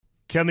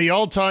Can the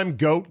all-time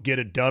GOAT get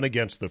it done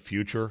against the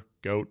future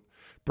GOAT?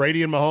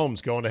 Brady and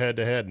Mahomes going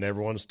head-to-head, and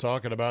everyone's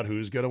talking about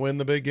who's going to win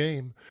the big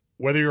game.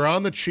 Whether you're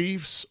on the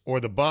Chiefs or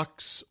the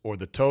Bucks or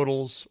the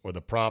totals or the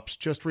props,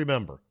 just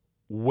remember,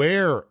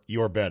 where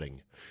you're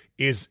betting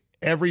is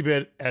every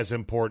bit as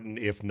important,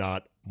 if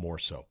not more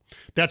so.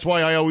 That's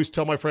why I always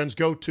tell my friends,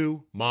 go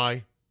to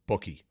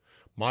MyBookie.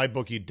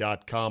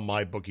 MyBookie.com,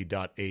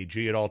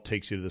 MyBookie.ag. It all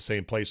takes you to the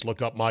same place.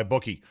 Look up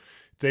MyBookie.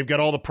 They've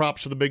got all the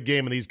props for the big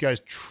game, and these guys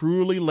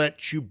truly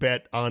let you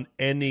bet on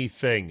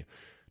anything.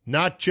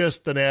 Not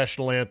just the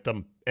national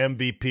anthem,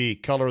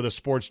 MVP, color of the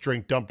sports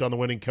drink dumped on the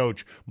winning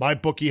coach.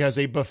 MyBookie has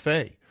a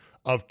buffet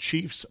of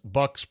Chiefs,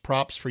 Bucks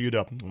props for you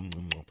to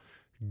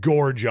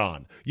gorge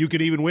on. You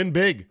can even win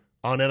big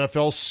on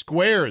NFL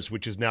Squares,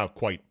 which is now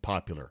quite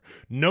popular.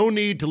 No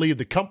need to leave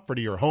the comfort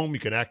of your home. You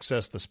can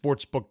access the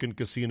sportsbook and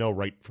casino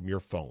right from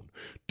your phone.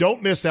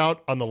 Don't miss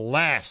out on the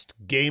last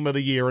game of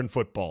the year in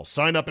football.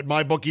 Sign up at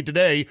MyBookie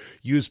today.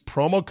 Use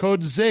promo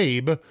code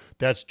ZABE,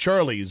 that's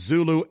Charlie,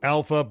 Zulu,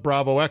 Alpha,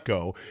 Bravo,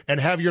 Echo, and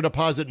have your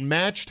deposit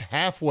matched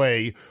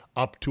halfway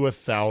up to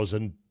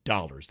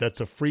 $1,000. That's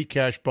a free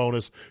cash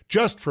bonus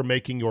just for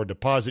making your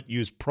deposit.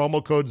 Use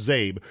promo code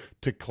ZABE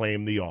to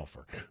claim the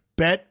offer.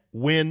 Bet,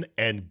 win,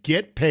 and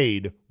get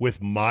paid with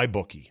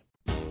MyBookie.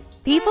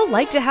 People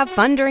like to have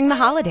fun during the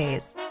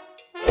holidays.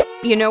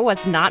 You know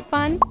what's not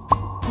fun?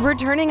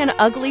 Returning an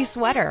ugly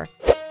sweater.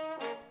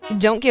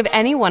 Don't give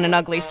anyone an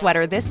ugly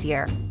sweater this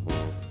year.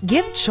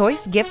 Give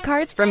Choice gift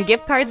cards from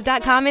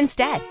giftcards.com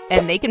instead,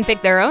 and they can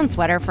pick their own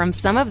sweater from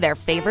some of their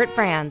favorite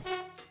brands.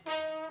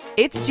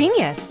 It's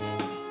genius.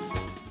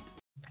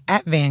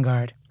 At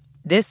Vanguard,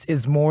 this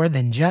is more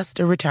than just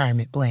a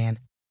retirement plan.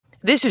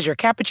 This is your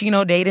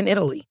cappuccino date in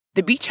Italy,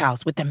 the beach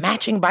house with the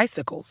matching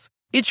bicycles.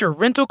 It's your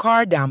rental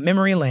car down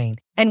memory lane,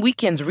 and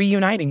weekends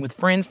reuniting with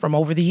friends from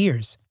over the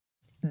years.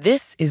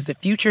 This is the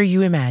future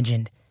you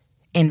imagined,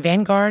 and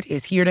Vanguard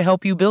is here to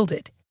help you build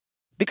it.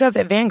 Because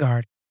at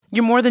Vanguard,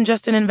 you're more than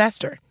just an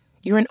investor.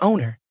 You're an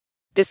owner.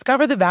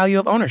 Discover the value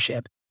of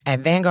ownership at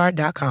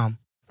Vanguard.com.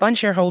 Fund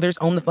shareholders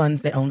own the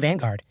funds that own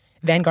Vanguard.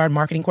 Vanguard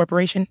Marketing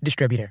Corporation,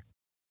 distributor.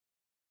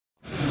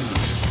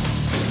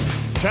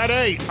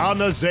 Today on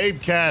the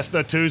Zabecast,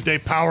 the Tuesday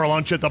Power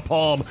Lunch at the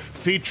Palm,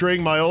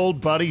 featuring my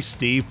old buddy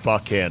Steve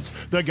Buckhantz,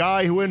 the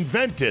guy who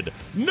invented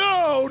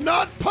No,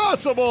 Not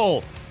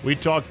Possible. We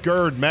talk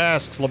GERD,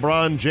 masks,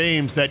 LeBron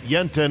James, that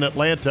Yenta in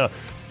Atlanta,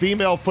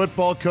 female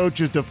football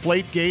coaches,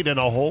 Deflategate,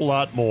 and a whole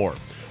lot more.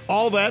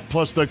 All that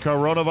plus the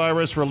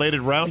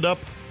coronavirus-related roundup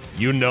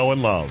you know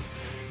and love.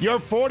 Your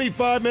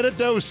 45-minute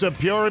dose of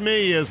Pure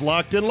Me is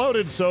locked and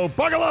loaded, so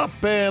buckle up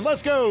and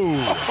let's go.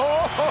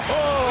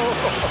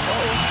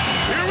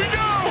 Here we go.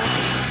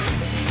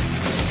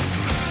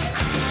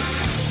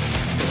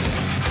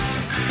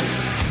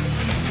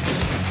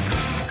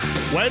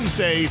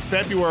 Wednesday,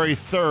 February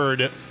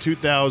 3rd,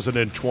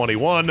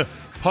 2021.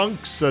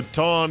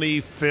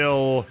 Punxsutawney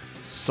Phil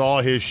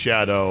saw his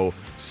shadow.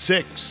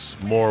 6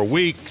 more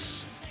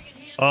weeks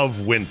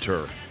of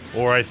winter.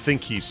 Or I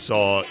think he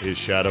saw his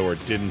shadow or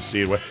didn't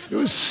see it. It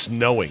was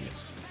snowing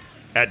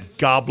at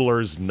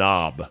Gobbler's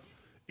Knob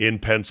in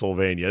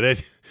Pennsylvania.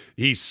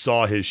 He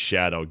saw his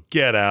shadow.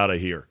 Get out of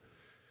here.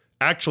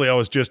 Actually, I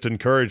was just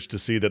encouraged to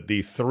see that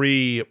the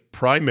 3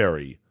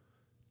 primary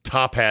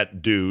top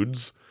hat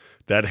dudes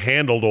that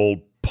handled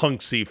old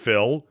Punxsy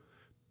Phil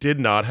did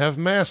not have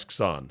masks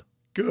on.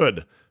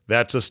 Good.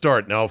 That's a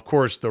start. Now, of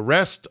course, the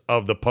rest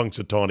of the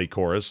Punxsutawney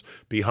chorus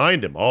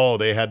behind him,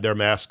 they had their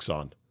masks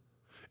on.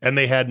 And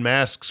they had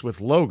masks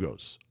with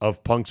logos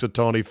of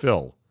Punxsutawney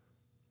Phil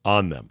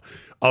on them.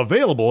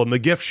 Available in the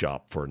gift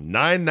shop for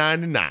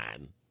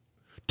 $9.99.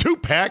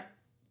 2-pack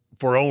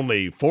for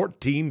only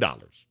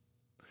 $14.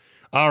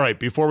 All right,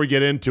 before we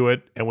get into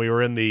it, and we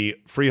were in the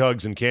free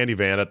hugs and candy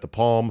van at the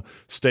Palm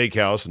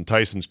Steakhouse in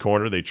Tyson's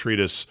Corner. They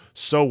treat us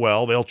so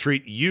well. They'll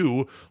treat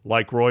you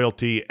like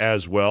royalty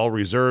as well.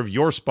 Reserve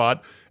your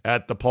spot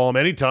at the Palm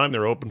anytime.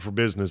 They're open for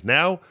business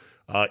now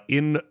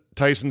in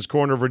Tyson's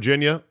Corner,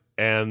 Virginia.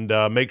 And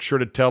make sure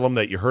to tell them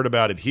that you heard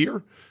about it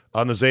here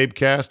on the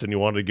Zabecast and you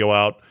wanted to go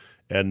out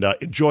and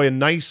enjoy a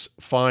nice,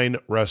 fine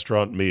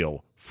restaurant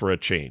meal for a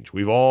change.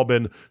 We've all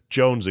been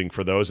jonesing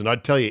for those, and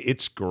I'd tell you,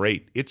 it's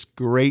great. It's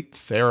great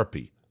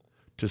therapy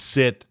to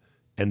sit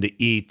and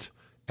to eat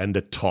and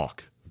to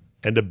talk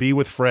and to be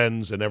with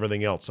friends and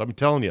everything else. I'm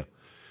telling you,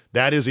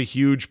 that is a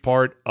huge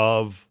part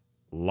of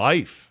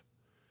life.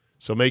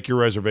 So make your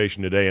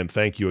reservation today, and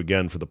thank you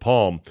again for the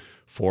Palm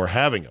for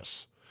having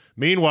us.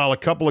 Meanwhile, a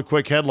couple of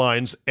quick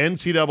headlines.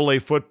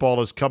 NCAA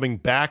football is coming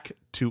back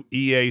to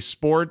EA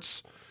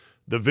Sports.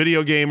 The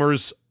video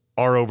gamers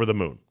are over the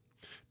moon.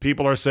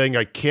 People are saying,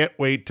 I can't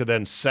wait to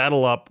then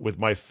saddle up with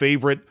my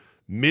favorite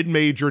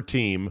mid-major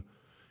team,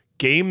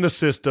 game the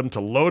system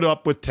to load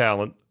up with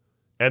talent,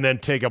 and then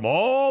take them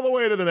all the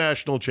way to the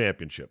national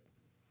championship.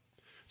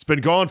 It's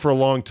been gone for a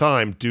long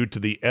time due to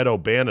the Ed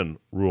O'Bannon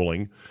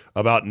ruling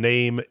about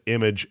name,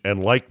 image,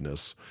 and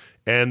likeness.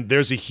 And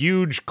there's a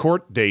huge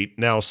court date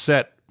now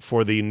set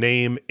for the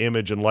name,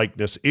 image, and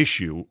likeness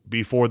issue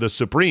before the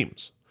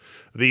Supremes.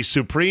 the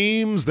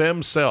Supremes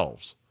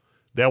themselves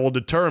that will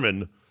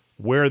determine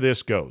where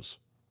this goes.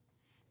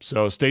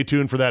 So stay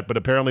tuned for that, but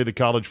apparently the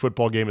college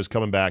football game is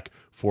coming back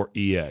for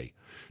EA.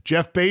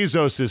 Jeff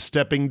Bezos is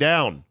stepping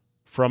down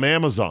from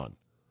Amazon.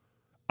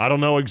 I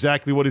don't know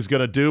exactly what he's going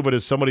to do, but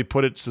as somebody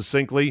put it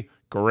succinctly,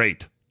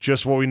 great.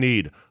 Just what we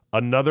need.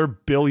 Another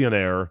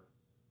billionaire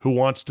who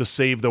wants to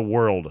save the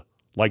world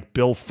like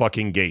Bill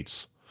fucking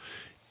Gates.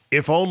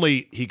 If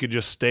only he could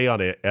just stay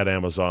on it at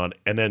Amazon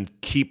and then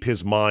keep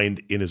his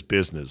mind in his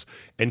business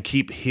and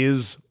keep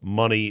his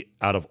money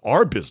out of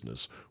our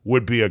business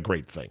would be a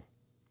great thing.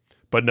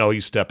 But no,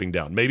 he's stepping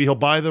down. Maybe he'll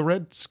buy the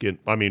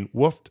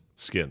woofed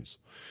skins.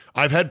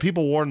 I've had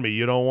people warn me,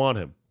 you don't want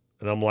him.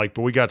 And I'm like,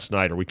 but we got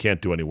Snyder. We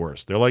can't do any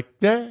worse. They're like,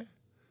 yeah,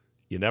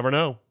 you never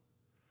know.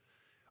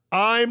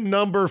 I'm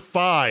number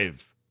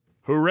 5.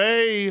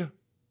 Hooray,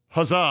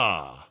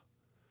 huzzah.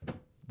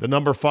 The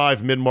number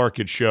 5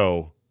 mid-market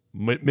show,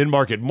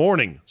 mid-market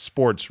morning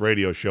sports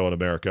radio show in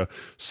America.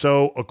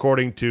 So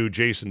according to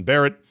Jason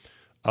Barrett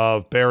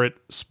of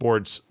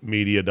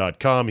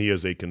BarrettSportsMedia.com, he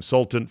is a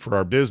consultant for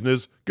our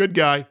business. Good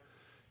guy.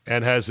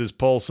 And has his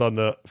pulse on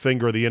the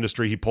finger of the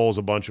industry. He polls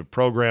a bunch of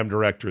program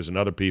directors and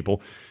other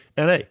people.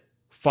 And hey,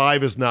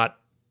 5 is not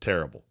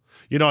terrible.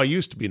 You know, I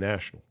used to be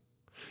national.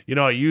 You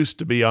know, I used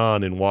to be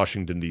on in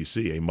Washington,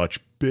 D.C., a much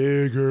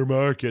bigger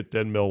market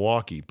than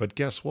Milwaukee. But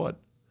guess what?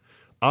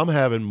 I'm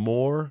having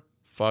more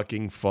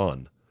fucking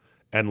fun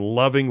and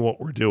loving what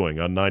we're doing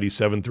on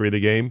 97.3 The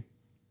Game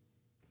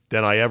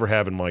than I ever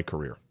have in my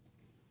career.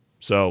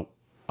 So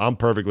I'm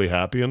perfectly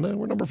happy, and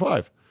we're number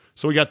 5.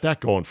 So we got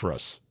that going for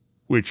us,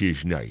 which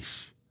is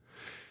nice.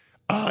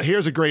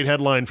 Here's a great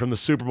headline from the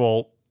Super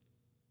Bowl.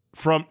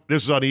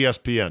 This is on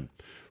ESPN.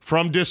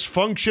 From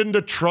dysfunction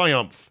to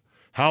triumph,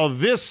 how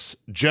this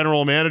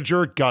general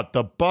manager got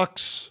the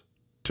Bucs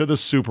to the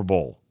Super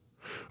Bowl.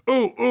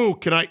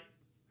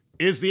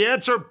 Is the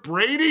answer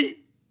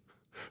Brady?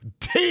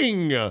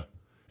 Ding!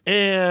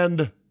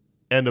 And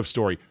end of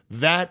story.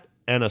 That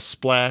and a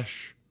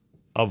splash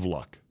of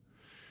luck.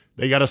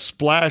 They got a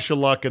splash of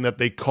luck in that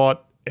they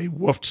caught a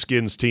Wolf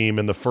Skins team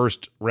in the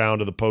first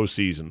round of the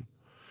postseason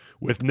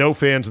with no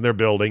fans in their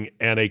building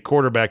and a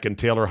quarterback in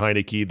Taylor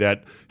Heineke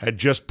that had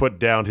just put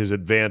down his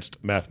advanced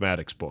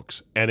mathematics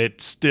books. And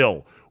it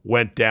still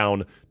went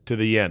down to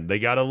the end. They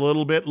got a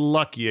little bit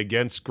lucky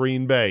against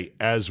Green Bay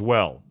as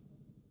well.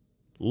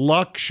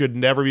 Luck should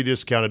never be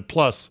discounted,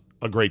 plus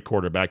a great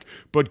quarterback,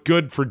 but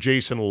good for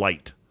Jason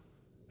Licht,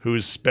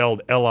 who's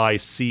spelled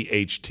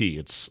L-I-C-H-T.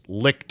 It's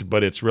licked,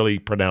 but it's really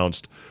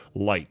pronounced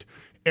light.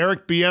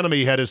 Eric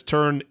Bieniemy had his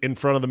turn in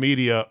front of the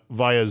media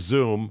via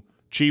Zoom.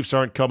 Chiefs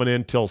aren't coming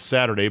in till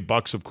Saturday.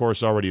 Bucks, of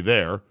course, already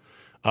there.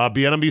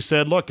 Bieniemy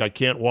said, look, I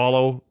can't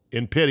wallow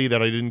in pity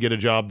that I didn't get a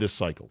job this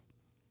cycle.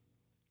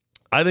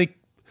 I think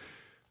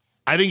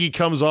he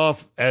comes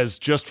off as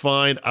just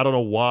fine. I don't know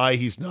why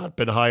he's not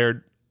been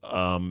hired.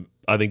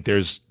 I think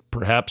there's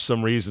perhaps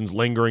some reasons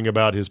lingering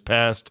about his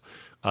past.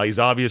 He's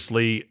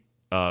obviously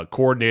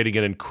coordinating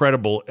an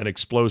incredible and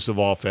explosive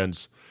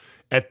offense.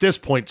 At this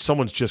point,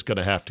 someone's just going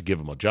to have to give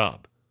him a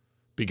job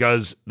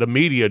because the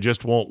media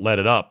just won't let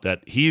it up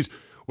that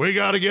we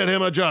got to get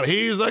him a job.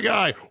 He's the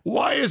guy.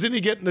 Why isn't he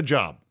getting a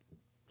job?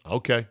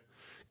 Okay.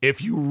 If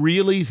you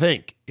really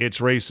think it's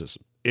racism,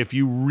 if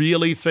you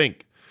really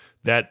think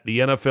that the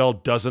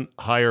NFL doesn't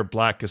hire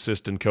black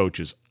assistant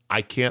coaches,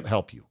 I can't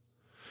help you.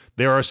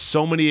 There are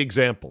so many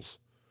examples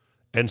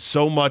and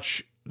so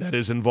much that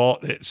is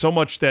involved, so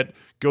much that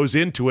goes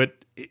into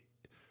it.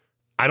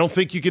 I don't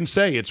think you can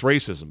say it's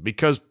racism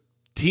because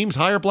teams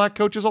hire black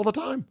coaches all the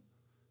time,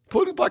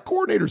 including black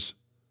coordinators.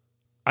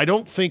 I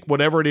don't think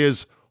whatever it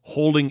is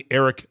holding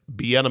Eric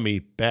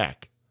Bieniemy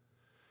back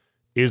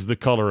is the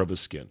color of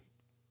his skin.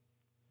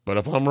 But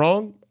if I'm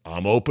wrong,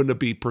 I'm open to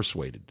be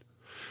persuaded.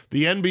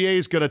 The NBA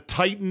is going to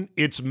tighten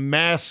its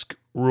mask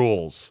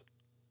rules.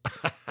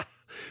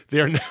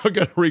 They're now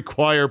going to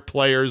require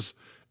players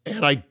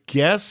and I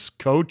guess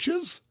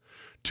coaches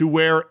to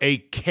wear a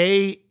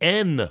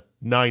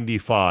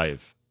KN95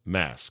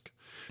 mask.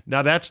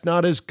 Now, that's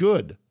not as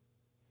good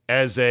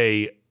as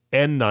a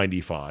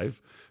N95.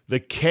 The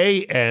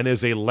KN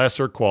is a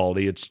lesser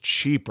quality. It's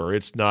cheaper.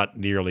 It's not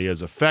nearly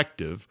as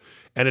effective.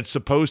 And it's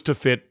supposed to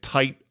fit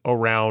tight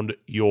around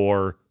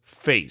your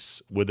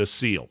face with a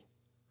seal.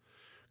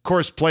 Of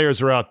course,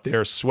 players are out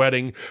there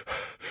sweating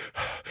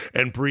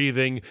and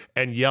breathing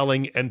and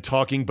yelling and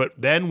talking. But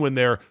then when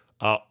they're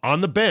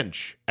on the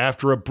bench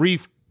after a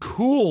brief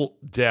cool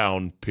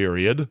down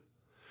period,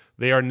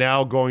 they are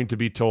now going to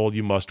be told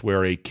you must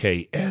wear a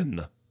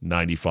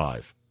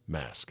KN95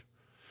 mask.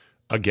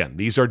 Again,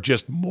 these are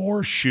just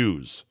more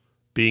shoes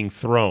being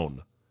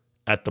thrown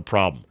at the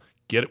problem.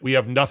 Get it? We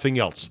have nothing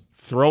else.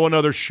 Throw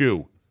another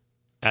shoe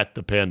at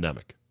the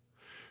pandemic.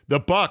 The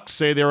Bucs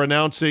say they're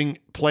announcing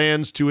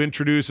plans to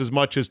introduce as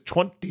much as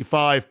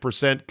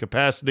 25%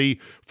 capacity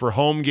for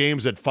home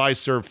games at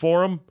Fiserv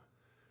Forum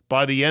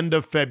by the end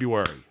of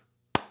February.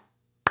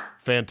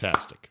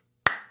 Fantastic.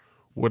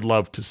 Would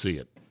love to see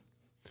it.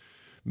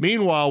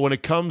 Meanwhile, when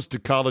it comes to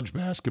college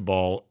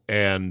basketball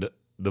and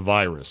the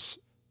virus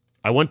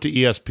I went to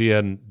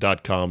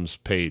ESPN.com's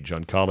page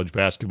on college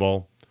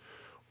basketball.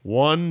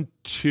 1,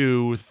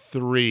 2,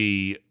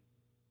 3,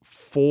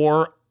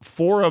 4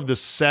 of the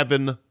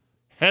 7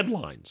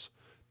 headlines,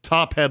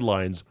 top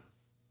headlines,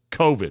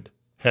 COVID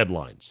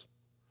headlines.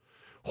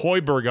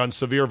 Hoiberg on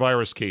severe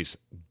virus case,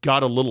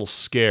 got a little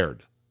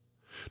scared.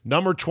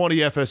 Number 20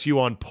 FSU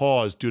on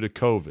pause due to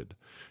COVID.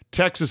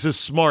 Texas's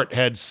Smart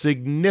had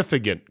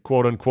significant,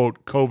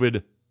 quote-unquote,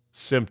 COVID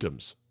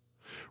symptoms.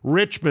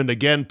 Richmond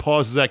again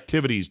pauses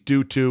activities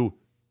due to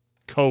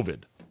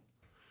COVID.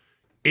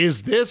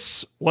 Is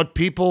this what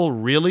people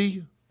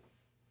really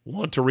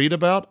want to read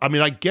about? I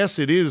mean, I guess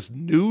it is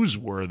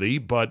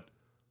newsworthy, but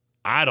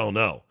I don't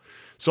know.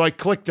 So I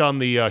clicked on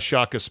the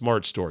Shaka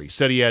Smart story.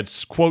 Said he had,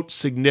 quote,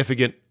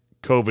 significant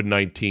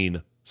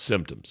COVID-19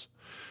 symptoms.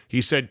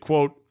 He said,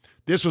 quote,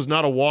 this was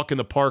not a walk in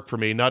the park for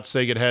me, not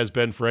saying it has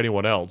been for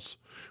anyone else.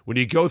 When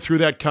you go through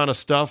that kind of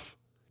stuff,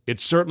 it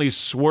certainly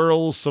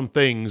swirls some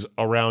things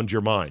around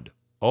your mind.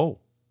 Oh,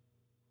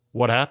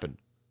 what happened?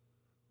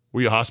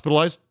 Were you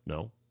hospitalized?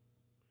 No.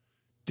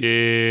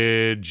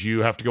 Did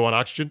you have to go on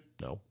oxygen?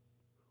 No.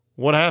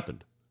 What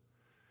happened?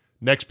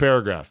 Next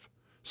paragraph.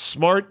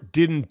 Smart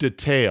didn't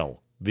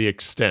detail the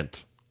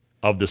extent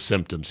of the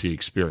symptoms he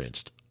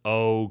experienced.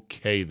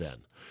 Okay, then.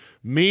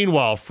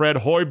 Meanwhile, Fred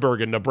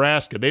Hoiberg in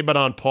Nebraska, they've been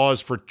on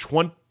pause for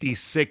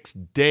 26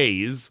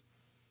 days.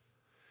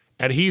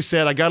 And he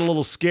said, I got a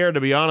little scared,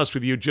 to be honest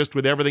with you, just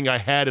with everything I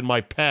had in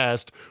my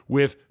past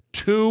with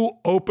 2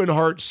 open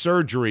heart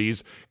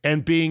surgeries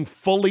and being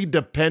fully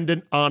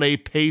dependent on a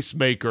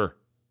pacemaker.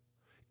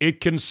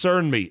 It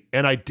concerned me,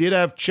 and I did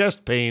have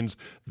chest pains.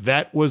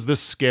 That was the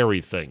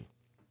scary thing.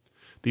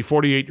 The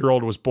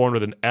 48-year-old was born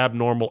with an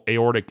abnormal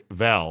aortic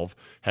valve,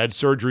 had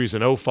surgeries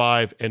in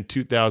 2005 and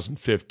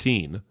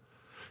 2015.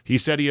 He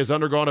said he has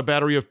undergone a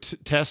battery of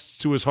tests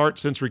to his heart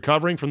since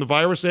recovering from the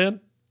virus, and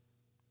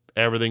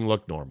everything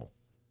looked normal.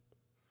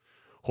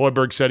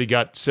 Hoiberg said he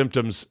got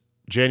symptoms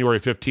January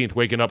 15th,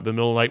 waking up in the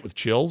middle of the night with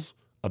chills,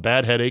 a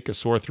bad headache, a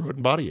sore throat,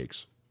 and body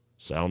aches.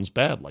 Sounds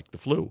bad, like the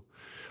flu.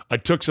 I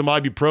took some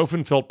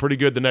ibuprofen, felt pretty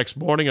good the next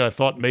morning, and I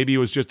thought maybe it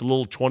was just a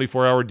little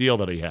 24-hour deal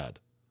that he had.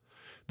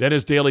 Then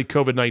his daily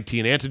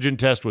COVID-19 antigen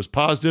test was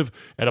positive,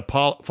 and a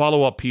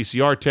follow-up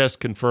PCR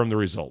test confirmed the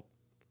result.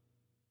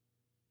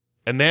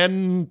 And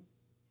then,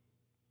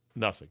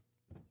 nothing.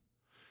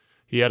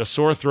 He had a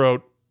sore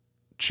throat,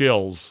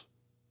 chills,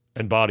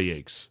 and body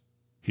aches.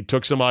 He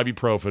took some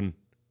ibuprofen.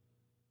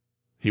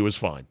 He was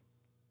fine.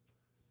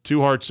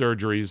 2 heart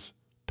surgeries,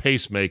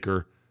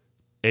 pacemaker,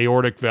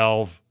 aortic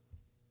valve,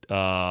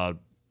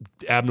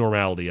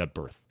 abnormality at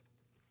birth.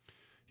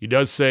 He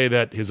does say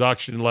that his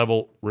oxygen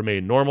level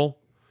remained normal.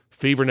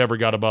 Fever never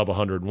got above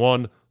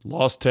 101,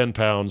 lost 10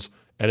 pounds,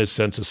 and his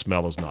sense of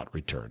smell has not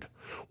returned.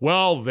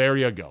 Well, there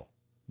you go.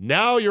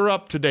 Now you're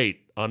up to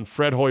date on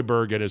Fred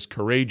Hoiberg and his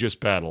courageous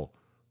battle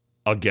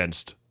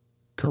against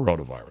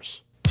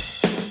coronavirus.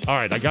 All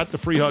right, I got the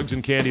free hugs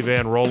and candy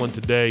van rolling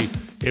today.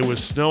 It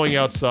was snowing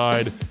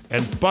outside,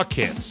 and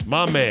Buckhantz,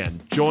 my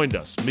man, joined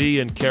us, me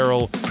and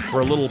Carol, for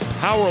a little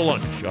power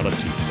lunch on a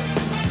Tuesday.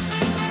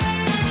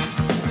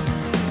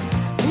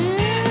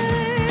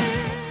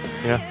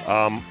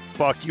 Yeah.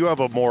 Buck, you have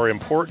a more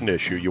important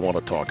issue you want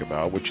to talk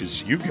about, which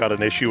is you've got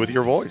an issue with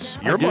your voice.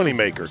 You're a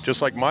moneymaker,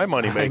 just like my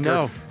moneymaker. I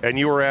know. And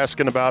you were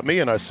asking about me,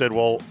 and I said,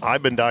 well,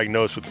 I've been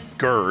diagnosed with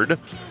GERD.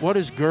 What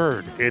is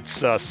GERD?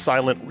 It's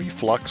silent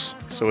reflux,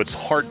 so it's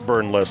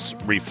heartburnless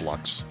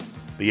reflux.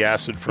 The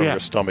acid from your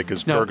stomach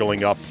is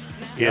gurgling up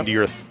into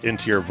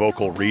your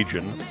vocal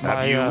region.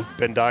 Have you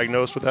been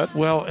diagnosed with that?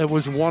 Well, it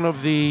was one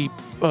of the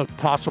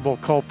possible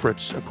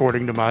culprits,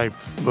 according to my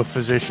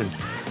physician.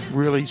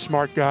 Really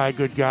smart guy,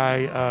 good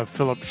guy,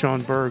 Philip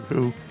Schoenfeld,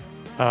 who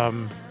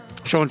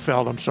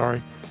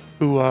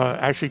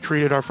actually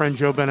treated our friend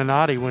Joe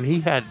Beninati when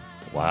he had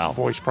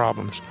voice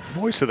problems.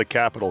 Voice of the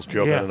Capitals,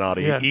 Joe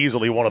Beninati. Yeah.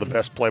 Easily one of the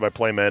best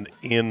play-by-play men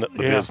in the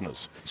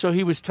business. So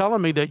he was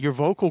telling me that your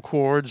vocal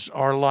cords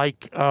are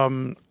like,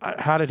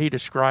 how did he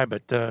describe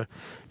it?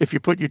 If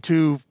you put your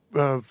 2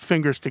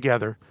 fingers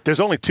together. There's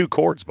only 2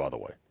 chords, by the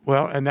way.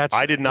 Well, and that's...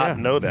 I did not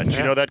know that. Did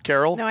you know that,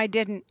 Carol? No, I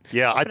didn't.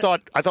 Yeah, I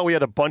thought we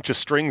had a bunch of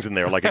strings in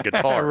there like a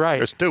guitar. Right.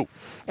 There's 2.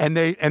 And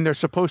they're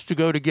supposed to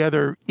go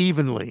together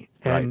evenly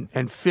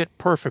and fit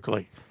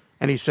perfectly.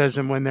 And he says,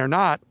 and when they're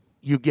not,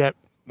 you get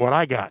what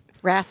I got.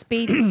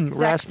 Raspy,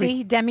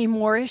 sexy, Demi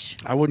Moore-ish.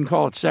 I wouldn't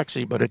call it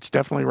sexy, but it's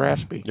definitely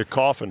raspy. You're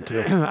coughing,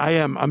 too. I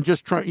am. I'm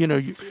just trying,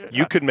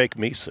 You could make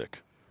me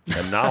sick,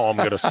 and now I'm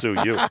going to sue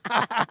you.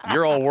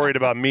 You're all worried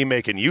about me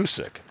making you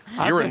sick.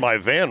 You're in my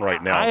van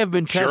right now,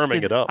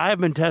 churming it up. I have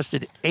been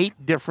tested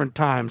 8 different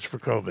times for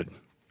COVID.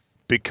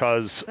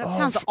 Because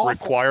of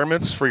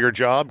requirements for your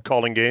job,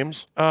 calling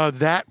games?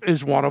 That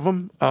is one of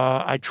them.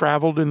 I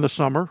traveled in the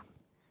summer,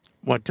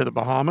 went to the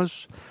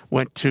Bahamas,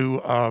 went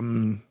to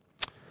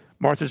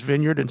Martha's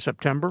Vineyard in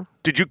September.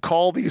 Did you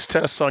call these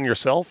tests on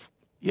yourself?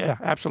 Yeah,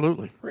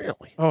 absolutely.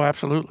 Really? Oh,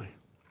 absolutely.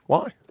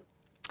 Why?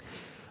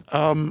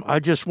 I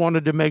just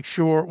wanted to make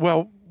sure.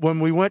 Well,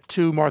 when we went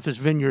to Martha's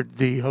Vineyard,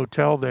 the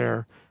hotel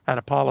there had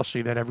a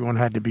policy that everyone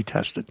had to be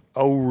tested.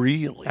 Oh,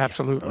 really?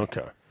 Absolutely.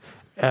 Okay.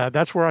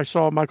 That's where I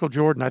saw Michael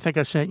Jordan. I think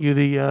I sent you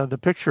the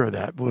picture of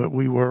that.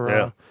 We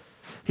were.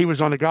 He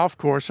was on the golf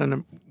course,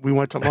 and we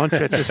went to lunch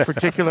at this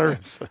particular.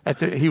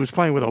 He was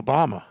playing with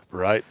Obama.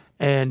 Right.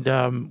 And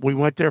we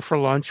went there for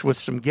lunch with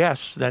some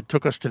guests that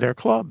took us to their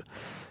club,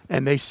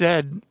 and they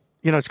said,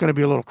 it's going to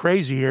be a little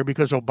crazy here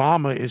because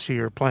Obama is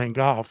here playing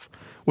golf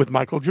with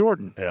Michael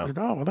Jordan. Yeah. I said,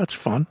 oh, well, that's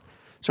fun.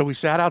 So we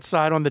sat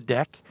outside on the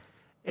deck,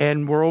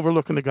 and we're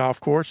overlooking the golf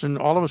course, and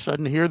all of a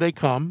sudden, here they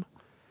come,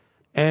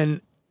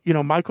 and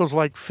Michael's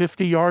like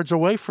 50 yards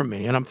away from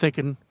me, and I'm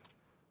thinking,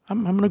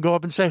 I'm going to go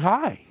up and say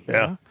hi.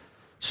 Yeah.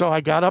 So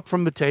I got up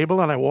from the table,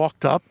 and I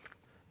walked up,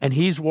 and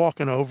he's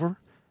walking over,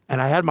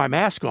 and I had my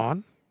mask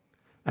on,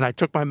 and I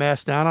took my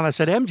mask down, and I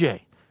said, MJ. And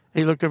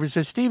he looked over and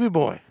said, Stevie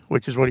Boy,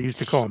 which is what he used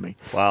to call me.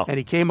 Wow. And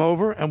he came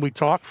over, and we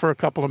talked for a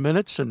couple of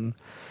minutes, and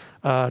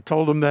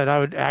told him that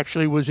I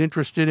actually was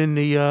interested in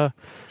the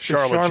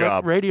Charlotte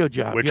job, radio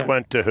job. Which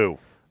went to who?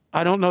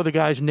 I don't know the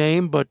guy's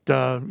name, but,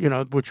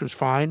 which was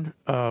fine.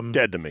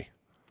 Dead to me.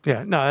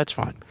 Yeah, no, that's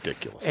fine.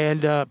 Ridiculous.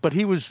 And but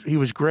he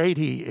was great.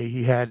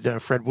 He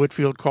had Fred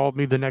Whitfield called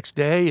me the next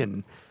day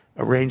and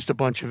arranged a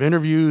bunch of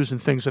interviews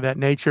and things of that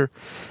nature.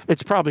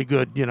 It's probably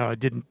good, I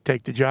didn't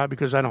take the job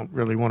because I don't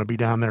really want to be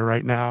down there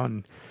right now.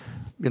 And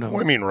What do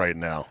you mean right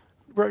now?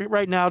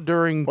 Right now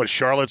during what?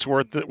 Charlotte's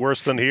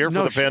worse than here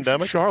for the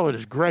pandemic? Charlotte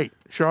is great.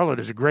 Charlotte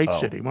is a great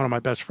city. One of my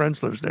best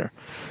friends lives there.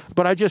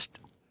 But I just,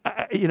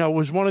 it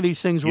was one of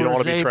these things where you don't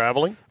want to be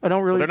traveling. I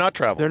don't really. Well, they're not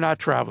traveling. They're not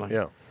traveling.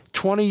 Yeah.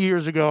 20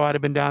 years ago, I'd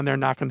have been down there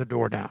knocking the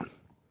door down.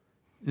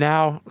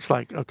 Now it's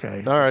like,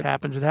 okay, all right. If it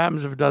happens, it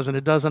happens. If it doesn't,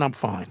 it doesn't. I'm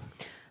fine.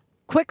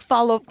 Quick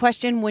follow-up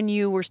question. When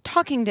you were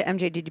talking to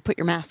MJ, did you put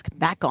your mask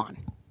back on?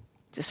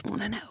 Just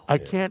want to know. I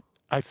can't.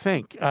 I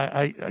think.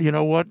 You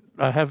know what?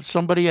 I have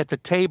somebody at the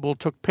table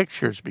took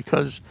pictures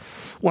because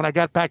when I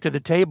got back to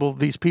the table,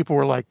 these people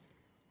were like,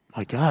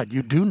 my God,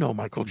 you do know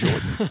Michael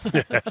Jordan.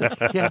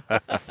 Yeah.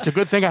 It's a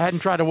good thing I hadn't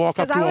tried to walk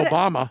up to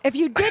Obama. If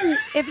you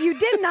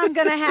didn't, I'm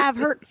going to have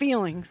hurt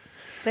feelings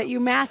that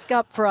you mask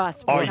up for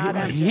us.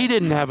 He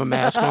didn't have a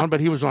mask on, but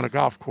he was on a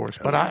golf course.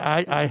 But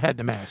I had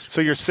the mask.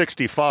 So you're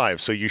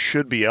 65, so you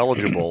should be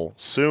eligible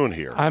soon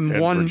here. I'm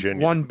in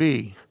Virginia.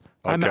 1B.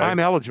 Okay. I'm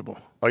eligible.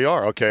 Oh, you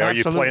are? Okay.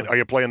 Absolutely. Are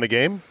you playing the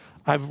game?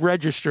 I've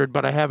registered,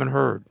 but I haven't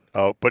heard.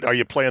 Oh, but are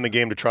you playing the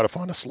game to try to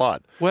find a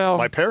slot? Well,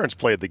 my parents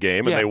played the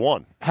game and they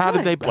won. How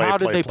did they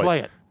play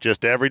it?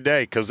 Just every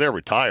day because they're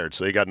retired,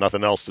 so they got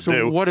nothing else to do.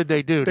 So what did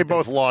they do? They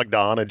both logged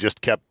on and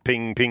just kept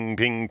ping, ping,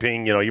 ping,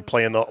 ping. You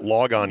playing the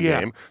log-on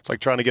game. It's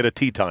like trying to get a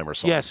tea time or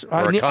something. Yes,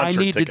 I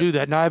need to do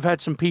that. Now, I've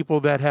had some people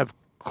that have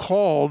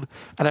called,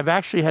 and I've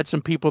actually had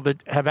some people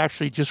that have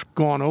actually just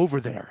gone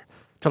over there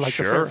to the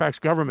Fairfax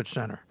Government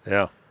Center.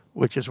 Yeah.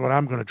 Which is what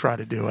I'm going to try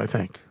to do, I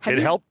think.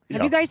 Have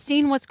you guys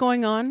seen what's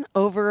going on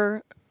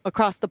over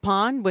across the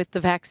pond with the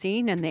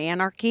vaccine and the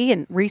anarchy?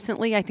 And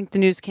recently, I think the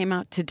news came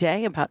out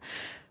today about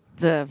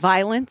the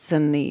violence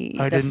and the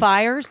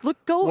fires.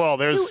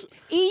 There's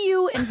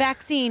EU and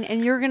vaccine,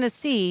 and you're going to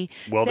see.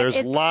 Well,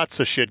 there's lots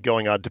of shit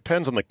going on. It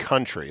depends on the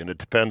country, and it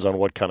depends on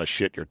what kind of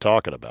shit you're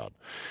talking about.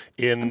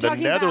 In the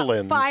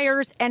Netherlands, about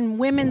fires and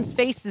women's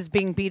faces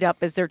being beat up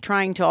as they're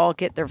trying to all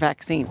get their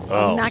vaccine.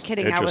 I'm not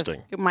kidding.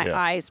 Interesting. My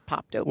eyes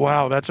popped open.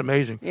 Wow, that's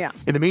amazing. Yeah.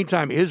 In the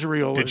meantime,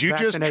 Israel Did is you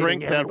just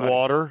drink everybody. that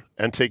water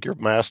and take your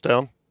mask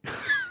down?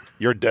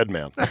 You're a dead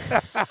man.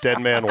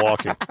 Dead man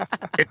walking.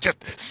 It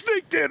just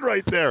sneaked in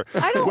right there.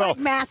 I don't like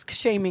mask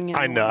shaming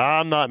anymore. I know.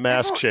 I'm not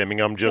mask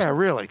shaming. I'm just. Yeah,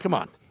 really. Come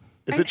on.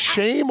 Is it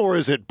shame or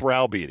is it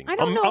browbeating? I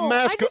don't know.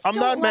 I'm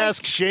not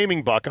mask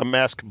shaming, Buck. I'm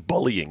mask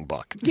bullying,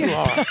 Buck. You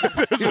are.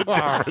 There's a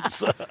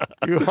difference.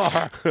 You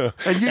are.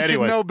 And you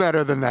should know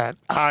better than that.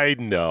 I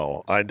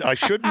know. I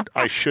shouldn't.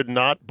 I should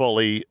not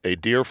bully a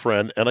dear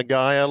friend and a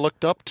guy I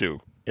looked up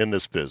to in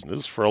this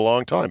business for a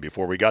long time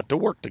before we got to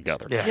work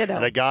together. Yeah.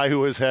 And a guy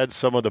who has had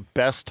some of the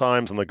best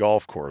times on the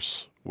golf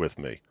course with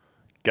me.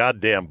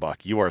 Goddamn,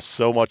 Buck, you are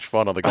so much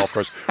fun on the golf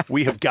course.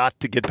 We have got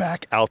to get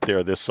back out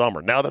there this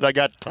summer. Now that I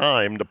got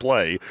time to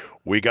play,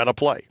 we got to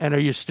play. And are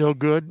you still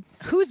good?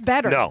 Who's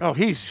better? No. Oh,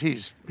 he's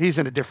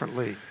in a different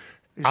league.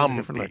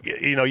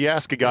 You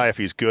ask a guy if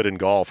he's good in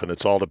golf, and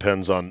it all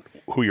depends on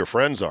who your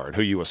friends are and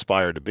who you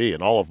aspire to be.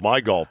 And all of my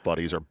golf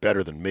buddies are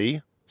better than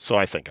me. So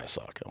I think I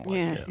suck.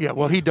 Yeah,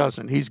 well, he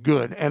doesn't. He's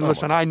good. And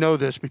listen, I know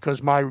this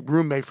because my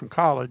roommate from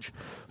college,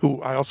 who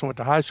I also went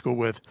to high school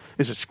with,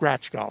 is a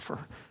scratch golfer.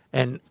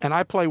 And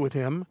I play with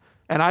him,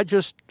 and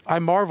I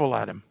marvel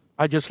at him.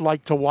 I just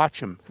like to watch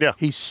him. Yeah.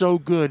 He's so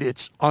good,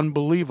 it's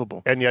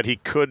unbelievable. And yet he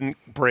couldn't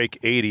break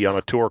 80 on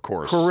a tour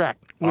course.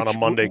 Correct. On a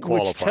Monday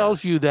qualifier. Which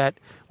tells you that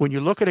when you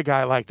look at a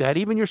guy like that,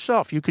 even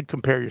yourself, you could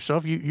compare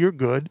yourself. You're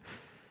good.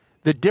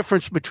 The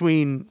difference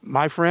between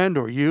my friend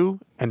or you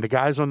and the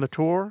guys on the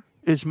tour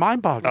is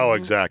mind-boggling. Oh,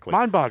 exactly.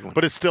 Mind-boggling.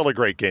 But it's still a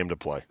great game to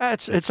play.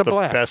 It's a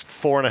blast. The best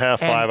 4.5,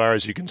 5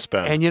 hours you can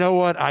spend. And you know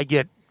what? I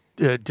get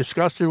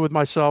disgusted with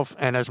myself,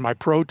 and as my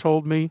pro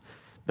told me,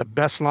 the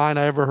best line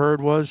I ever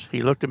heard was,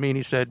 he looked at me and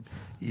he said,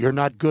 you're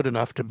not good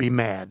enough to be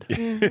mad.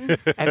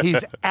 And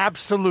he's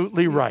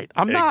absolutely right.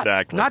 I'm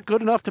not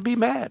good enough to be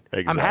mad.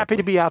 Exactly. I'm happy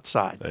to be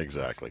outside.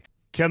 Exactly.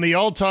 Can the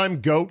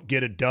all-time GOAT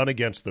get it done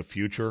against the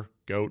future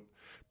GOAT?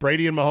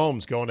 Brady and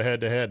Mahomes going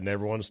head-to-head, and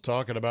everyone's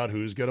talking about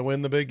who's going to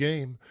win the big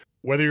game.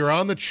 Whether you're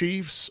on the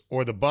Chiefs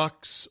or the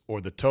Bucks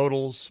or the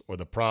totals or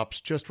the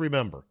props, just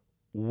remember,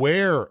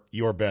 where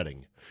you're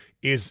betting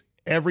is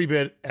every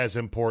bit as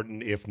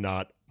important, if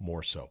not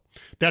more so.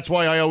 That's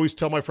why I always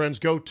tell my friends,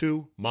 go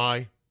to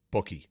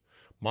MyBookie.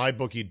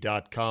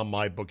 MyBookie.com,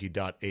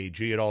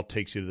 MyBookie.ag. It all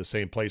takes you to the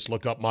same place.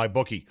 Look up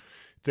MyBookie.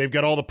 They've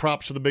got all the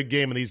props for the big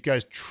game, and these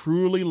guys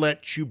truly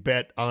let you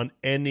bet on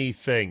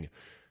anything.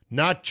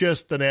 Not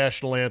just the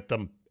national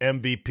anthem,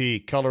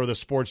 MVP, color of the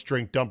sports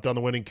drink dumped on the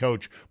winning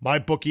coach.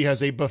 MyBookie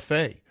has a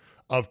buffet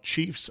of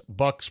Chiefs,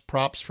 Bucks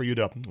props for you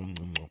to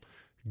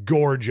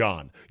gorge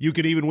on. You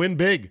could even win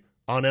big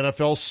on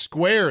NFL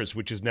Squares,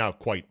 which is now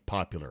quite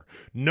popular.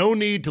 No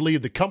need to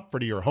leave the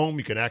comfort of your home.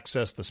 You can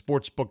access the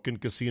sportsbook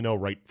and casino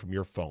right from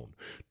your phone.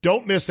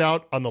 Don't miss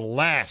out on the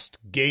last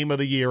game of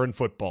the year in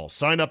football.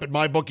 Sign up at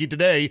MyBookie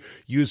today.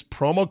 Use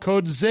promo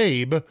code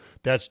ZABE,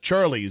 that's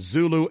Charlie,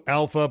 Zulu,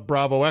 Alpha,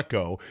 Bravo,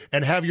 Echo,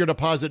 and have your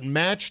deposit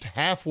matched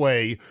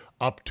halfway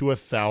up to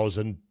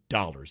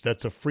 $1,000.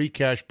 That's a free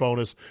cash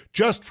bonus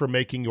just for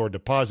making your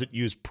deposit.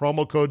 Use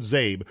promo code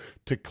ZABE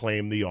to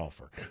claim the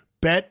offer.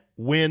 Bet,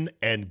 win,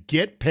 and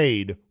get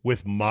paid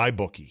with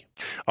MyBookie.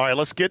 All right,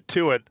 let's get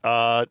to it.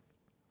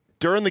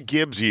 During the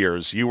Gibbs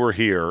years, you were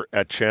here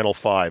at Channel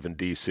 5 in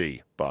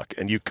D.C., Buck,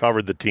 and you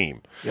covered the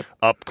team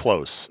up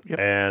close.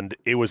 And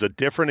it was a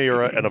different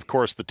era, and, of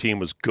course, the team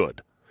was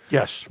good.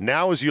 Yes.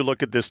 Now, as you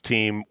look at this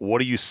team,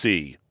 what do you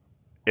see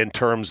in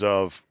terms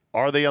of,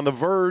 are they on the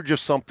verge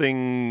of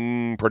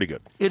something pretty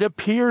good? It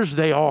appears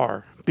they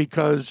are,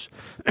 because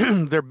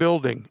they're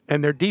building,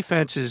 and their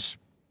defense is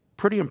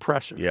pretty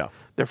impressive. Yeah.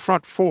 Their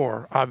front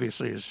four,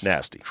 obviously, is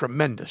nasty,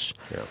 tremendous.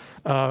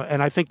 Yeah.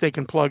 And I think they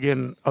can plug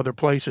in other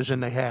places,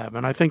 and they have.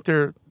 And I think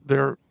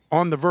they're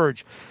on the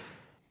verge.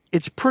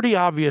 It's pretty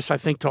obvious, I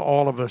think, to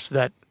all of us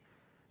that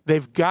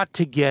they've got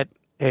to get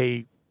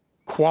a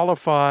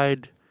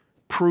qualified,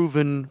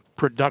 proven,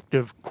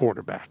 productive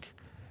quarterback.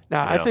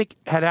 Now, I think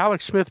had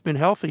Alex Smith been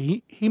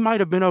healthy, he might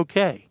have been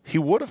okay. He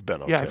would have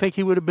been okay. Yeah, I think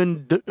he would have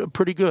been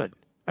pretty good.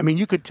 I mean,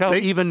 you could tell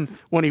even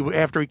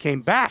after he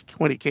came back,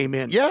 when he came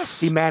in,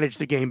 he managed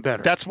the game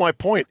better. That's my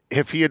point.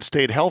 If he had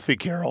stayed healthy,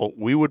 Carol,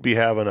 we would be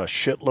having a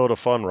shitload of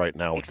fun right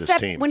now with this team.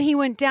 Except when he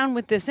went down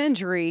with this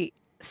injury,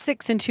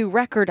 6-2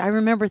 record, I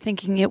remember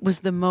thinking it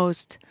was the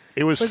most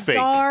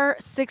bizarre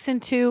fake.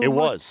 6-2. It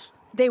was.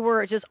 They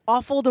were just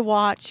awful to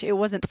watch. It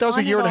wasn't. But that was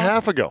a year and a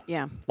half ago.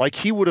 Yeah. Like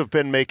he would have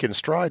been making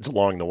strides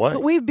along the way.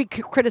 But we'd be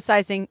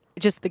criticizing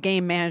just the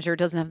game manager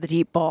doesn't have the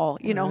deep ball.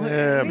 You know,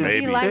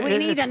 maybe. We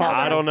need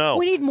I don't know.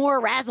 We need more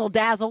razzle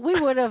dazzle. We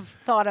would have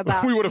thought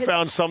about. We would have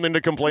found something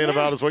to complain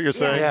about, is what you're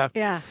saying.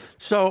 Yeah.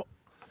 So,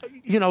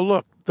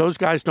 look, those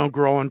guys don't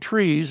grow on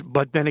trees.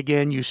 But then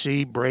again, you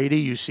see Brady,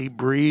 you see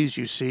Breeze,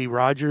 you see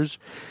Rodgers,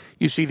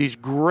 you see these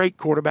great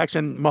quarterbacks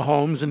and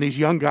Mahomes and these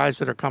young guys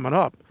that are coming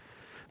up.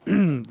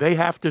 They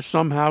have to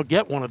somehow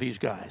get one of these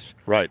guys.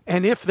 Right.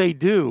 And if they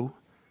do,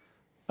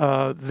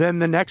 then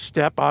the next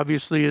step,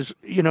 obviously, is,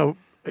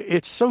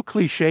 it's so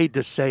cliched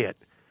to say it,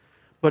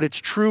 but it's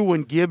true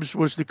when Gibbs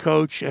was the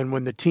coach and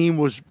when the team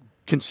was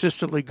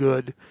consistently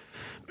good,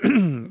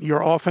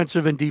 your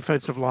offensive and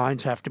defensive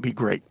lines have to be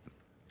great.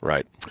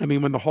 Right. I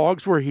mean, when the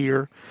Hogs were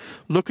here,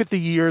 look at the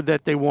year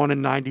that they won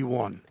in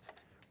 91.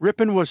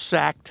 Rippon was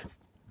sacked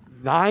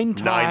 9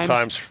 times. 9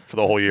 times for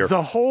the whole year.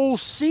 The whole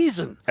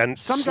season. And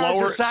some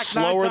guys are sacked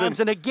 9 times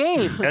in a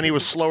game. And he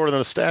was slower than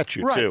a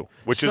statue, too,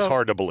 which is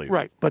hard to believe.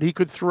 Right. But he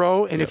could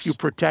throw, and if you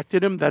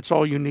protected him, that's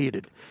all you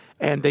needed.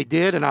 And they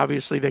did, and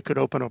obviously they could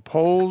open up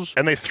holes.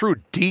 And they threw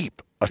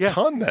deep a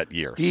ton that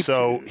year.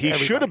 So he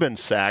should have been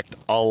sacked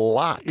a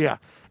lot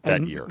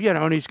that year.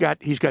 And he's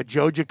got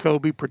Joe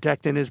Jacoby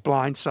protecting his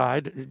blind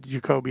side.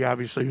 Jacoby,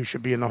 obviously, who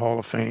should be in the Hall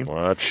of Fame.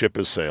 Well, that ship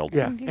has sailed.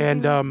 Yeah.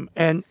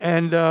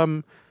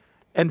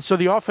 And so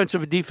the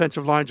offensive and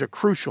defensive lines are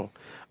crucial.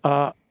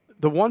 The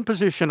one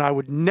position I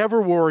would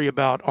never worry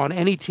about on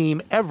any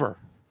team ever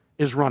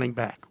is running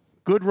back.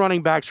 Good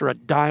running backs are a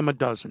dime a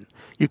dozen.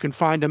 You can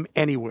find them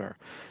anywhere.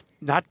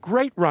 Not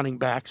great running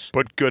backs.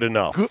 But good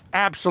enough.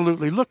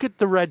 Absolutely. Look at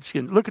the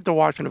Redskins. Look at the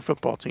Washington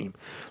football team.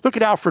 Look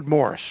at Alfred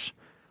Morris.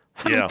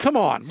 I mean, come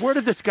on. Where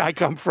did this guy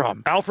come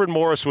from? Alfred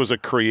Morris was a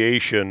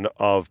creation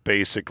of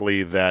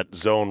basically that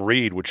zone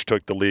read, which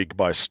took the league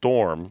by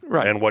storm,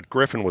 and what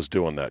Griffin was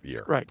doing that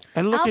year. Right.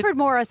 And Alfred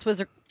Morris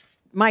was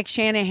Mike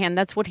Shanahan.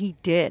 That's what he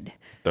did.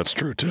 That's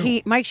true,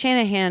 too. Mike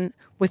Shanahan,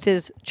 with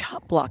his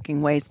chop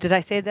blocking ways, did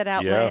I say that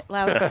out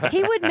loud?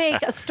 He would make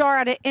a star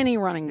out of any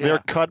running back. They're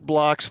cut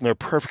blocks, and they're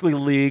perfectly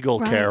legal,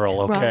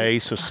 Carol, okay?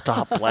 So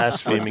stop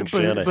blaspheming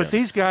Shanahan. But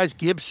these guys,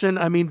 Gibson,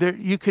 I mean,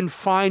 you can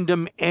find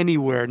them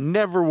anywhere.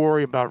 Never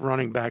worry about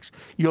running backs.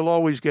 You'll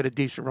always get a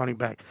decent running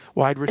back.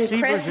 Wide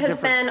receivers Chris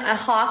has been a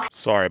Hawk.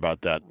 Sorry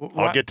about that.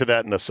 I'll get to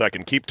that in a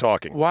second. Keep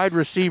talking. Wide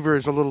receiver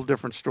is a little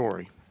different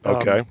story.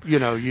 Okay.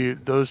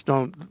 Those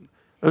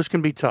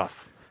can be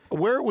tough.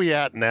 Where are we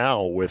at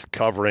now with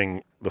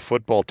covering the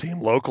football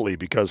team locally?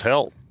 Because,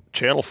 hell,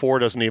 Channel 4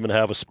 doesn't even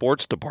have a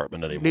sports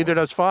department anymore. Neither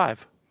does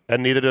 5.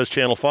 And neither does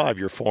Channel 5,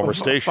 your former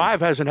station. 5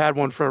 hasn't had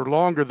one for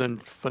longer than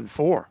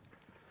 4.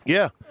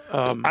 Yeah.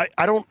 I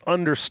don't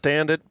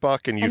understand it,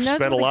 Buck, and you've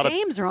spent a lot of...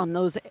 games are on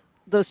those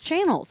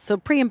channels. So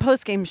pre- and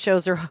post-game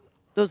shows are...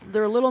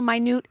 They're a little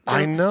minute.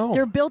 I know.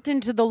 They're built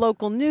into the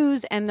local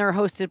news, and they're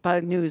hosted by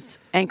news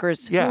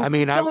anchors who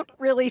don't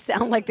really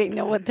sound like they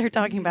know what they're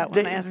talking about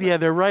when I ask them. Yeah,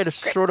 they're right,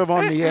 sort of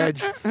on the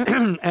edge.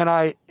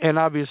 and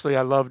obviously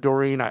I love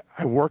Doreen.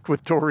 I worked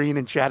with Doreen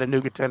in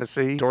Chattanooga,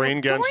 Tennessee.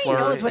 Doreen Gensler. Doreen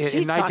knows what she's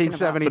in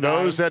 1979. For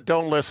those that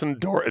don't listen,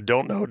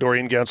 don't know,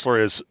 Doreen Gensler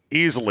is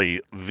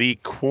easily the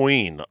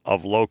queen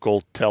of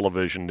local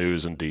television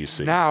news in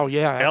D.C. Now,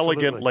 yeah,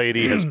 absolutely. Elegant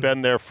lady, has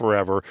been there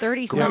forever.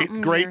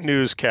 30-something Great years.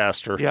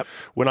 Newscaster. Yep.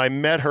 When I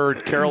met her,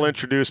 Carol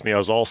introduced me. I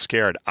was all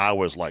scared. I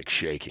was like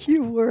shaking.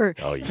 You were.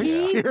 Oh, yeah.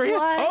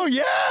 Serious? Oh,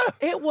 yeah.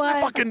 It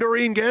was. Fucking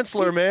Doreen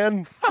Gensler,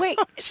 man. Wait,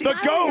 The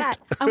goat.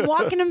 I'm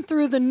walking him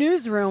through the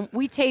newsroom.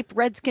 We taped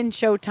Redskin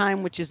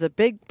Showtime, which is a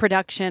big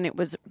production. It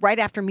was right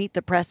after Meet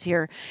the Press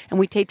here, and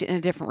we taped it in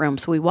a different room.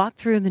 So we walked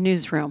through the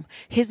newsroom.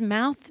 His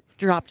mouth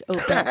dropped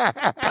open.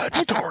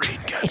 That's Doreen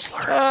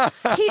Gensler.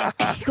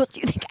 He goes, "Do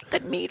you think I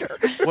could meet her?"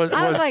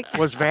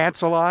 Was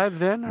Vance alive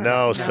then?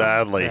 No,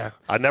 sadly. Yeah.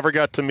 I never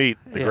got to meet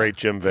the great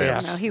Jim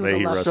Vance. Yeah. No, he May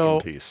he would've rest So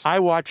in peace. I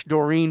watched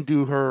Doreen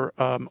do her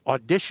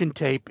audition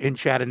tape in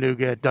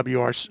Chattanooga at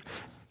WRC.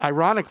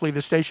 Ironically,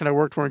 the station I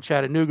worked for in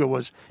Chattanooga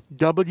was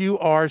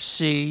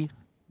WRCB.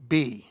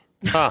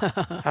 How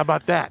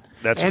about that?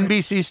 That's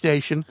NBC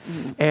station.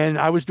 And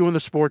I was doing the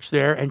sports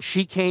there, and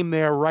she came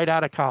there right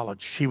out of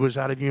college. She was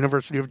out of the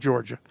University of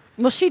Georgia.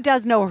 Well, she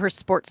does know her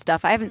sports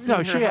stuff. I haven't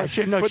seen her.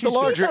 But the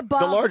larger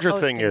above thing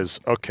hosting. is,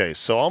 okay,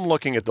 so I'm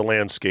looking at the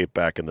landscape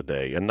back in the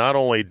day, and not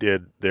only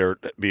did there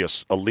be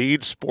a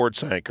lead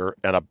sports anchor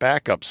and a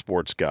backup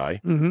sports guy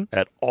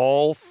at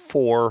all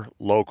 4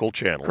 local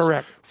channels.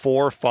 Correct.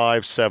 4,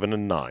 5, 7,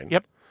 and 9.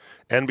 Yep.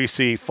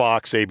 NBC,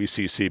 Fox,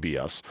 ABC,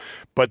 CBS.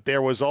 But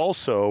there was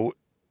also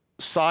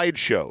side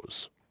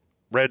shows.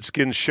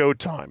 Redskins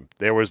Showtime.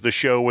 There was the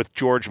show with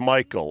George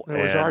Michael.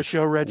 There was our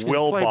show, Redskins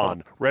Wilbon.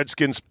 Playbook.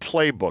 Redskins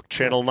Playbook.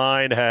 Channel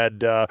 9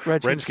 had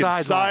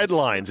Redskins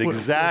Sidelines.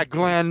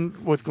 Exactly.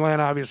 With Glenn,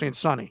 obviously, and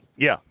Sonny.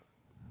 Yeah.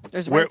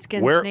 There's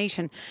Redskins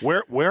Nation.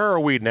 Where are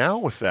we now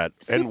with that?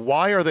 And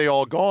why are they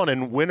all gone?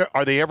 And when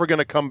are they ever going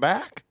to come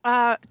back?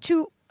 I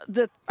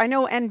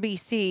know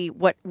NBC,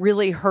 what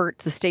really hurt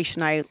the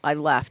station I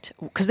left,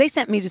 because they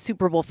sent me to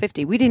Super Bowl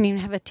 50. We didn't even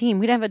have a team.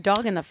 We didn't have a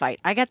dog in the fight.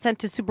 I got sent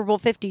to Super Bowl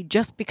 50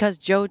 just because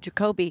Joe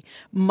Jacoby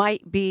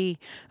might be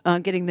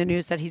getting the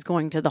news that he's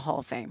going to the Hall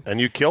of Fame. And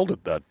you killed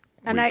it that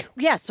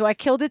week. So I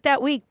killed it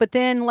that week. But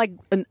then, like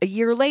a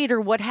year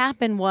later, what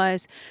happened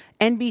was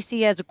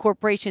NBC as a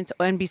corporation, so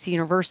NBC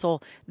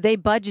Universal, they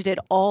budgeted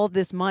all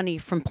this money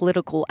from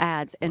political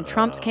ads, and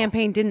Trump's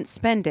campaign didn't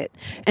spend it.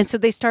 And so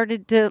they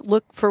started to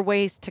look for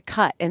ways to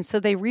cut. And so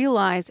they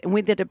realized, and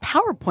we did a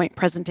PowerPoint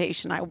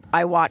presentation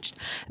I watched,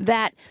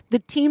 that the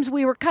teams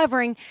we were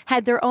covering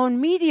had their own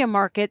media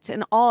markets,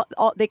 and all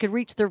they could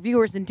reach their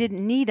viewers and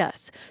didn't need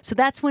us. So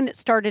that's when it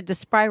started to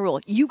spiral.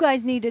 You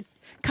guys needed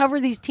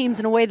cover these teams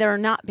in a way that are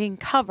not being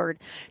covered.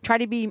 Try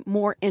to be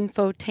more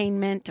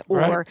infotainment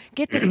or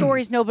get the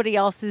stories nobody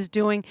else is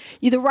doing.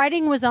 The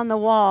writing was on the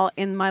wall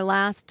in my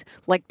last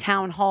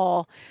town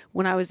hall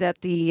when I was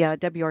at the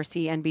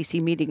WRC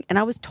NBC meeting, and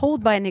I was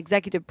told by an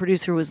executive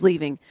producer who was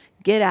leaving,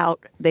 "Get out.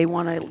 They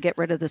want to get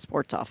rid of the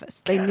sports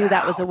office." They knew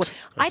that was a way.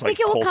 I think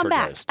it will come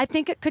back. I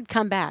think it could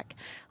come back.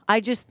 I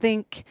just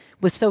think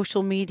with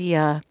social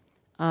media,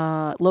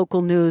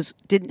 local news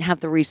didn't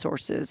have the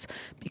resources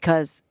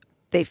because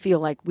they feel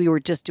like we were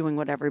just doing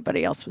what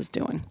everybody else was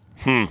doing.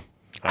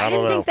 I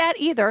didn't think that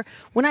either.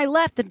 When I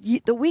left,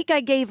 the week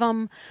I gave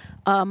them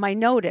my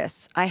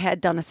notice, I had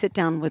done a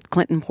sit-down with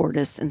Clinton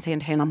Portis and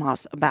Santana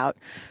Moss about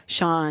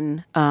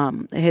Sean,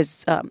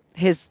 his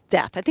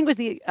death. I think it was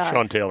the...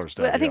 Sean Taylor's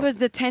death. I think it was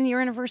the 10-year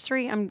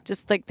anniversary. I'm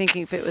just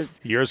thinking if it was...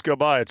 Years go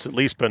by. It's at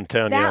least been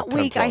 10 years. That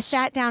week, I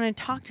sat down and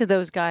talked to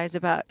those guys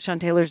about Sean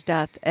Taylor's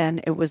death,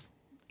 and it was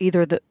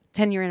either the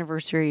 10-year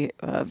anniversary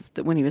of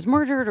when he was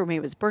murdered or maybe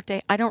it was his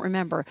birthday. I don't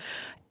remember.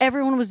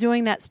 Everyone was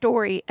doing that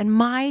story, and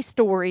my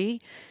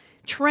story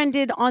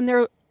trended on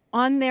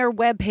their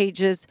web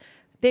pages.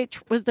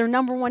 Was their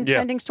number one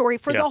trending story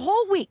for the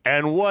whole week.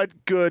 And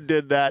what good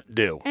did that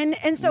do? And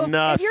so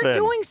if you're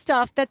doing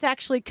stuff that's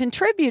actually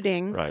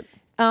contributing, right?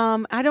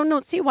 I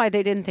don't see why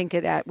they didn't think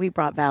we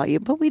brought value,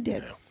 but we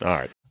did. Yeah. All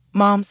right.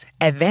 Moms,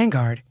 at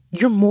Vanguard,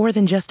 you're more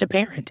than just a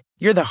parent.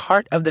 You're the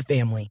heart of the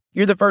family.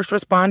 You're the first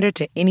responder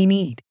to any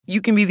need.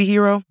 You can be the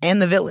hero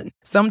and the villain,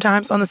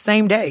 sometimes on the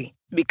same day.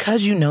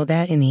 Because you know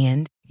that in the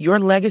end, your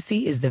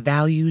legacy is the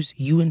values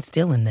you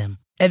instill in them.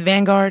 At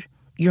Vanguard,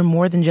 you're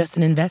more than just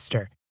an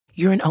investor.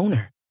 You're an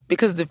owner.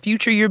 Because the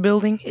future you're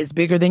building is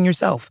bigger than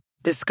yourself.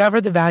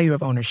 Discover the value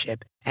of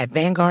ownership at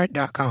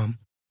Vanguard.com.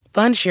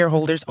 Fund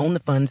shareholders own the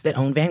funds that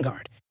own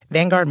Vanguard.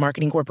 Vanguard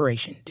Marketing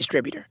Corporation,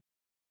 distributor.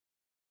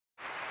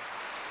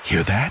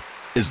 Hear that?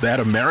 Is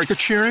that America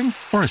cheering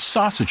or a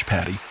sausage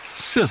patty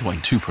sizzling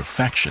to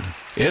perfection?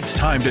 It's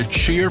time to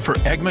cheer for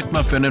Egg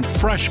McMuffin and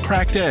fresh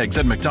cracked eggs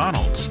at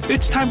McDonald's.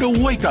 It's time to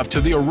wake up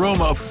to the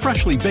aroma of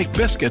freshly baked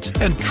biscuits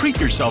and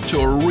treat yourself to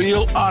a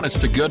real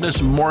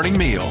honest-to-goodness morning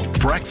meal.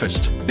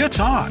 Breakfast,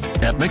 it's on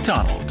at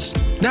McDonald's.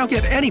 Now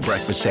get any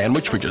breakfast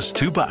sandwich for just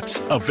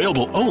 $2.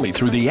 Available only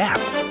through the app.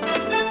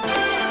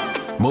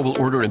 Mobile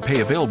order and pay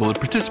available at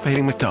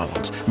participating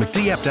McDonald's.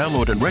 McD app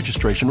download and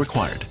registration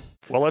required.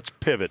 Well, let's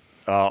pivot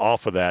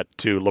off of that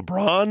to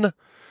LeBron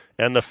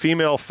and the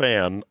female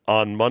fan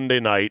on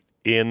Monday night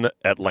in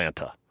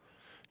Atlanta.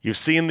 You've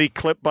seen the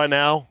clip by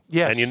now,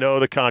 yes, and you know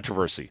the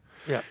controversy.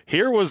 Yeah.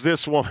 Here was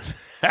this woman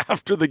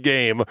after the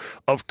game,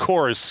 of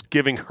course,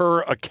 giving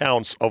her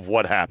accounts of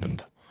what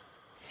happened.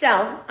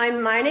 So,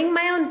 I'm minding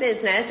my own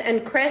business,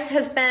 and Chris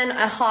has been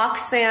a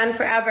Hawks fan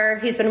forever.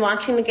 He's been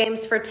watching the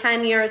games for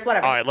 10 years,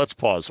 whatever. All right, let's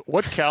pause.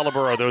 What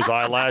caliber are those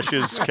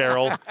eyelashes,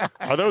 Carol?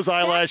 Are those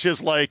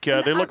eyelashes like,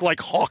 they look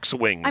like Hawk's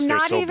wings? I'm They're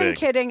not so even big.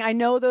 kidding. I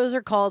know those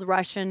are called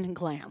Russian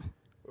glam.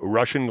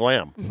 Russian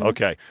glam. Mm-hmm.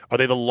 Okay. Are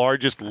they the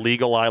largest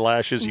legal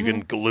eyelashes you can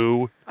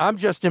glue? I'm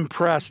just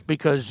impressed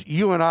because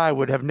you and I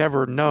would have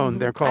never known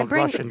they're called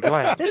Russian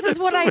glam. This is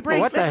what I bring.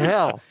 What the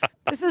hell?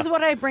 This is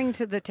what I bring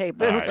to the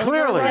table. Right.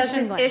 Clearly. He has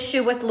this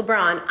issue with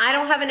LeBron. I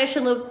don't have an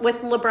issue with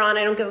LeBron.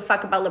 I don't give a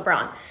fuck about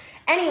LeBron.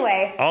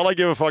 Anyway. All I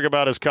give a fuck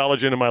about is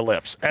collagen in my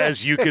lips,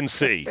 as you can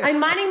see. I'm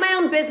minding my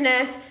own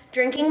business,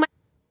 drinking my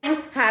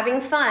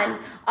having fun.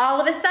 All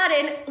of a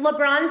sudden,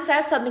 LeBron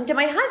says something to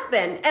my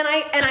husband, and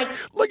I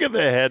look at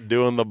the head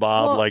doing the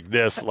bob like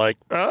this, like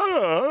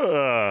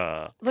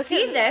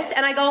see this,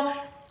 and I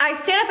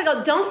stand up and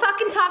go, don't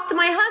fucking talk to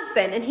my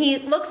husband. And he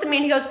looks at me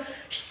and he goes,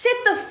 sit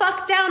the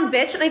fuck down,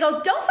 bitch. And I go,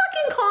 don't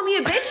fucking call me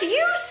a bitch.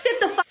 You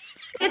sit the fuck,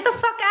 get the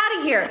fuck out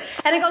of here.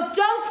 And I go,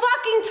 don't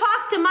fucking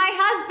talk to my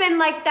husband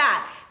like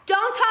that.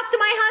 Don't talk to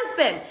my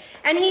husband.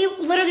 And he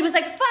literally was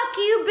like, fuck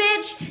you,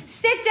 bitch.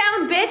 Sit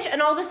down, bitch.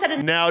 And all of a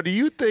sudden. Now, do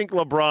you think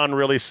LeBron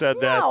really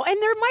said that? No,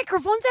 and there are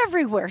microphones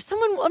everywhere.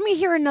 Let me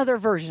hear another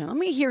version. Let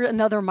me hear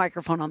another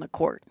microphone on the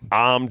court.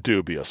 I'm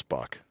dubious,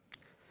 Buck,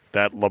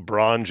 that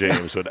LeBron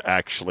James would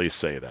actually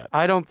say that.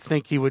 I don't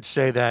think he would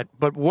say that.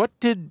 But what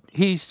did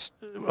he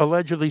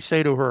allegedly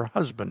say to her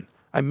husband?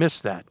 I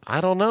missed that. I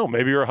don't know.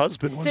 Maybe her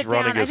husband was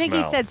running his mouth. I think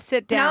he said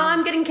sit down. Now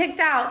I'm getting kicked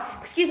out.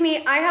 Excuse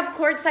me, I have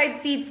courtside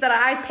seats that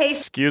I pay.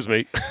 Excuse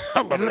me.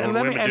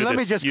 Let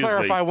me just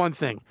clarify one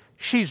thing.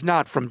 She's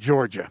not from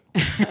Georgia.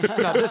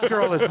 No, this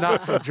girl is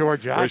not from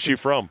Georgia. Where's she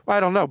from? I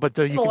don't know, but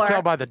you can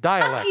tell by the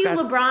dialect. Fuck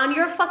you, LeBron.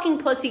 You're a fucking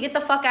pussy. Get the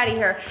fuck out of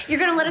here. You're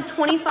going to let a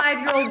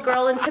 25-year-old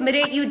girl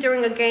intimidate you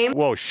during a game?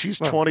 Whoa, she's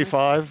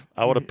 25?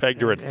 I would have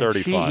pegged her at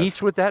 35. She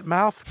eats with that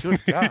mouth? Good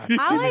God.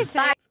 I always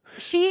say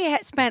she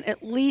has spent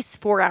at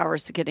least 4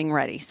 hours getting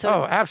ready.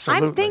 So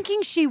absolutely. I'm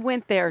thinking she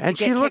went there to get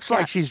kicked out. And she looks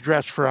like she's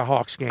dressed for a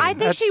Hawks game. I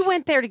think she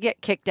went there to get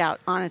kicked out,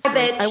 honestly.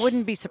 I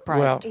wouldn't be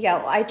surprised.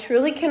 Yo, I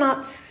truly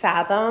cannot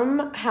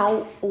fathom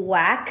how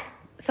whack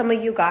some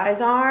of you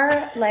guys are.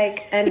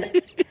 And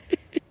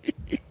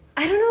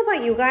I don't know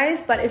about you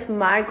guys, but if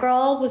my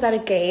girl was at a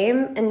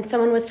game and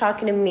someone was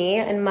talking to me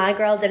and my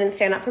girl didn't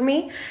stand up for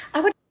me,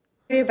 I would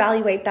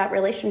reevaluate that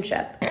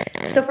relationship.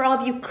 So for all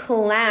of you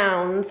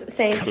clowns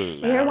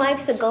saying, your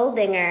wife's a gold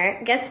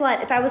digger, guess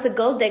what? If I was a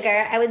gold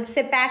digger, I would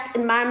sit back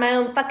and mind my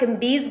own fucking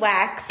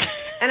beeswax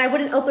and I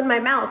wouldn't open my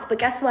mouth. But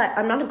guess what?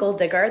 I'm not a gold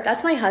digger.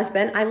 That's my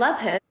husband. I love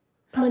him.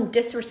 If someone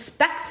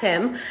disrespects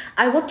him,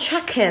 I will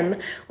check him,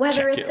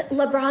 whether it's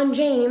LeBron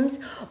James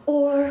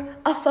or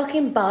a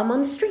fucking bum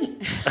on the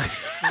street.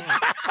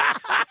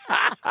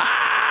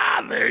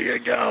 There you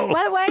go.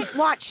 Wait,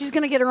 watch. She's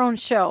going to get her own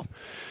show.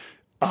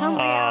 Some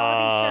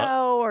reality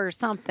show or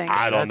something.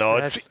 I don't know.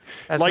 That's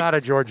not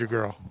a Georgia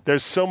girl.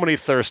 There's so many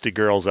thirsty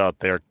girls out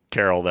there,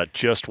 Carol, that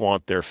just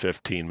want their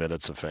 15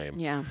 minutes of fame.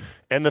 Yeah.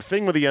 And the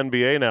thing with the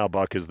NBA now,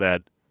 Buck, is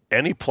that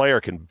any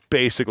player can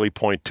basically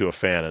point to a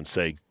fan and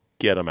say,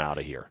 get him out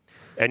of here.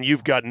 And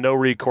you've got no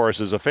recourse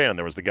as a fan.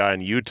 There was the guy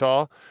in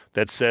Utah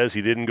that says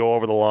he didn't go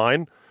over the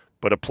line,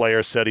 but a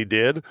player said he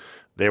did.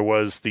 There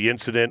was the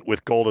incident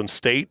with Golden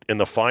State in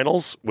the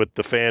finals with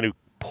the fan who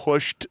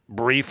pushed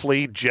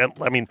briefly,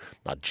 gently. I mean,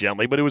 not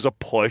gently, but it was a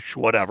push,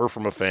 whatever,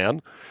 from a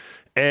fan.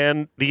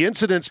 And the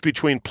incidents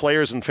between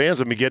players and fans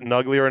have been getting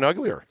uglier and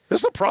uglier. This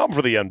is a problem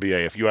for the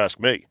NBA, if you ask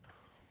me.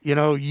 You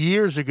know,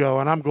 years ago,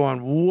 and I'm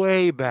going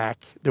way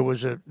back,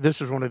 this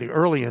is one of the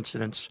early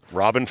incidents.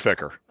 Robin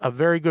Ficker. A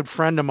very good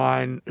friend of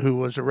mine who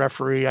was a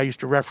referee. I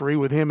used to referee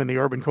with him in the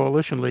Urban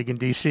Coalition League in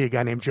D.C., a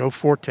guy named Joe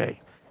Forte.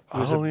 He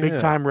was a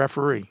big-time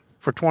referee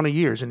for 20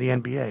 years in the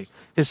NBA.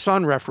 His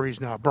son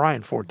referees now,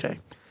 Brian Forte.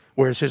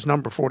 Where's his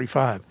number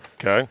 45?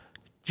 Okay.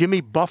 Jimmy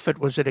Buffett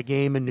was at a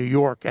game in New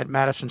York at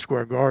Madison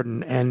Square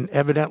Garden, and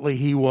evidently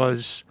he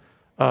was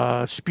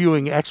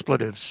spewing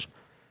expletives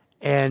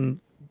and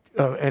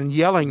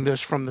yelling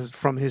this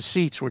from his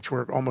seats, which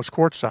were almost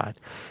courtside.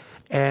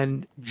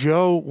 And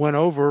Joe went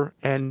over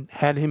and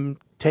had him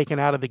taken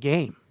out of the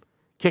game,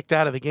 kicked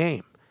out of the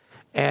game.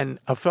 And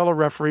a fellow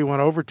referee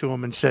went over to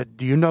him and said,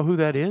 "Do you know who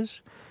that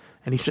is?"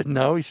 And he said,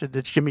 "No." He said,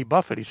 "That's Jimmy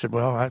Buffett." He said,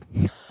 "Well, I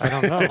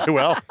don't know."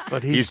 Well,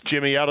 but he's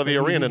Jimmy out of the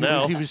arena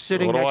now. He was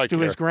sitting next to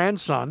his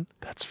grandson.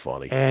 That's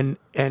funny. And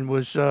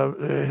was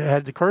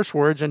had the curse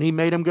words, and he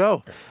made him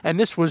go. And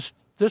this was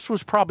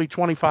probably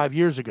 25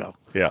 years ago.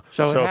 Yeah.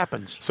 So it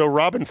happens. So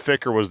Robin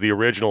Ficker was the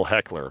original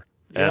heckler.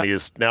 And he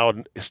is now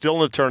still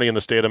an attorney in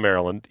the state of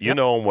Maryland. You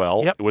know him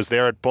well. Yep. Was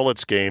there at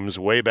Bullets games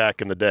way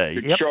back in the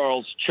day. Yep.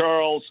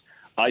 Charles,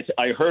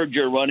 I heard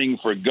you're running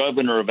for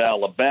governor of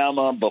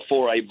Alabama.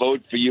 Before I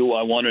vote for you,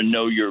 I want to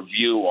know your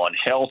view on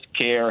health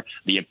care,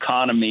 the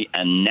economy,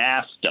 and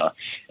NAFTA.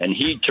 And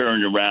he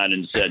turned around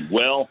and said,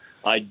 well,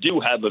 I do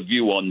have a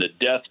view on the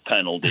death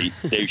penalty.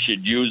 They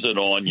should use it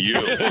on you.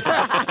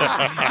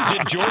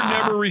 Did Jordan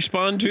ever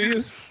respond to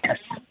you?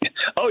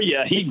 Oh,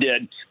 yeah, he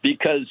did,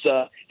 because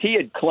he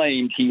had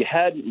claimed he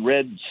hadn't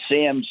read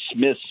Sam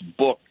Smith's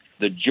book,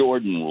 The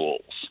Jordan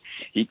Rules.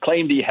 He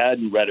claimed he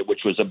hadn't read it,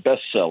 which was a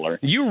bestseller.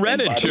 You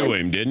read it to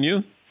him, didn't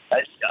you?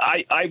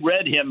 I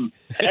read him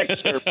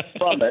excerpts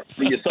from it,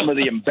 some of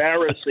the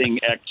embarrassing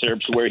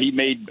excerpts where he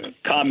made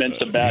comments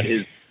about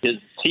his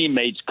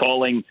teammates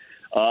calling.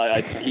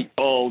 He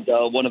called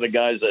one of the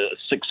guys a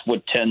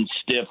 6'10"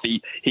 stiff.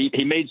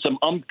 He made some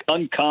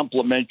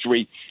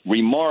uncomplimentary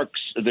remarks.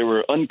 There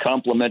were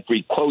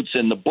uncomplimentary quotes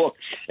in the book,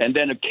 and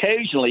then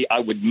occasionally I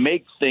would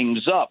make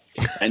things up,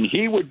 and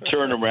he would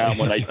turn around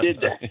when I did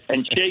that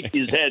and shake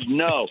his head.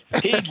 No,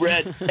 he'd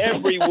read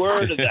every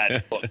word of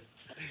that book.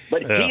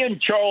 But he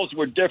and Charles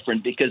were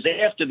different, because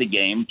after the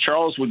game,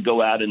 Charles would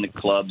go out in the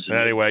clubs.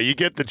 Anyway, you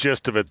get the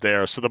gist of it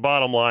there. So the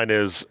bottom line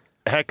is,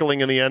 heckling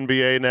in the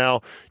NBA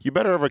now, you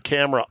better have a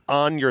camera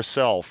on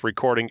yourself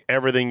recording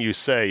everything you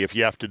say if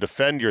you have to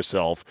defend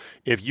yourself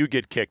if you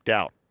get kicked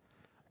out.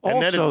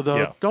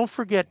 Don't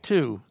forget,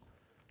 too,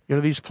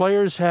 these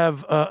players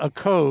have a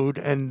code,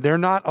 and they're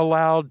not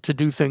allowed to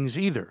do things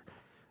either.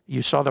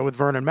 You saw that with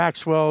Vernon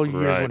Maxwell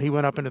years when he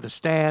went up into the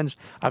stands.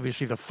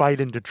 Obviously, the fight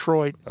in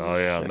Detroit. Oh,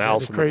 yeah,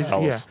 Mouse and the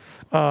Palace.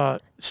 Yeah.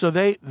 So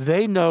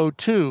they know,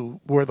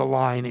 too, where the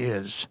line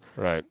is.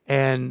 Right.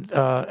 And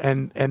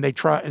they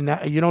try,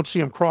 and you don't see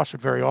them cross it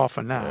very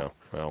often now. Yeah.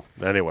 Well,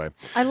 anyway.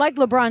 I like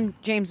LeBron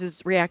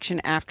James's reaction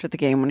after the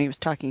game when he was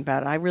talking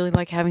about it. I really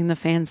like having the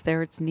fans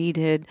there. It's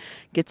needed,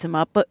 gets him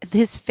up. But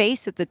his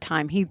face at the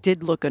time, he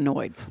did look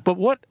annoyed. But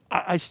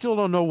I still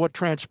don't know what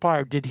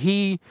transpired.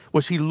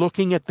 Was he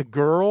looking at the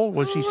girl?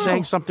 Was he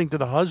saying something to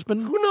the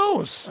husband? Who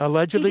knows?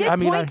 Allegedly. He did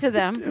point to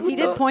them. He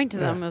did point to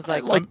them. It was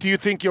like, do you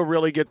think you'll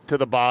really get to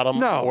the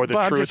bottom or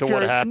the truth of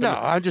what happened? No,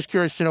 I'm just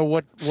curious to know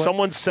what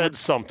someone said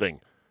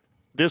something.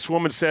 This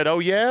woman said, "Oh,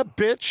 yeah,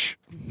 bitch."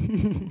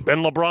 And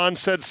LeBron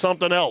said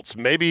something else.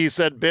 Maybe he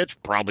said bitch.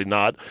 Probably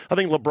not. I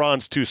think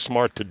LeBron's too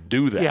smart to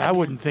do that. Yeah, I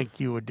wouldn't think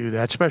you would do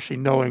that, especially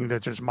knowing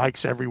that there's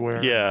mics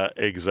everywhere. Yeah,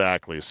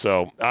 exactly.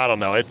 So, I don't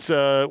know. It's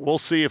we'll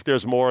see if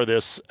there's more of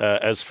this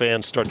as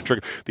fans start to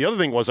trigger. The other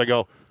thing was I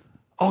go,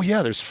 oh,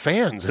 yeah, there's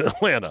fans in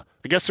Atlanta.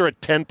 I guess they're at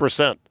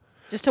 10%.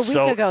 Just a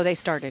week ago they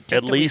started.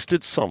 At least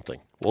it's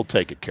something. We'll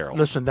take it, Carol.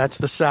 Listen, that's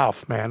the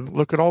South, man.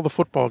 Look at all the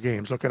football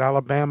games. Look at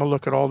Alabama.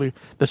 Look at all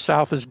the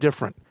South is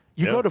different.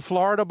 You go to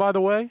Florida, by the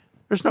way,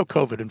 there's no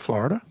COVID in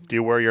Florida. Do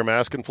you wear your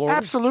mask in Florida?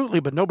 Absolutely,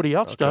 but nobody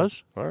else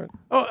does. All right.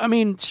 Oh, I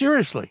mean,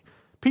 seriously.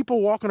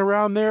 People walking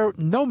around there,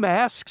 no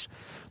masks,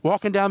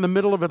 walking down the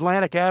middle of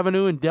Atlantic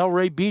Avenue in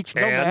Delray Beach,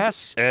 no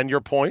masks. And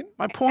your point?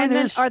 My point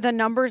is... are the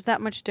numbers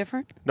that much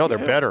different? No, they're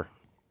better.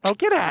 Oh,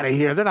 get out of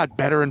here. They're not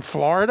better in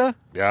Florida.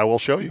 Yeah, I will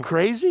show you.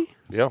 Crazy?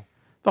 Yeah.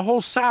 The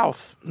whole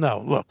South.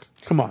 No, look,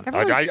 come on.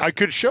 I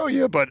could show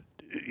you, but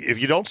if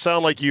you don't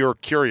sound like you're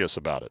curious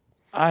about it.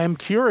 I am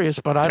curious,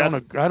 but I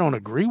don't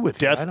agree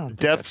with you.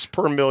 Deaths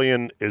per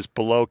million is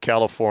below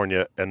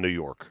California and New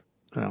York.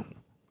 No.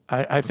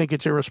 I think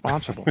it's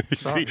irresponsible.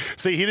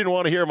 See, he didn't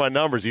want to hear my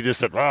numbers. He just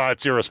said,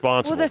 it's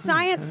irresponsible. Well, the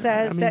science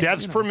says that...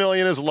 Deaths per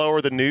million is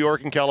lower than New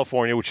York and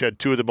California, which had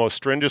two of the most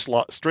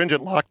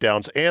stringent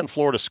lockdowns, and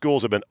Florida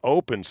schools have been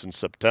open since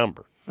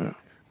September. Yeah.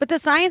 But the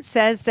science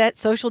says that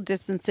social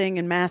distancing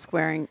and mask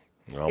wearing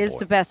is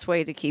the best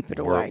way to keep it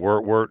away.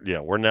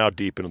 We're now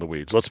deep into the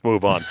weeds. Let's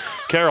move on.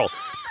 Carol,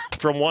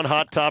 from one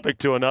hot topic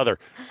to another,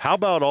 how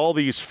about all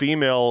these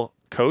female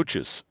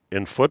coaches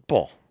in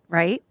football?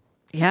 Right?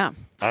 Yeah.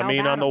 On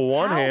the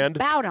one hand,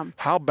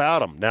 how about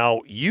them?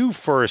 Now, you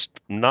first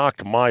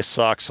knocked my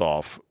socks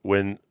off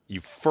when you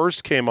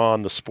first came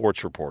on the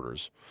Sports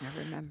Reporters. I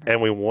remember.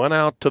 And we went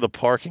out to the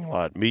parking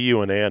lot, me,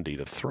 you, and Andy,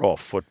 to throw a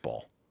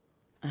football.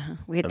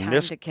 We had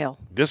time to kill.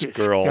 This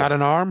girl got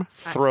an arm,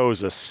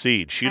 throws a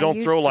seed. She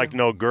don't throw like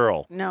no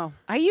girl. No,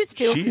 I used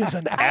to. She is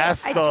an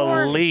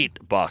athlete,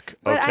 Buck. Okay,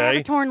 but I have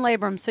a torn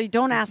labrum, so you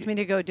don't ask me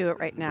to go do it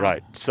right now.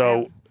 Right.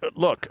 So,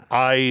 look,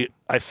 I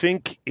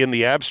think in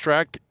the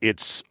abstract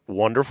it's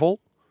wonderful,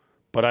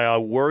 but I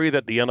worry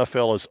that the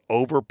NFL is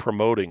over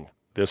promoting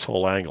this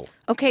whole angle.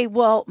 Okay,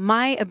 well,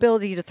 my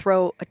ability to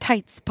throw a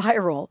tight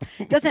spiral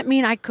doesn't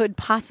mean I could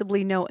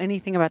possibly know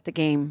anything about the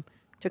game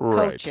to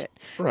coach it.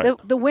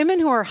 The women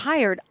who are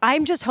hired,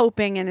 I'm just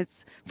hoping, and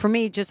it's for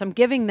me, just I'm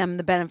giving them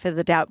the benefit of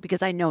the doubt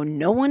because I know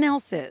no one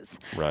else is,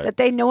 that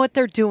they know what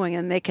they're doing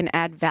and they can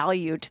add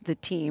value to the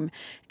team.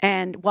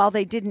 And while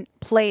they didn't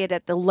play it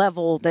at the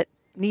level that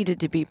needed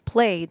to be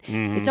played,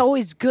 it's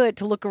always good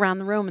to look around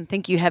the room and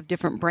think you have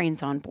different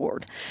brains on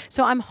board.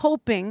 So I'm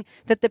hoping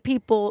that the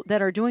people that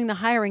are doing the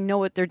hiring know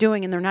what they're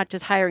doing and they're not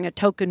just hiring a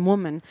token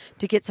woman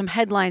to get some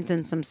headlines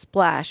and some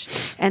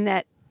splash, and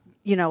that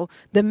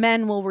the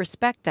men will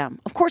respect them.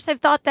 Of course, I've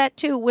thought that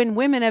too when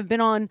women have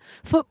been on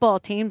football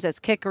teams as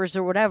kickers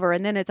or whatever,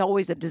 and then it's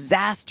always a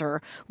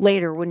disaster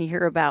later when you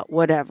hear about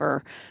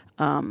whatever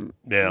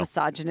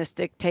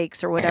misogynistic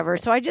takes or whatever.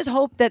 So I just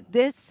hope that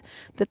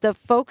the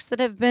folks that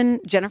have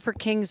been Jennifer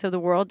Kings of the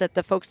world, that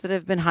the folks that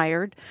have been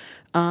hired,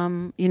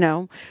 you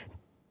don't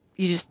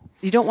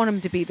want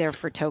them to be there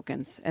for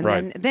tokens,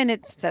 and then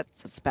it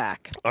sets us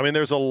back. I mean,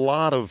 there's a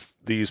lot of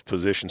these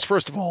positions.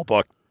 First of all,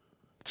 Buck,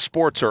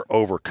 sports are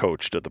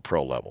overcoached at the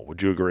pro level.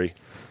 Would you agree?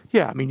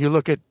 Yeah, I mean, you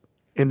look at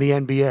in the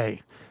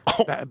NBA.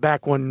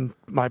 Back when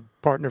my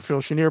partner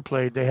Phil Chenier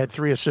played, they had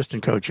 3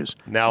 assistant coaches.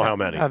 Now how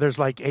many? There's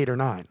like 8 or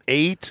 9.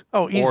 8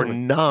 easily. Or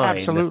 9?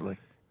 Absolutely.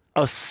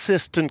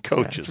 Assistant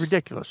coaches. It's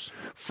ridiculous.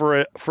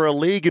 For a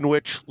league in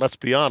which, let's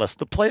be honest,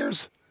 the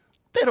players,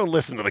 they don't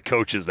listen to the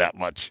coaches that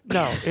much.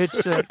 No,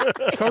 it's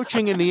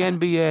coaching in the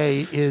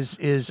NBA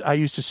is I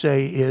used to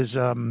say is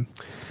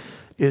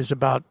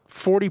about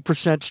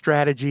 40%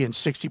 strategy and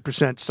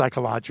 60%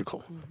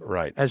 psychological.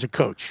 Right. As a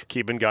coach.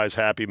 Keeping guys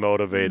happy,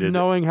 motivated.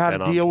 Knowing how to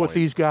deal with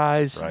these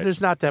guys. Right.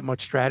 There's not that much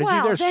strategy.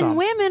 Well, There's then some.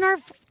 women are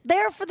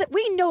there for that.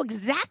 We know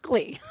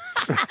exactly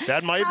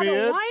that might how be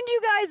to it. wind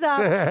you guys up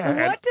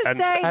and what to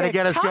say how to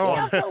get us talk going.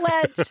 you off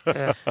the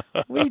ledge.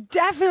 We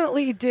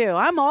definitely do.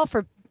 I'm all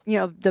for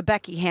the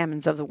Becky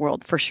Hammonds of the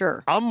world for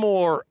sure. I'm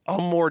more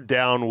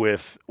down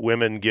with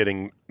women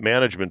getting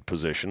management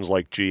positions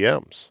like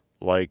GMs.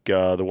 Like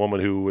the woman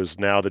who is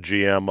now the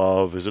GM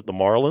of, is it the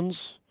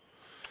Marlins?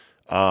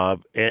 New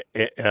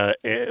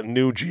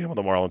GM of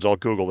the Marlins. I'll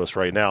Google this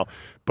right now.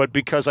 But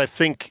because I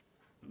think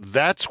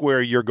that's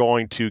where you're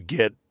going to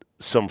get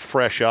some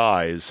fresh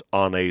eyes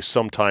on a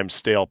sometimes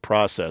stale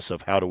process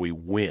of how do we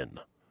win.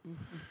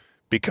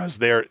 Because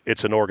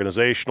it's an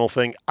organizational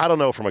thing. I don't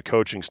know from a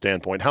coaching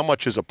standpoint, how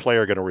much is a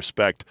player going to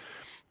respect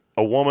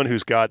a woman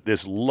who's got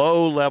this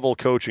low-level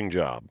coaching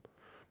job?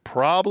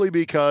 Probably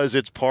because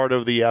it's part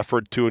of the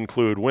effort to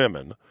include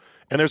women.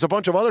 And there's a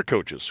bunch of other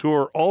coaches who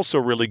are also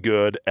really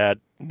good at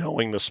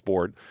knowing the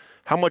sport.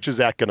 How much is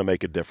that going to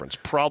make a difference?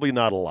 Probably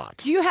not a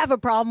lot. Do you have a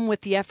problem with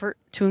the effort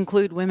to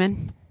include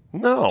women?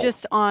 No.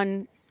 Just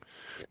on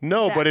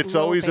No, but it's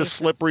always basis. a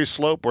slippery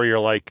slope where you're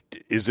like,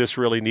 is this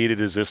really needed?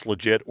 Is this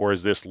legit? Or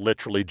is this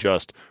literally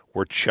just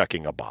we're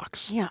checking a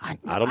box? Yeah, I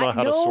don't know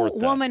how to sort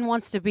that. No woman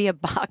wants to be a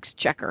box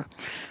checker.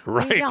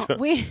 Right.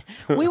 We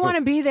don't. We want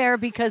to be there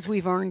because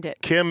we've earned it.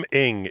 Kim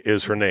Ng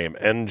is her name.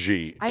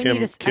 NG. I Kim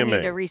need to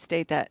Ng.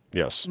 restate that.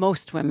 Yes.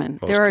 Most women.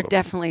 Most there are women.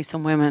 definitely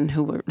some women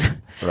who were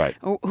right.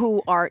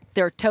 who are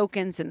they're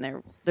tokens and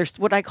they're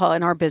what I call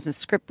in our business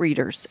script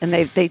readers, and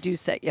they do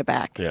set you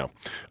back. Yeah.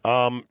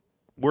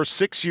 We're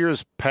 6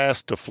 years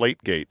past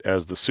Deflategate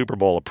as the Super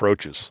Bowl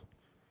approaches.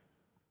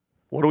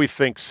 What do we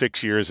think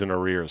 6 years in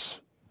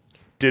arrears?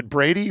 Did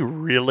Brady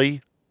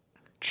really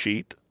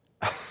cheat?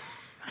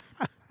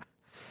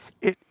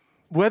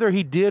 Whether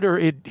he did or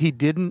he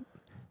didn't,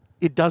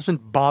 it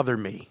doesn't bother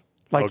me.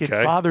 Like Okay.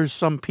 it bothers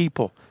some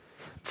people.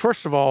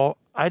 First of all,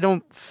 I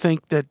don't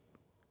think that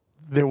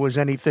there was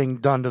anything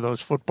done to those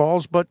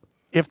footballs, but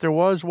if there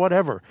was,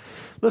 whatever.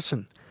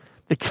 Listen,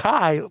 the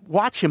guy,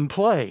 watch him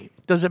play.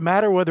 Does it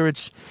matter whether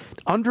it's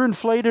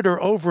underinflated or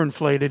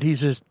overinflated?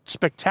 He's a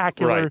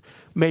spectacular, Right.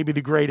 maybe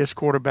the greatest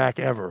quarterback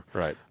ever.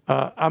 Right.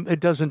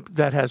 It doesn't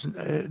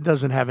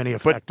have any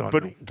effect on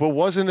me. But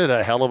wasn't it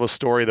a hell of a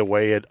story the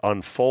way it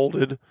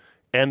unfolded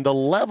and the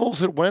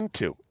levels it went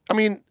to? I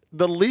mean,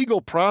 the legal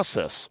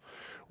process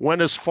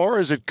went as far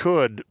as it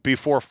could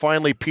before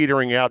finally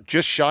petering out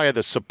just shy of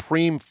the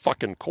Supreme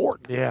fucking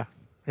court. Yeah.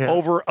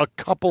 Over a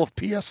couple of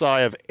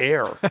PSI of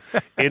air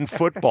in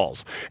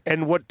footballs.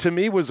 And what to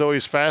me was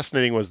always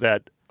fascinating was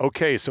that,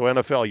 okay, so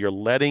NFL, you're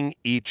letting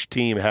each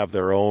team have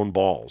their own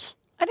balls.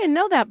 I didn't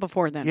know that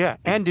before then. Yeah,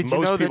 and did you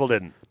Most know people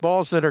that didn't.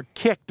 balls that are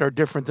kicked are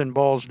different than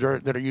balls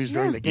that are used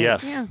during the game?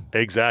 Yes,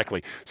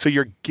 exactly. So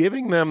you're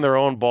giving them their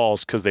own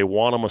balls because they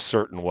want them a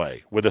certain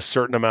way, with a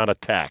certain amount of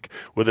tack,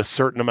 with a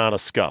certain amount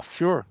of scuff.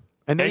 Sure.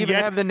 And they even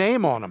have the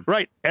name on them.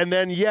 Right. And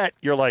then yet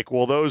you're like,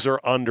 well, those are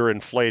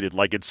underinflated,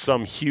 like it's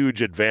some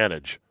huge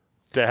advantage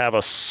to have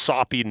a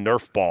soppy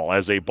Nerf ball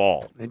as a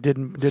ball. It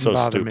didn't So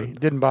bother stupid. me. It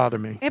didn't bother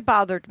me. It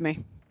bothered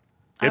me.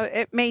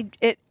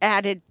 It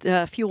added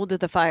fuel to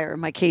the fire in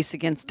my case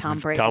against Tom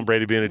Brady. Tom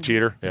Brady being a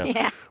cheater?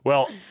 Yeah.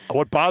 Well,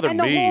 what bothered And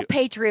the me... whole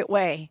Patriot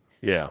way.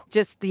 Yeah.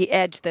 Just the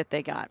edge that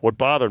they got. What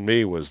bothered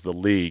me was the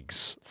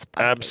league's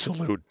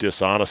absolute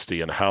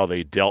dishonesty and how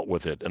they dealt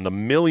with it and the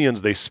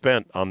millions they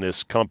spent on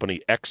this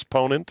company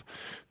Exponent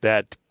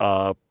that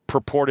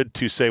purported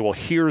to say, well,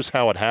 here's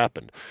how it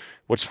happened.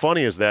 What's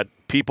funny is that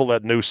people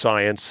that knew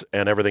science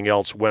and everything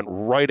else went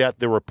right at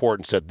the report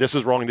and said, this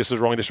is wrong, this is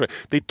wrong, this is wrong.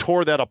 They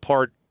tore that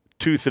apart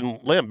tooth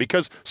and limb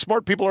because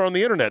smart people are on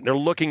the internet and they're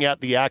looking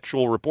at the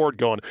actual report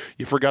going,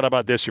 you forgot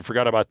about this, you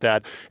forgot about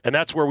that. And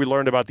that's where we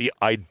learned about the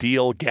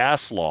ideal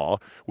gas law,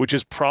 which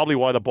is probably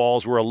why the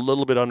balls were a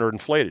little bit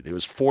underinflated. It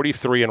was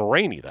 43 and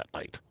rainy that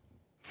night.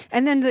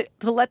 And then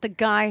to let the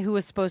guy who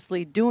was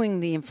supposedly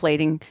doing the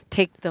inflating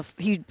take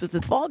he was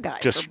the fall guy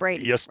for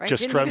Brady. Yes, right?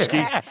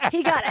 Jastrzemski.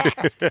 He got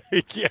axed.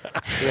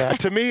 Yeah.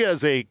 To me,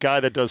 as a guy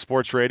that does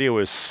sports radio, it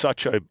was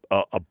such a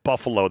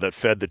buffalo that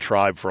fed the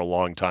tribe for a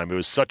long time. It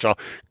was such a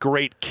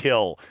great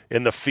kill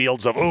in the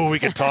fields of, we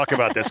can talk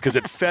about this because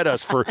it fed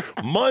us for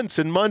months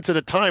and months at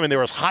a time, and there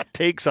was hot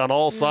takes on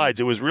all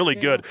sides. It was really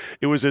good.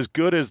 It was as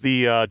good as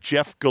the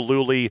Jeff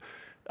Gillooly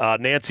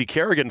Nancy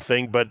Kerrigan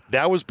thing, but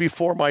that was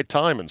before my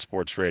time in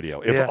sports radio.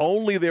 If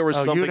only there was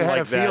something like that. You'd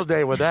have had a field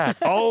day with that.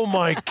 Oh,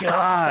 my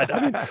God. I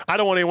mean, I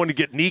don't want anyone to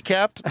get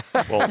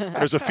kneecapped. Well,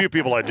 there's a few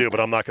people I do, but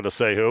I'm not going to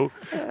say who.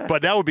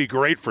 But that would be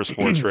great for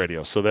sports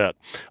radio. So that.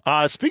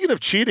 Speaking of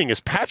cheating, is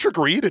Patrick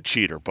Reed a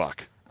cheater,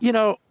 Buck? You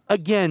know,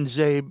 again,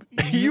 Zabe.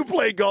 You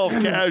play golf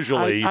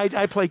casually.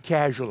 I play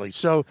casually.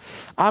 So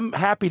I'm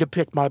happy to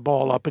pick my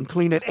ball up and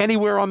clean it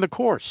anywhere on the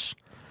course.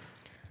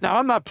 Now,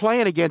 I'm not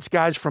playing against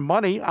guys for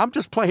money. I'm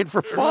just playing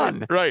for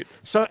fun. Right.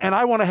 So, and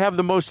I want to have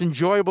the most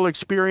enjoyable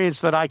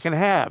experience that I can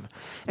have.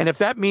 And if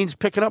that means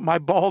picking up my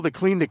ball to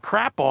clean the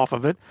crap off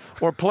of it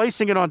or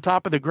placing it on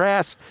top of the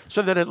grass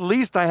so that at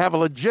least I have a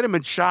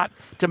legitimate shot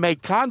to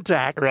make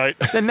contact,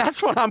 then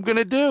that's what I'm going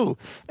to do.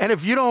 And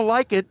if you don't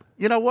like it,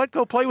 you know what?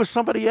 Go play with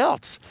somebody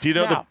else. Do you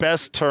know the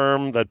best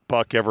term that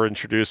Buck ever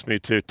introduced me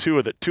to? Two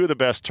of the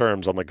best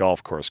terms on the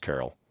golf course,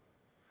 Carol.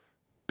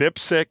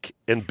 Bipsic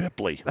and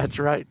Bipley. That's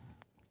right.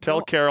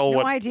 Tell Carol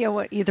no idea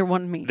what either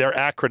one means. They're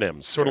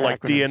acronyms, sort of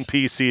like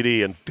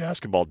DNP-CD in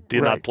basketball.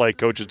 Did not play,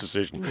 coach's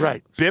decision.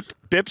 Right.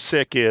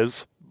 Bipsic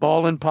is?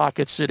 Ball in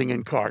pocket, sitting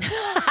in cart.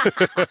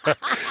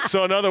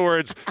 So in other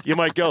words, you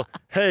might go,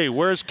 hey,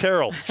 where's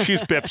Carol?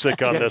 She's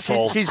Bipsic on this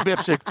hole. She's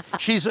Bipsic.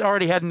 She's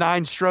already had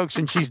 9 strokes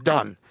and she's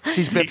done.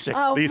 She's Bipsic.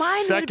 Oh,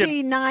 mine would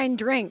be 9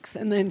 drinks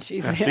and then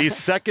she's... The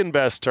second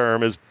best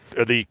term is,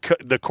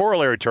 the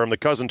corollary term, the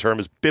cousin term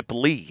is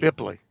Bipley.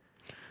 Bipley.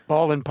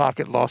 Ball in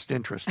pocket, lost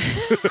interest.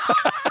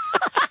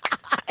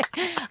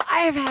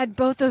 I have had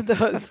both of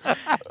those.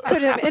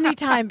 Could have any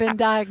time been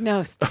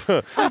diagnosed.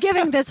 I'm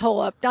giving this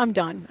hole up. I'm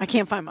done. I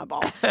can't find my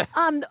ball.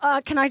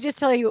 Can I just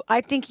tell you,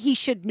 I think he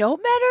should know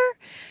better.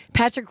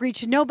 Patrick Reed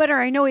should know better.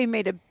 I know he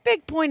made a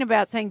big point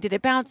about saying, did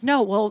it bounce?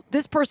 No. Well,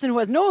 this person who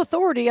has no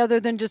authority other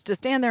than just to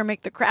stand there and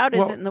make the crowd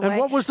isn't in the way. And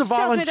what was the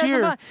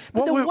volunteer?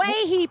 But the way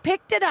he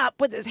picked it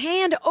up with his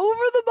hand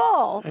over the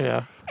ball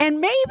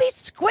and maybe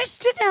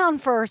squished it down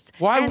first.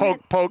 Why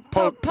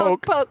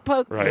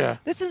poke. Right. Yeah.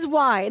 This is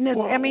why. And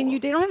I mean,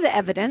 they don't have the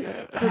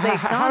evidence, so they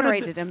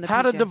exonerated him.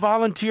 How did the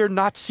volunteer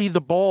not see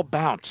the ball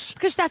bounce?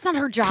 Because that's not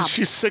her job.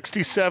 She's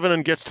 67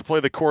 and gets to play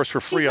the course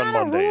for free on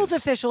Mondays. She's not a rules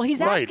official.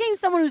 He's asking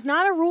someone who's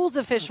not a rules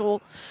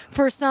official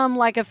for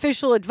some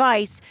official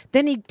advice.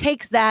 Then he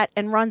takes that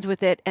and runs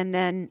with it, and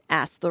then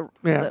asks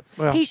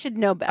he should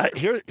know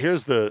better.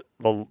 Here's the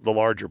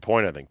larger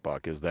point, I think,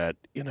 Buck, is that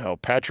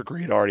Patrick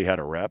Reed already had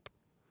a rep,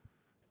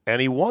 and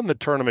he won the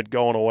tournament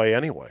going away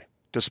anyway,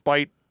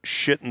 despite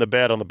shitting the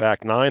bed on the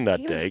back 9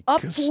 that day.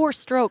 Up 4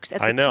 strokes at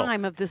the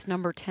time of this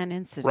number 10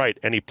 incident. Right,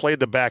 and he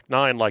played the back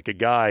 9 like a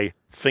guy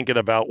thinking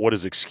about what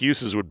his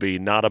excuses would be,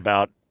 not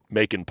about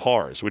making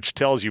pars, which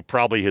tells you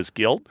probably his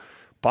guilt.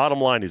 Bottom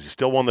line is he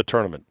still won the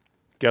tournament.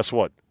 Guess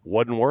what?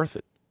 Wasn't worth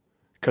it.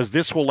 Because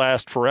this will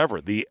last forever.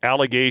 The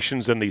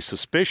allegations and the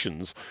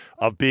suspicions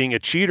of being a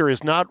cheater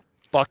is not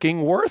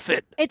fucking worth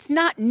it. It's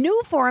not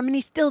new for him, and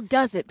he still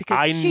does it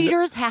because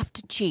cheaters have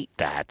to cheat.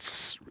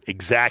 That's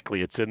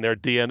exactly. It's in their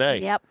DNA.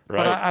 Yep. Right.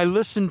 But I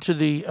listened to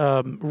the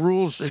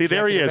rules. See,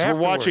 there he is.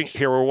 Afterwards.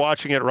 We're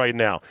watching it right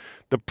now.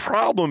 The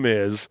problem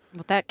is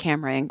with that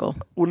camera angle.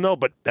 Well, no,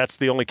 but that's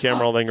the only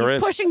camera thing there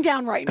is. He's pushing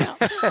down right now.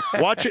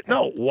 Watch it.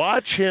 No,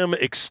 watch him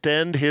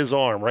extend his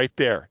arm right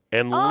there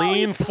and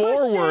lean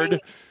forward.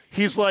 Pushing.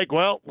 He's like,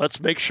 well,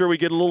 let's make sure we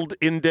get a little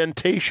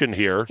indentation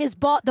here.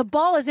 The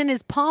ball is in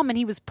his palm, and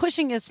he was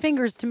pushing his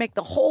fingers to make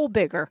the hole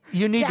bigger.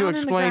 You need to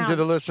explain to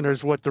the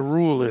listeners what the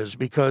rule is,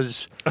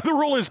 because the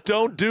rule is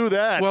don't do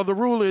that. Well, the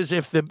rule is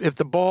if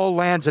the ball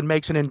lands and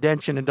makes an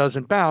indentation and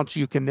doesn't bounce,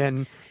 you can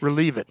then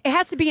relieve it. It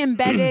has to be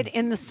embedded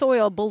in the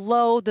soil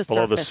below the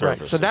surface.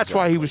 Right. So that's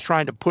why he was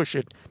trying to push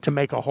it to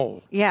make a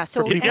hole. Yeah.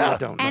 So and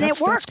it worked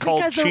that's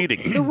called because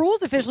cheating. The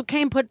rules official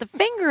put the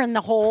finger in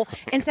the hole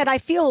and said, "I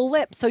feel a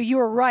lip, so you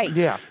were right."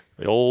 Yeah.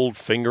 The old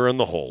finger in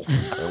the hole.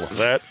 And with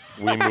that,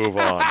 we move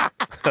on.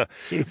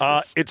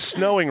 It's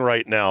snowing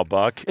right now,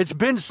 Buck. It's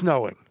been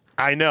snowing.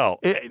 I know.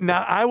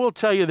 Now, I will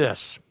tell you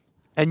this,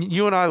 and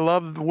you and I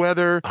love the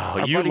weather.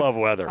 Oh, you love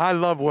weather. I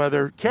love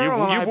weather.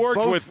 Carol You've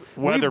worked with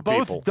weather people.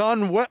 We've both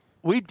done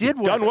we did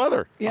weather. Done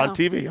weather on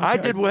TV. Okay. I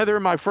did weather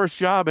in my first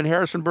job in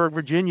Harrisonburg,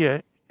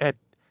 Virginia at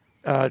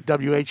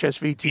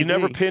WHSV-TV. You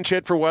never pinch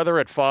hit for weather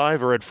at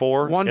 5 or at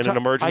 4 in an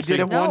emergency? I did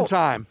it one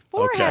time.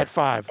 At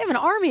 5. They have an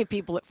army of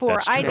people at 4.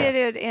 That's true. I did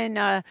it in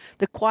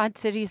the Quad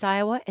Cities,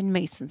 Iowa, and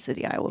Mason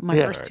City, Iowa, my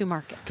first 2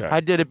 markets. Okay. I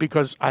did it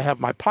because I have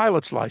my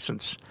pilot's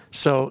license.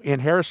 So in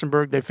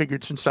Harrisonburg, they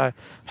figured since I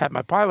had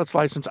my pilot's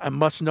license, I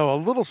must know a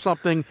little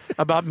something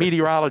about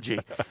meteorology.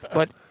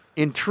 But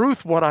in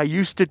truth, what I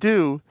used to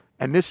do,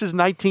 and this is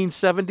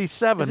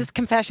 1977. Is this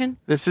confession?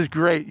 This is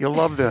great. You'll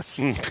love this.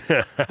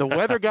 The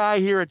weather guy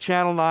here at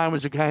Channel 9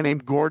 was a guy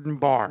named Gordon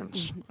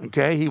Barnes.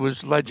 Okay? He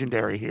was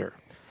legendary here.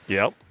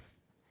 Yep.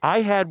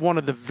 I had one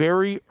of the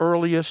very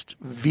earliest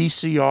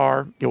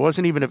VCR, it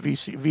wasn't even a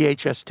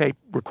VHS tape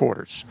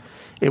recorders.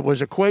 It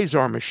was a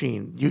Quasar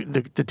machine.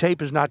 The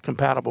tape is not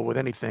compatible with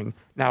anything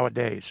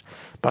nowadays.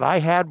 But I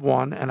had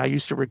one, and I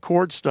used to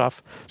record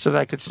stuff so that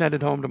I could send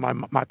it home to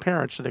my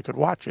parents so they could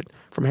watch it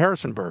from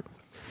Harrisonburg.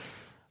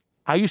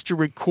 I used to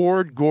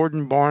record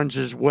Gordon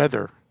Barnes's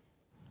weather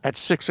at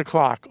 6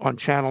 o'clock on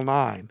Channel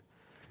 9,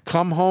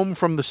 come home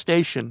from the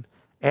station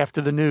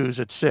after the news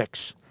at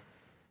 6,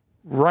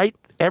 write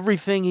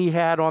everything he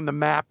had on the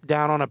map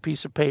down on a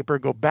piece of paper,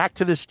 go back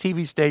to this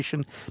TV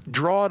station,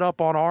 draw it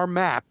up on our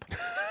map,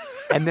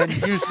 and then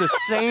use the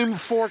same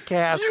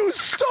forecast. You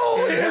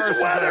stole his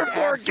weather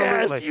forecast,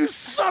 Absolutely. you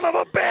son of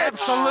a bitch.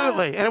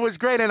 Absolutely. And it was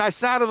great. And I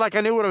sounded like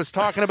I knew what I was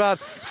talking about.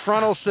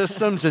 Frontal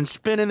systems and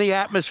spin in the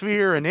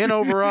atmosphere and in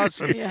over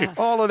us and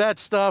all of that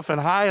stuff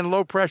and high and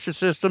low pressure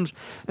systems.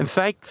 And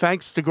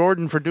thanks to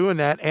Gordon for doing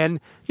that.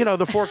 And,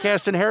 the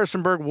forecast in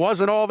Harrisonburg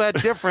wasn't all that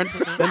different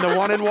than the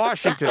one in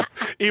Washington.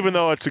 Even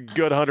though it's a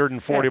good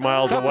 140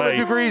 miles couple away,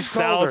 of degrees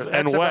south colder.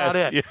 and That's west.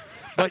 about it.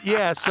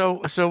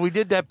 But so we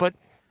did that.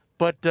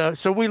 But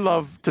so we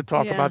love to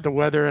talk about the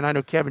weather, and I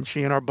know Kevin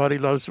Sheehan, our buddy,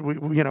 loves.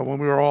 When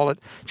we were all at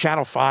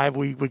Channel 5,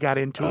 we got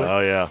into it.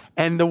 Oh yeah.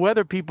 And the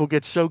weather people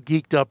get so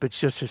geeked up,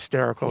 it's just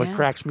hysterical. It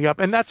cracks me up,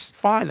 and that's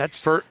fine.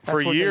 That's for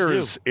what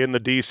years in the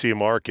D.C.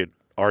 market.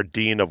 Our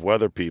dean of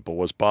weather people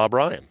was Bob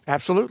Ryan.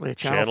 Absolutely, at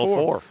Channel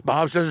 4.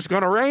 Bob says it's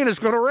going to rain. It's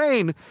going to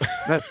rain.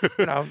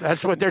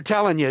 That's what they're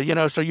telling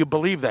you. So you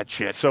believe that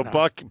shit. So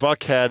Buck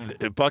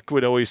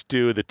would always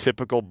do the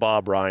typical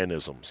Bob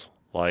Ryanisms,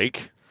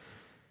 like.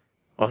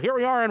 Well, here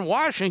we are in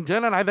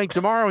Washington, and I think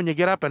tomorrow when you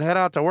get up and head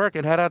out to work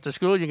and head out to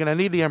school, you're going to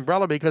need the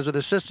umbrella because of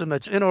the system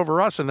that's in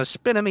over us and the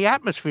spin in the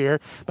atmosphere.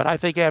 But I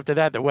think after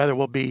that, the weather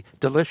will be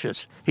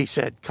delicious, he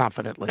said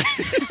confidently.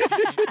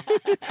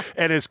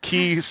 And his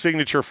key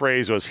signature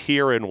phrase was,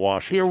 here in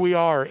Washington. Here we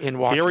are in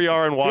Washington. Here we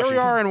are in Washington.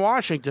 Here we are in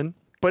Washington.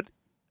 But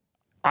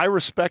I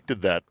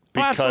respected that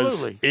because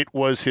absolutely. It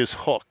was his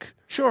hook.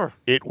 Sure.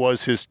 It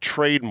was his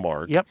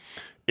trademark. Yep.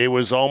 It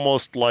was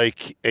almost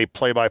like a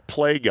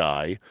play-by-play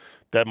guy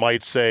that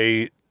might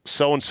say,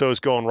 so-and-so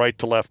is going right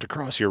to left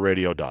across your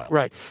radio dial.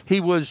 Right.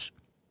 He was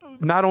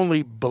not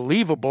only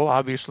believable,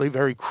 obviously,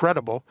 very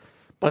credible,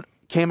 but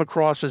came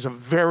across as a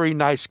very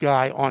nice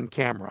guy on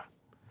camera.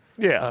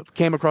 Yeah.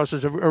 Came across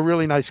as a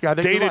really nice guy.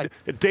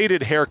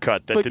 Dated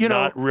haircut that did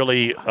not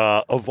really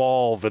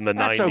evolve in the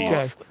 90s.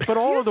 That's okay. But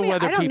all of the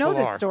weather people are. I don't know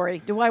this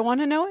story. Do I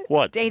want to know it?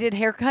 What? Dated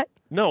haircut?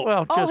 No.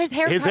 Well, his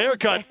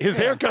haircut. His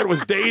haircut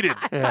was dated.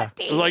 Yeah.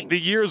 It was like the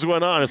years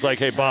went on. It's like,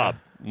 hey, Bob,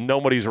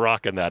 nobody's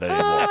rocking that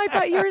anymore. Oh, I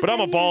thought you were But I'm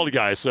a bald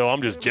guy, so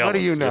I'm just jealous.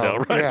 What do you know?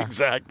 Right? Yeah.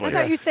 Exactly. I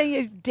thought you saying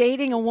you're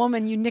dating a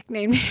woman you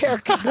nicknamed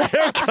haircut.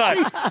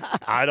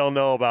 Haircut. I don't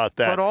know about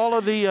that. But all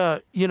of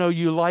the,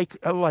 you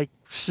like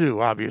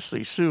Sue,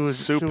 obviously. Sue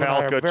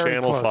Palka,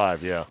 Channel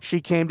 5, yeah. She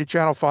came to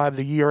Channel 5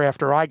 the year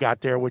after I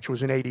got there, which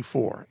was in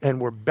 '84, and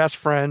we're best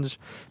friends.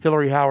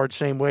 Hillary Howard,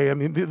 same way. I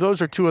mean,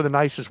 those are two of the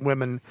nicest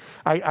women.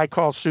 I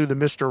call Sue the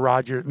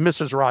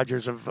Mrs.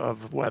 Rogers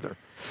of weather.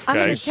 I'm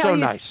going to tell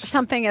you nice.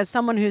 something as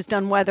someone who's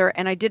done weather,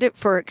 and I did it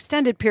for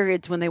extended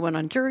periods when they went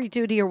on jury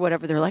duty or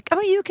whatever. They're like,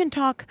 oh, you can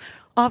talk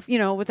off,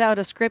 without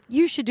a script.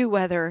 You should do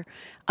weather.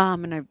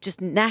 And I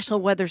just national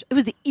weathers. It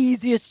was the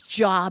easiest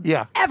job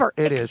ever.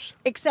 It is.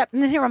 Except,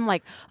 and then here I'm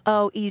like,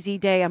 oh, easy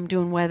day. I'm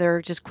doing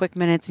weather, just quick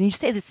minutes. And you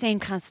say the same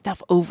kind of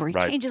stuff over. You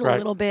change it a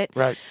little bit.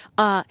 Right.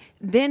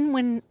 Then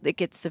when it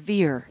gets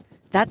severe,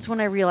 that's when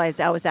I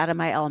realized I was out of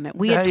my element.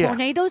 We had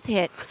tornadoes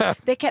hit.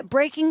 They kept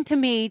breaking to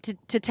me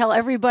to tell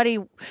everybody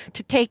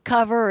to take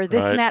cover or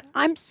this and that.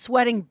 I'm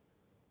sweating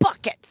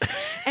buckets.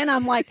 And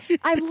I'm like,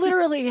 I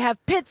literally have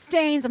pit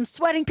stains. I'm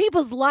sweating.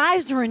 People's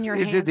lives are in your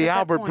hands. You did the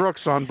Albert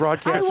Brooks on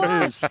broadcast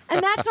news.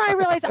 And that's when I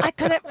realized,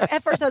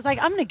 at first I was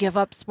like, I'm going to give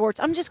up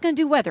sports. I'm just going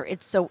to do weather.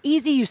 It's so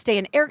easy. You stay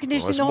in air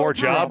conditioning all the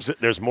time.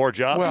 There's more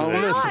jobs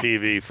than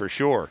TV for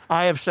sure.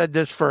 I have said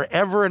this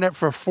forever and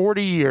for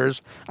 40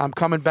 years. I'm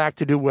coming back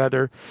to do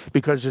weather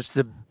because it's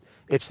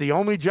the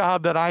only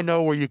job that I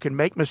know where you can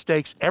make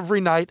mistakes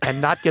every night and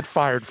not get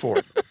fired for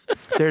it.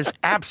 There's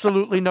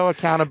absolutely no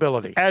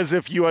accountability. As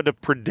if you had to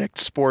predict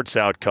sports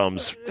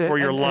outcomes for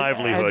your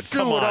livelihood. And Sue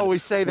Come on. would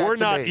always say that we're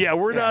to not, me. Yeah,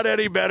 we're not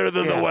any better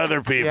than the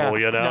weather people,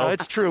 No,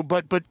 it's true.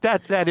 But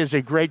that is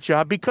a great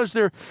job because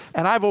and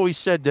I've always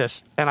said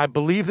this, and I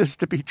believe this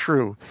to be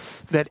true,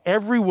 that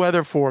every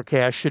weather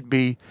forecast should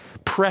be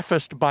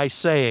prefaced by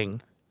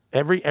saying,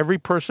 every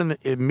person,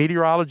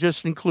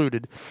 meteorologists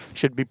included,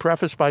 should be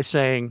prefaced by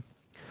saying,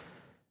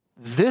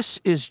 this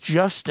is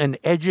just an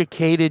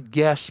educated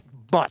guess,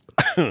 but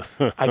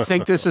I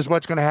think this is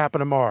what's going to happen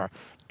tomorrow.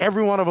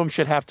 Every one of them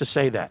should have to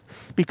say that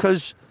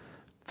because,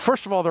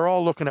 first of all, they're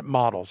all looking at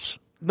models.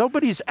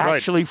 Nobody's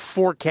actually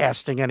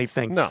forecasting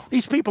anything. No.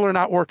 These people are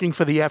not working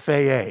for the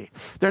FAA.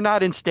 They're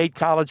not in State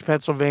College,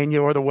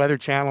 Pennsylvania, or the Weather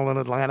Channel in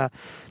Atlanta.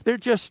 They're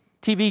just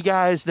TV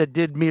guys that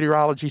did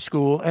meteorology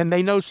school, and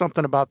they know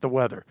something about the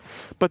weather.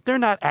 But they're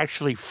not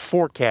actually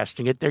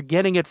forecasting it. They're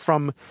getting it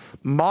from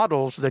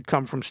models that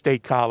come from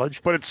State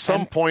College. But at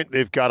some point,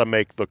 they've got to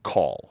make the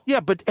call. Yeah,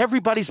 but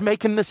everybody's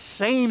making the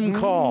same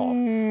call.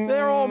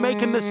 They're all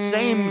making the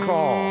same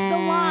call. The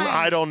line.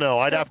 I don't know.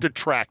 I'd have to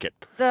track it.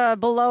 The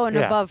below and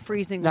above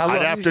freezing. Now,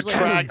 I'd have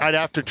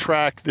to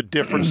track the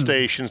different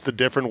stations, the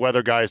different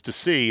weather guys to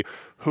see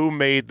who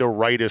made the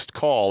rightest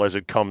call as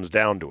it comes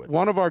down to it.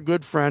 One of our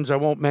good friends, I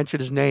won't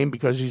mention his name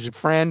because he's a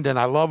friend and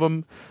I love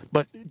him,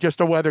 but just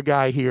a weather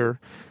guy here.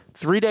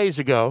 3 days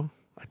ago,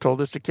 I told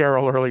this to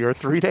Carol earlier,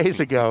 3 days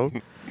ago,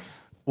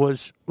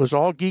 was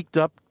all geeked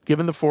up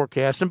giving the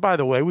forecast. And by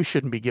the way, we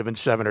shouldn't be giving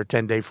 7 or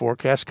 10 day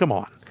forecasts. Come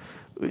on.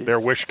 They're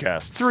wish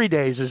casts. 3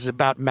 days is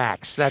about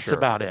max. That's Sure.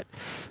 about it.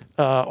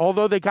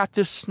 Although they got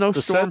this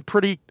snowstorm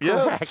pretty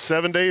correct.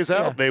 7 days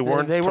out. Yeah, they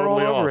weren't they were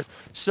totally all over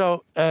off. it.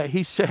 So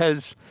he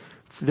says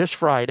this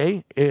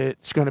Friday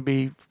it's going to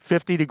be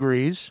 50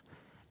 degrees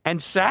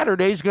and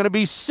Saturday's going to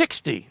be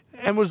 60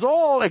 and was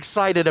all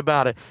excited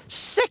about it.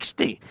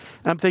 60.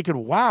 And I'm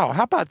thinking, wow,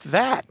 how about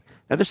that?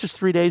 Now, this is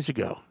 3 days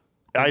ago.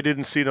 I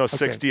didn't see no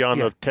 60 on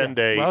the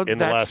 10-day in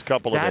the last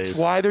couple of days. That's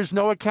why there's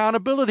no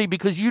accountability,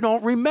 because you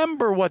don't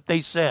remember what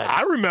they said.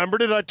 I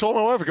remembered it. I told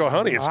my wife, I go,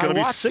 honey, it's going to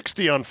be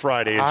 60 on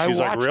Friday. And she's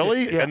like,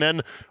 really? It, yeah. And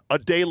then a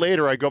day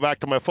later, I go back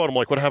to my phone. I'm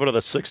like, what happened to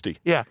the 60?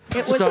 Yeah.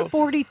 It was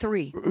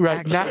 43.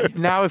 Right.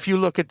 Now, if you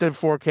look at the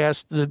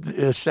forecast,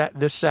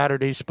 this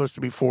Saturday is supposed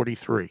to be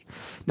 43.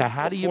 Now,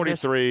 how do you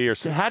 43 or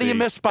 60? How do you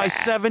miss by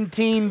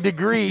 17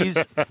 degrees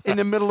in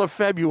the middle of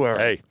February?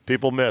 Hey,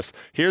 people miss.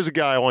 Here's a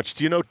guy I want you.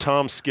 Do you know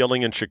Tom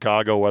Skilling in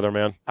Chicago,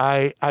 weatherman?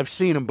 I've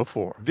seen him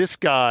before. This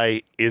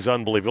guy is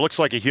unbelievable. Looks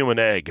like a human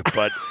egg,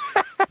 but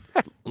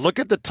look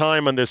at the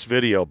time on this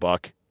video,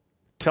 Buck.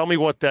 Tell me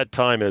what that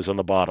time is on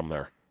the bottom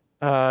there.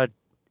 8:10,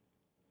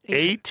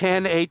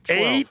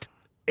 8:12.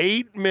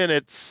 8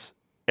 minutes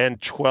and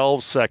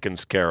 12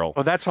 seconds, Carol.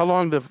 Oh, that's how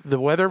long the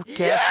weathercast was?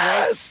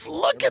 Yes,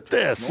 look at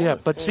this. Yeah,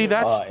 but see,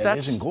 that's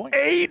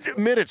 8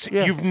 minutes.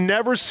 Yeah. You've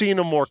never seen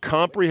a more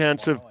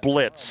comprehensive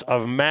blitz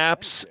of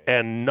maps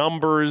and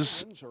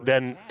numbers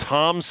than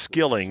Tom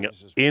Skilling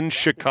in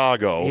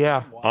Chicago.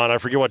 Yeah. On, I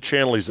forget what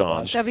channel he's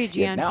on.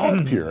 WGN. It now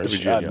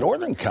appears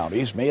northern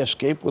counties may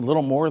escape with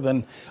little more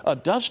than a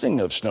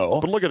dusting of snow.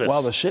 But look at this.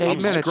 While the city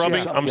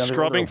I'm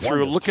scrubbing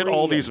through. Look at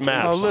all these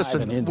maps. Oh,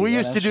 listen, we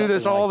used to do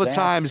this all the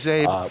time,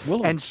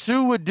 Zabe. And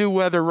Sue would do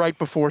weather right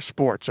before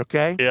sports,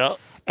 okay? Yeah.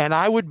 And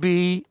I would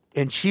be,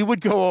 and she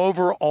would go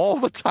over all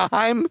the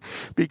time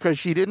because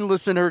she didn't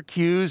listen to her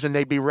cues, and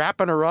they'd be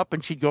wrapping her up,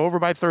 and she'd go over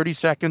by 30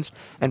 seconds,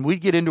 and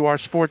we'd get into our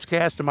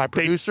sportscast, and my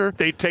producer.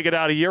 They'd take it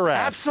out of your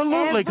ass.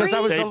 Absolutely, because I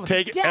was. They'd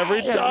take it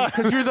every time.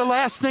 Because you're the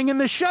last thing in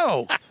the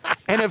show.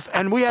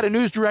 And we had a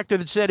news director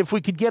that said if we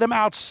could get him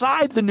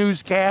outside the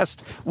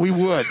newscast, we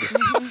would.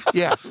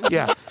 Yeah.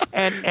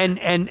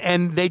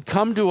 And they'd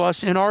come to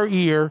us in our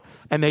ear,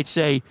 and they'd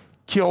say,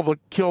 kill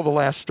the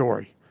last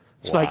story.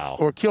 It's like,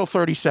 or kill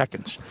 30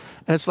 seconds.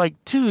 And it's like,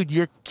 dude,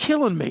 you're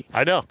killing me.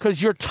 I know.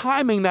 Because you're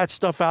timing that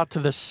stuff out to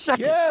the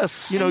second.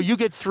 Yes. You know, you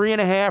get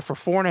 3.5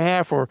 or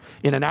 4.5, or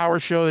in an hour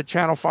show at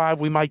Channel 5,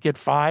 we might get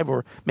 5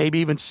 or maybe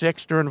even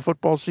 6 during the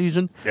football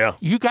season. Yeah.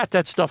 You got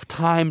that stuff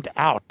timed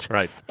out.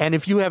 Right. And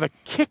if you have a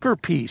kicker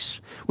piece,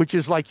 which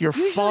is like your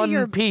Usually fun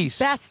your piece.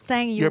 best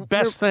thing. Your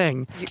best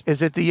thing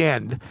is at the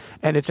end.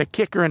 And it's a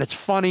kicker and it's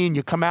funny and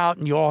you come out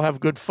and you all have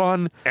good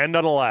fun. End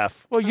on a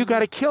laugh. Well, you got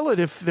to kill it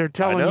if they're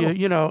telling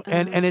you,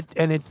 and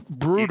it's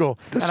brutal.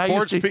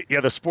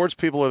 The sports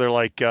people are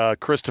like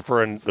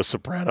Christopher in The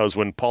Sopranos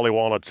when Paulie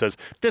Walnut says,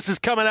 this is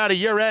coming out of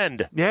your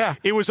end. Yeah.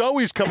 It was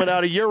always coming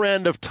out of your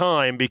end of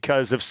time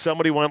because if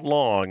somebody went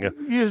long,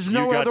 there's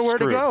no other where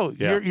to go.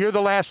 Yeah. You're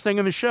the last thing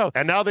in the show.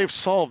 And now they've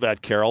solved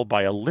that, Carol,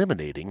 by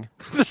eliminating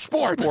the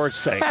sports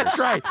anchors. That's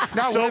right.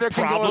 Now So weather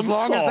can go as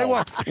long problem as they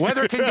want.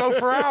 Weather can go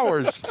for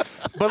hours.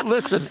 But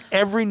listen,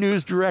 every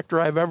news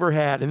director I've ever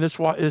had, and this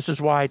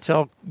is why I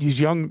tell these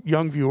young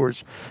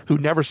viewers who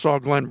never saw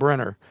Glenn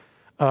Brenner,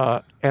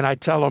 and I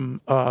tell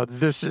them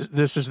this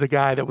is the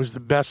guy that was the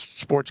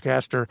best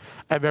sportscaster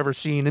I've ever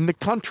seen in the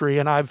country,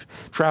 and I've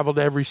traveled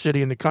to every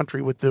city in the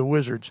country with the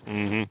Wizards.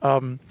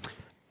 Mm-hmm.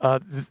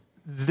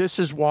 This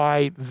is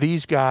why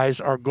these guys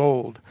are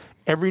gold.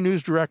 Every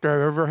news director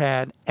I've ever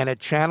had, and at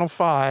Channel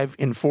 5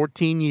 in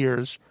 14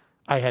 years,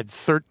 I had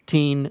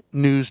 13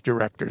 news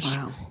directors.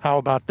 Wow. How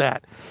about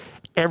that?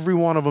 Every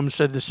one of them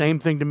said the same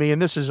thing to me,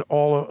 and this is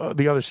all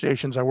the other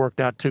stations I worked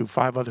at too,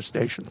 5 other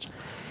stations.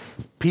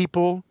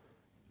 People,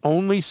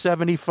 only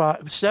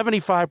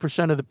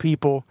 75% of the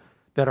people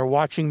that are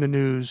watching the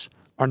news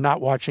are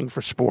not watching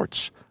for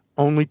sports.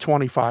 only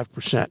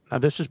 25%. Now,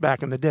 this is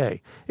back in the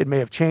day. It may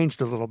have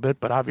changed a little bit,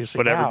 but obviously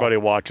But now, everybody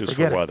watches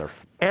for weather.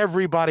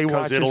 Everybody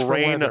watches it'll for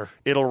rain, weather.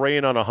 It'll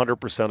rain on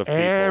 100% of people.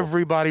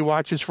 Everybody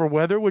watches for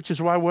weather, which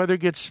is why weather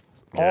gets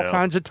all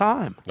kinds of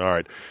time. All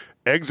right.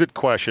 Exit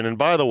question. And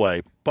by the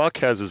way, Buck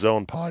has his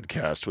own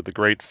podcast with the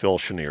great Phil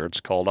Chenier. It's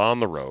called On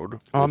the Road.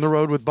 On the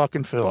Road with Buck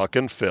and Phil. Buck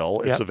and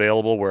Phil. It's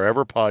available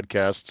wherever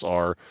podcasts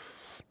are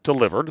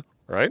delivered,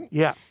 right?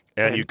 Yeah.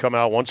 And you come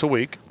out once a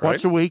week, right?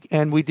 Once a week.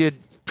 And we did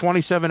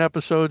 27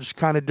 episodes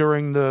kind of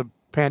during the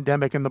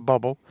pandemic and the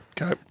bubble.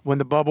 Okay. When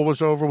the bubble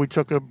was over, we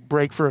took a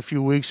break for a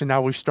few weeks, and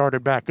now we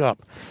started back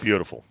up.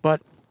 Beautiful.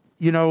 But,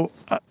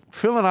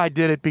 Phil and I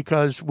did it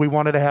because we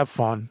wanted to have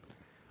fun.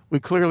 We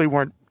clearly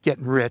weren't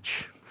getting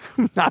rich,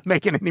 not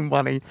making any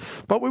money,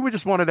 but we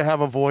just wanted to have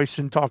a voice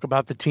and talk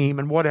about the team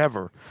and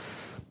whatever.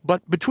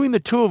 But between the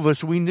two of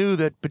us, we knew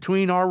that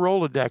between our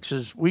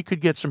Rolodexes, we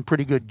could get some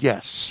pretty good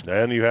guests.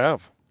 And you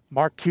have.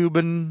 Mark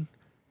Cuban,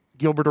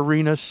 Gilbert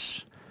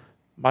Arenas,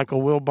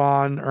 Michael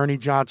Wilbon, Ernie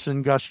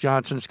Johnson, Gus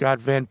Johnson, Scott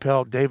Van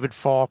Pelt, David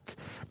Falk,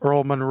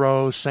 Earl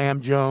Monroe,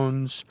 Sam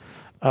Jones,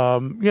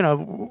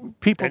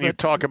 people. And you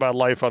talk about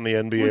life on the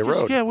NBA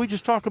road. Yeah, we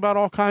just talk about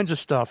all kinds of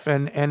stuff,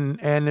 and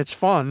it's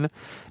fun,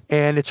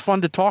 and it's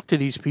fun to talk to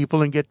these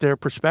people and get their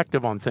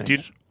perspective on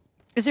things.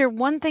 Is there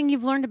one thing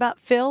you've learned about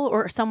Phil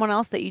or someone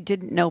else that you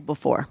didn't know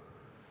before?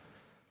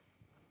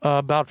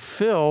 About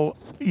Phil,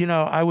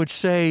 I would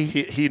say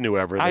he knew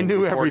everything. I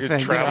knew everything.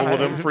 You traveled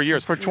with him for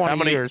years. For 20 How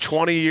many years.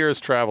 20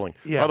 years traveling.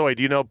 Yeah. By the way,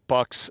 do you know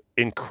Buck's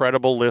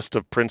incredible list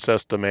of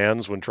princess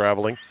demands when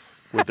traveling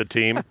with the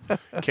team?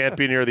 Can't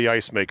be near the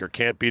ice maker.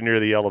 Can't be near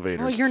the elevators.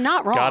 Well, you're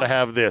not wrong. Gotta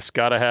have this.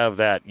 Gotta have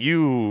that.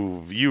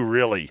 You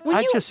really.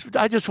 I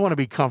just want to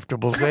be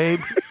comfortable, babe.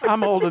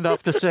 I'm old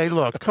enough to say,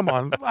 look, come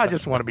on. I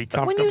just want to be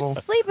comfortable. When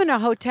you sleep in a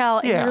hotel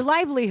and your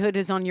livelihood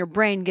is on your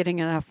brain getting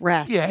enough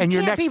rest. Yeah, and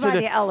you're next to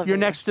the elevator. You're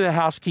next to the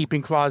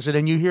housekeeping closet,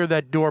 and you hear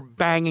that door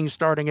banging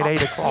starting at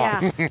 8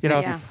 o'clock.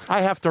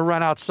 I have to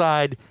run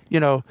outside.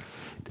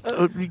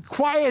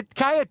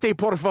 Cállate,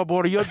 por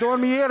favor. Yo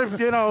dormir,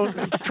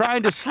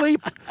 trying to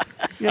sleep.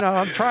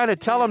 I'm trying to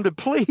tell him to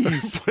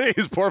please.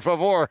 Please, por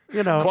favor.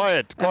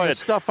 Quiet. And the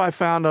stuff I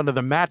found under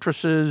the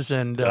mattresses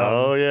and.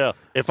 Oh, yeah.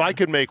 If I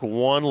could make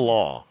one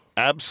law,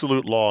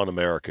 absolute law in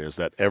America is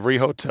that every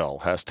hotel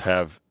has to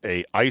have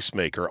a ice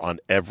maker on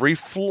every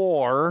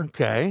floor.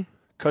 Okay.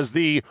 Because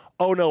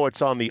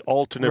it's on the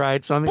alternate. Right,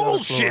 it's on the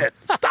bullshit.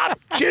 Stop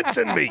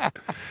jinsing me.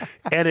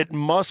 And it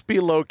must be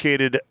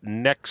located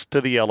next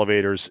to the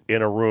elevators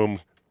in a room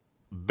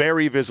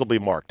very visibly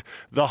marked.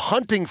 The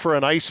hunting for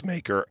an ice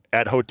maker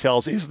at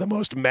hotels is the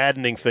most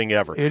maddening thing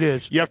ever. It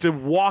is. You have to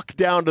walk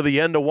down to the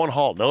end of one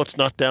hall. No, it's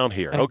not down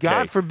here. And okay.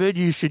 God forbid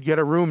you should get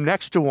a room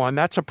next to one.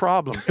 That's a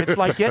problem. It's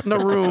like getting a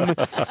room.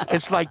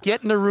 It's like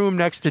getting a room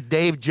next to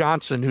Dave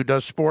Johnson, who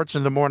does sports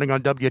in the morning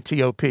on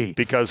WTOP.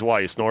 Because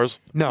why? He snores?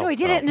 No, he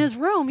did it in his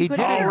room. He did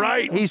it. All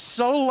right. He's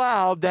so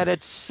loud that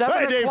it's 7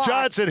 o'clock. Hey, Dave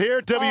Johnson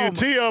here,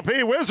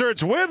 WTOP.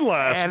 Wizards win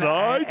last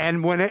night.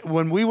 And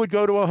when we would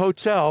go to a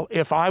hotel,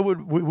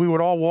 we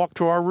would all walk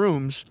to our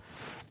rooms.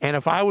 And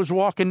if I was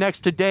walking next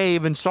to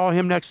Dave and saw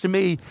him next to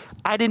me,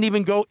 I didn't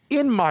even go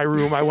in my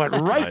room. I went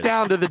right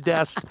down to the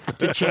desk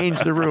to change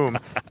the room.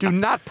 Do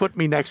not put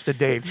me next to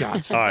Dave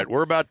Johnson. All right,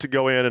 we're about to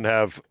go in and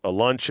have a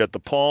lunch at the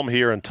Palm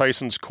here in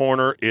Tyson's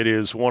Corner. It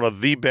is one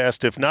of the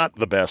best, if not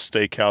the best,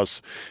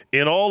 steakhouse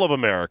in all of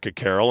America,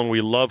 Carol, and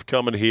we love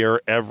coming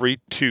here every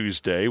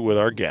Tuesday with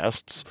our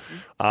guests.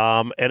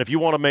 And if you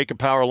want to make a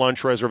power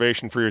lunch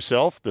reservation for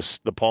yourself,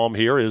 the Palm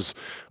here is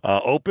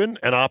open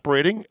and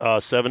operating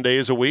 7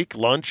 days a week,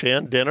 lunch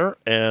and dinner,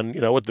 and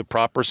with the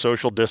proper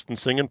social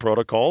distancing and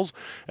protocols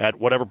at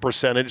whatever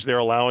percentage they're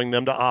allowing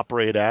them to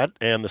operate at.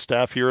 And the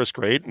staff here is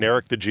great. And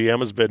Eric, the GM,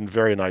 has been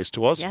very nice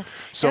to us. Yes.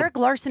 So, Eric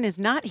Larson is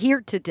not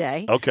here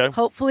today. Okay.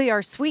 Hopefully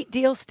our sweet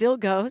deal still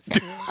goes.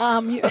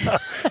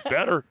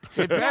 Better.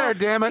 It better,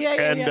 damn it.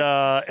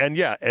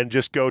 And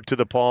just go to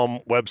the Palm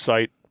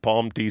website.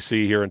 Palm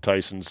DC here in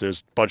Tysons. There's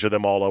a bunch of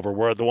them all over.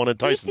 We're at the one in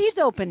Tysons. DC's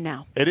open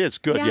now. It is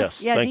good,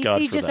 yes. Yeah, Thank God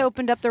DC for just that.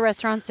 opened up the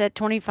restaurants at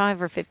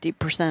 25 or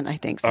 50%, I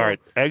think. So. All right,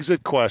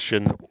 exit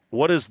question.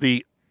 What is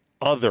the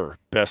other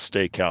best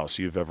steakhouse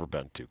you've ever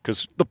been to?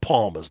 Because the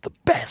Palm is the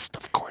best,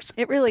 of course.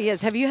 It really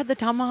is. Have you had the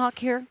Tomahawk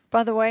here,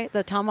 by the way?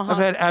 The Tomahawk?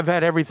 I've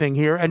had everything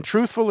here. And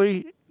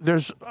truthfully,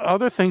 there's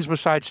other things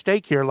besides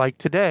steak here, like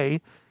today.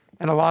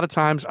 And a lot of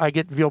times I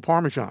get veal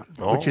parmesan,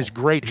 which is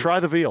great. Try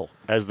the veal,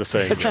 as the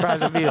saying is. Try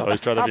the veal. Always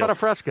try the How veal. about a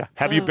Fresca?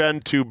 Have you been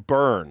to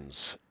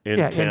Burns in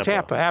Tampa? In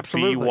Tampa,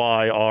 absolutely.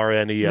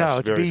 ByRnes, No,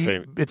 it's very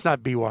famous. It's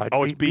not BY.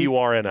 Oh, it's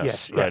BURNS.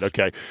 Yes, right, yes.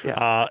 okay.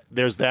 Yeah.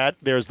 There's that.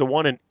 There's the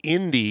one in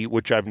Indy,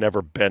 which I've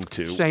never been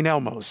to. St.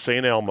 Elmo's.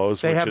 St.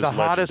 Elmo's, They which have is the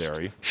hottest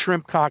legendary.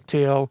 shrimp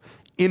cocktail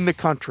in the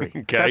country.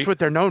 Okay. That's what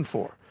they're known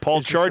for.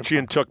 Paul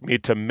Charchian took me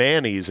to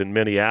Manny's in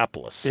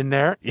Minneapolis. In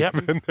there? Yep.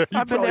 I've been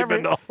I've been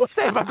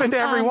to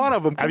every one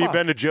of them. Have you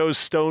been to Joe's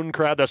Stone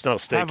Crab? That's not a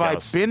steakhouse. Have I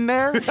been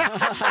there?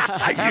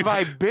 Have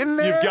I been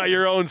there? You've got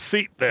your own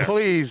seat there.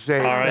 Please,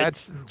 Zane. All right.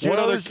 That's what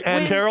other?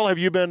 and Carol, have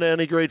you been to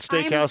any great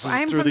steakhouses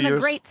I'm through the years? from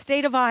the great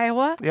state of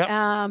Iowa.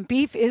 Yep.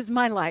 Beef is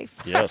my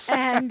life. Yes.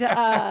 And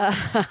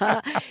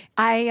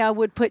I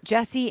would put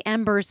Jesse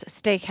Ember's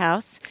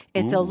Steakhouse.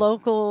 It's a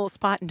local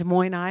spot in Des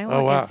Moines, Iowa.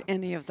 Oh, wow. Against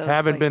any of those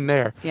Haven't places. been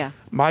there. Yeah.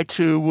 My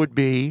two would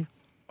be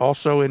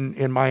also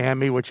in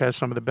Miami, which has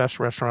some of the best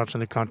restaurants in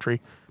the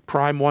country.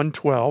 Prime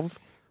 112,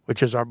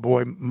 which is our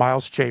boy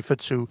Miles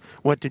Chaffetz, who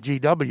went to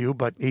GW,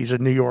 but he's a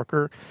New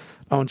Yorker,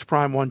 owns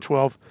Prime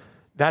 112.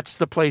 That's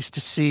the place to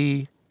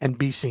see and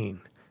be seen.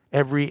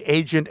 Every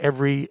agent,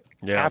 every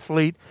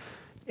athlete,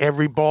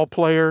 every ball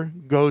player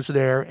goes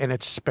there, and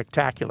it's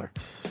spectacular.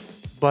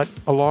 But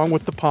along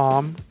with the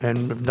Palm,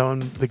 and I've known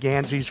the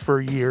Ganseys for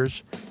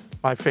years,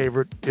 my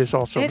favorite is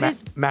also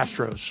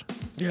Mastro's.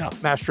 Yeah.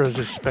 Mastro's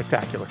is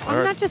spectacular.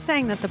 I'm not just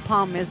saying that the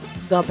Palm is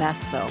the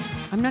best, though.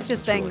 I'm not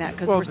just saying that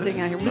because we're sitting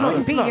out here. We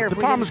wouldn't be here if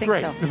we didn't think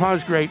so. The Palm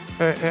is great,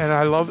 and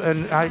I love,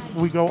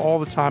 we go all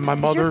the time. My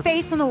mother your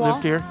face on the wall?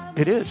 lived here.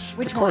 It is.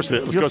 Which Of course one?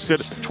 it is. Let's go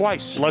sit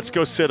twice. Let's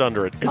go sit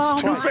under it.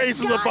 It's two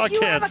faces of God,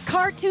 you have a Buckhantz.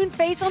 cartoon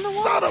face on the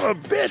wall? Son of a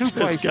bitch, Two this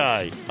places.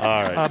 guy.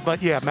 All right.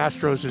 But yeah,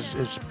 Mastro's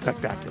is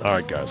spectacular. All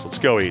right, guys. Let's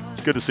go eat. It's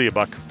good to see you,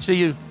 Buck. See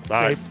you.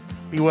 All right.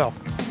 Be well.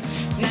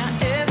 Now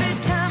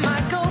every time I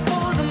go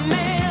for the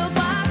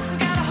mailbox, I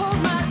gotta hold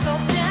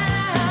myself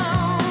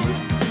down.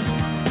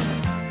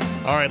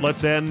 All right,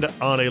 let's end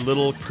on a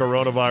little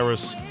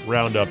coronavirus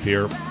roundup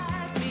here.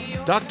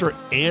 Dr.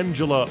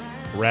 Angela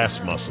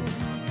Rasmussen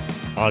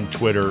on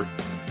Twitter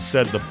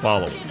said the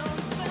following,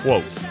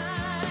 quote,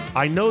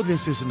 "I know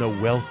this isn't a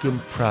welcome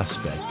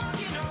prospect,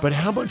 but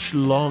how much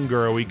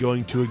longer are we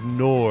going to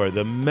ignore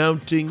the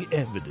mounting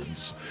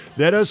evidence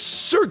that a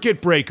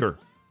circuit breaker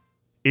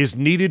is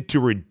needed to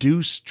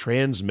reduce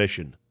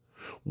transmission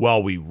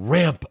while we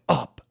ramp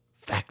up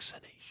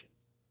vaccination?"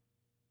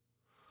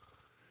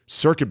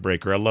 Circuit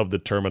breaker, I love the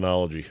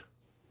terminology.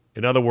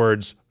 In other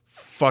words,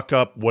 fuck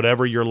up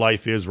whatever your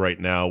life is right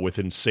now with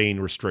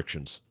insane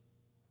restrictions.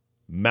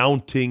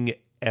 Mounting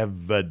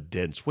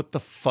evidence. What the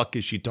fuck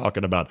is she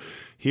talking about?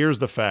 Here's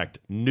the fact.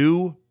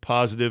 New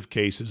positive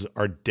cases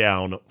are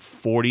down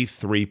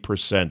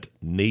 43%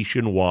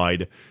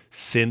 nationwide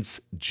since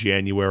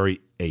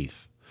January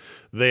 8th.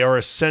 They are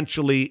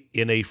essentially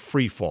in a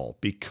free fall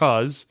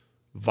because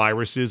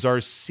viruses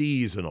are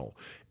seasonal.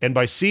 And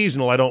by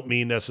seasonal, I don't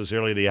mean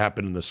necessarily they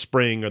happen in the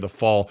spring or the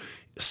fall.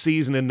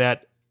 Season in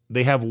that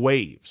they have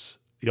waves.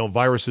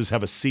 Viruses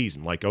have a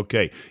season. Like,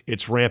 okay,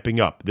 it's ramping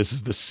up. This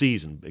is the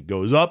season. It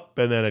goes up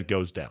and then it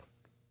goes down.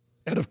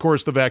 And of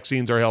course, the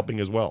vaccines are helping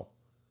as well.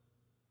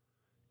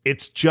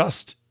 It's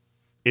just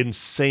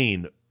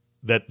insane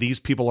that these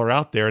people are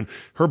out there. And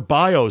her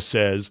bio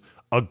says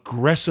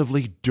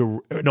excessively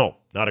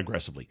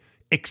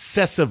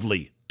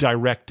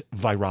direct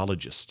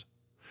virologist.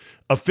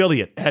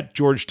 Affiliate at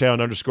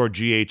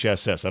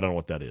Georgetown_GHSS. I don't know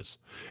what that is.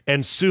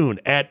 And soon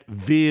at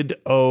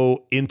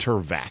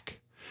VidOIntervac.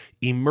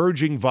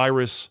 Emerging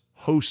virus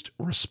host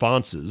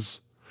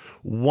responses,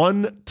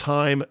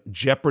 one-time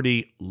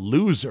Jeopardy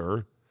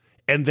loser,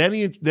 and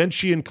then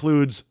she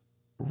includes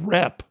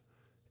rep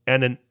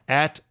and an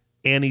at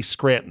Annie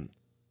Scranton.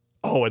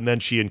 Oh, and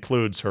then she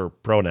includes her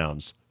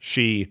pronouns,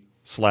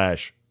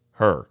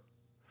 she/her.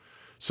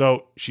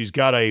 So she's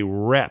got a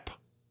rep,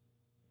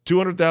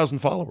 200,000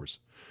 followers.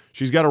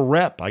 She's got a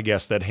rep, I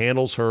guess, that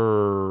handles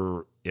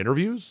her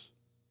interviews.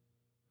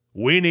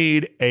 We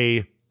need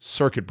a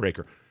circuit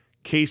breaker.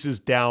 Cases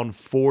down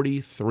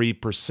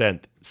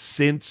 43%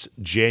 since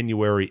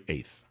January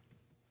 8th.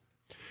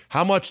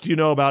 How much do you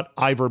know about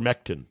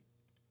ivermectin?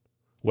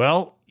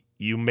 Well,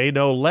 you may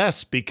know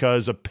less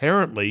because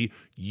apparently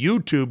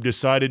YouTube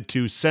decided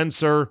to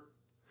censor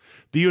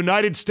the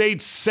United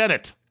States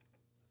Senate.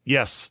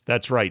 Yes,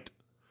 that's right.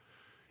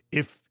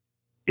 If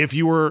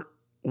you were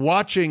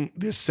watching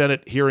this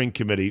Senate hearing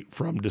committee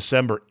from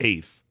December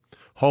 8th,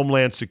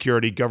 Homeland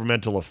Security,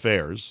 Governmental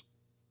Affairs,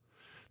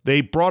 they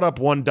brought up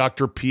one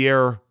Dr.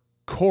 Pierre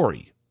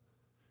Corey.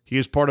 He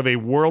is part of a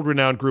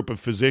world-renowned group of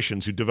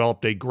physicians who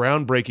developed a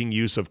groundbreaking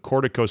use of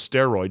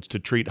corticosteroids to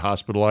treat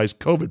hospitalized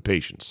COVID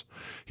patients.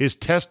 His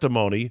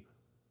testimony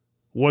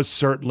was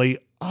certainly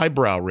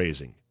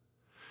eyebrow-raising.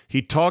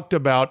 He talked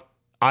about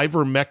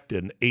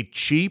ivermectin, a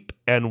cheap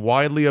and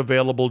widely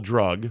available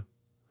drug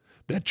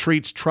that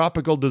treats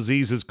tropical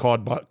diseases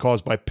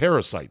caused by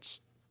parasites.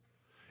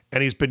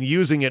 And he's been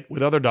using it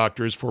with other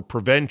doctors for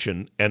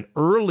prevention and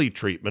early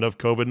treatment of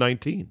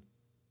COVID-19.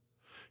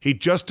 He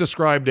just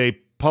described a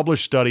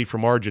published study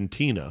from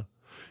Argentina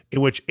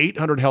in which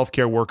 800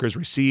 healthcare workers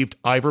received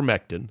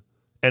ivermectin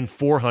and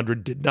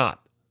 400 did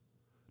not.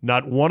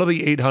 Not one of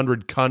the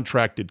 800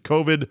 contracted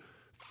COVID.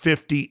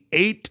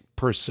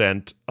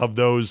 58% of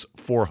those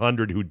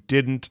 400 who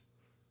did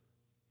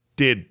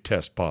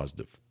test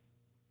positive.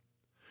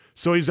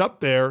 So he's up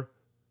there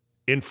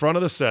in front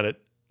of the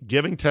Senate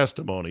giving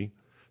testimony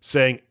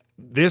saying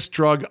This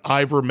drug,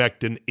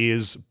 ivermectin,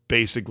 is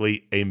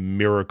basically a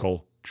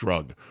miracle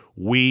drug.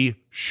 We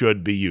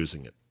should be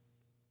using it.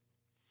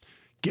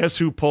 Guess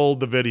who pulled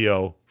the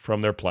video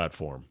from their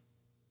platform?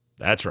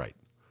 That's right.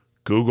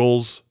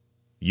 Google's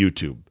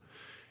YouTube.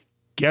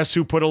 Guess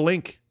who put a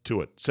link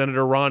to it?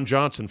 Senator Ron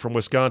Johnson from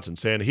Wisconsin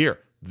saying, here,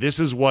 this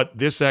is what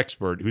this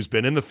expert who's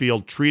been in the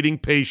field treating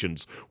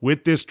patients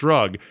with this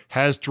drug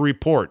has to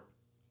report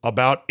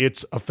about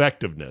its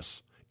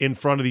effectiveness in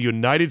front of the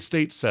United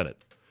States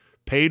Senate,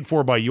 paid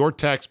for by your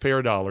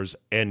taxpayer dollars,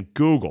 and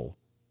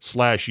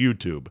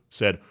Google/YouTube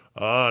said,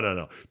 oh,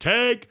 no.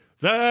 Take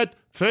that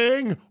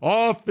thing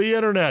off the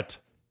internet.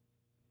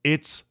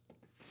 It's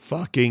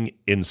fucking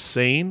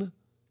insane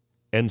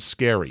and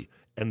scary.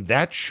 And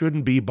that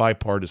shouldn't be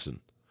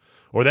bipartisan.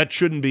 Or that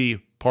shouldn't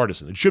be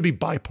partisan. It should be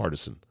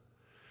bipartisan.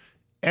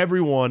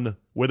 Everyone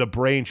with a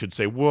brain should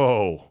say,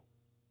 whoa,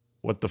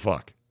 what the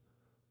fuck?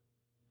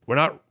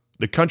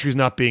 The country's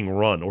not being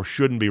run or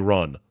shouldn't be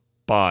run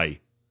by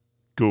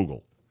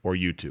Google or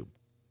YouTube.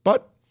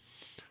 But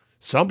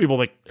some people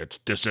think it's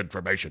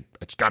disinformation.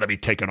 It's got to be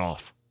taken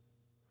off.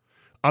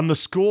 On the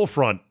school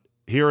front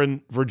here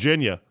in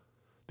Virginia,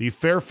 the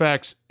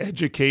Fairfax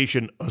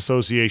Education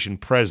Association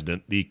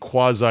president, the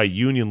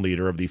quasi-union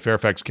leader of the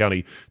Fairfax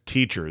County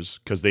teachers,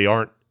 because they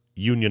aren't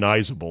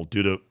unionizable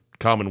due to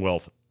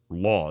Commonwealth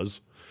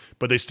laws,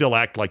 but they still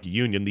act like a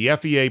union. The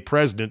FEA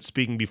president,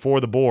 speaking before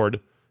the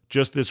board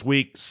just this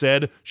week,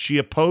 said she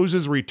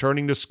opposes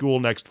returning to school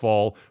next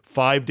fall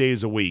 5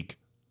 days a week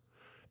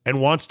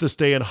and wants to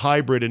stay in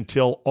hybrid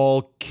until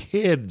all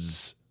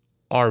kids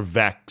are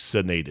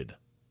vaccinated.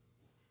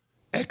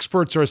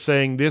 Experts are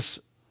saying this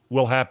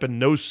will happen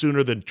no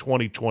sooner than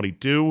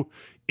 2022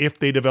 if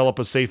they develop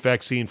a safe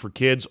vaccine for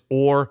kids,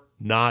 or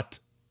not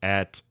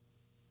at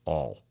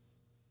all.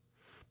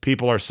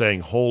 People are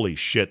saying, holy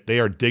shit, they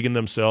are digging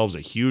themselves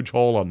a huge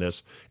hole on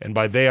this. And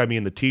by they, I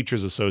mean the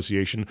Teachers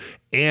Association,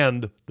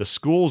 and the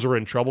schools are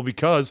in trouble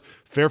because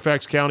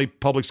Fairfax County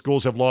Public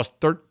Schools have lost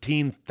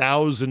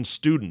 13,000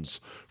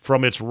 students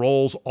from its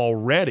rolls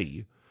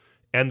already.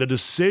 And the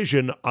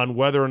decision on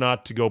whether or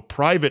not to go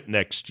private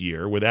next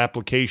year, with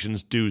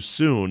applications due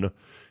soon,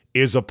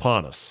 is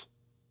upon us.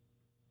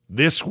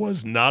 This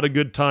was not a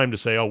good time to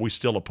say, oh, we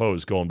still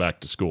oppose going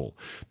back to school.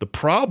 The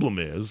problem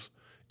is,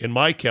 in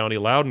my county,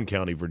 Loudoun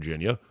County,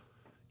 Virginia,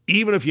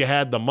 even if you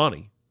had the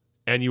money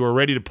and you were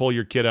ready to pull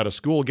your kid out of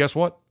school, guess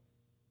what?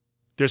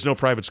 There's no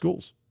private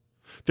schools.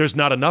 There's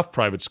not enough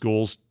private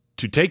schools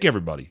to take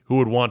everybody who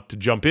would want to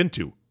jump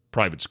into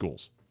private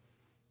schools,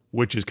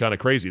 which is kind of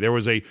crazy. There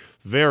was a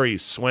very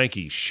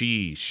swanky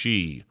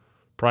she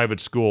private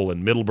school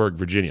in Middleburg,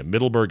 Virginia,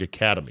 Middleburg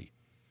Academy.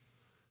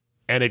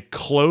 And it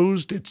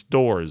closed its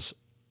doors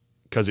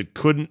because it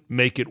couldn't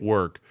make it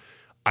work,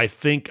 I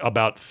think,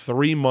 about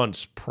 3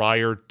 months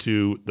prior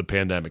to the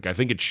pandemic. I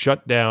think it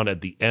shut down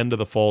at the end of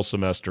the fall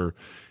semester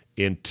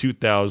in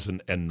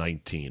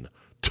 2019.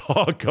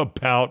 Talk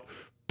about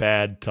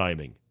bad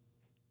timing.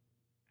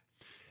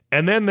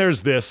 And then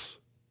there's this.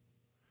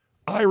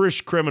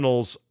 Irish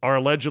criminals are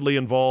allegedly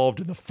involved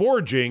in the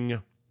forging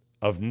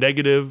of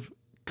negative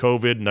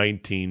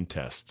COVID-19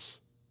 tests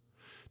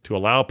to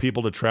allow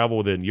people to travel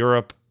within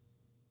Europe.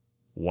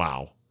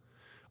 Wow.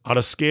 On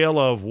a scale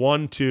of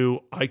 1 to,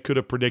 I could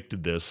have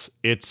predicted this,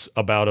 it's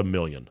about 1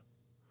 million.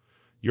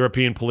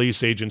 European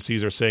police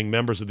agencies are saying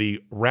members of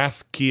the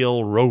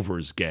Rathkeil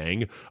Rovers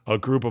gang, a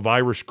group of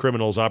Irish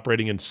criminals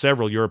operating in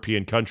several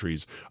European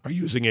countries, are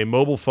using a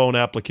mobile phone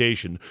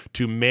application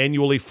to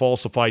manually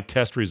falsify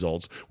test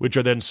results, which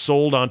are then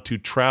sold onto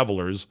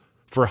travelers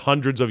for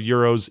hundreds of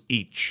euros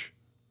each.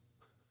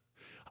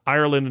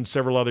 Ireland and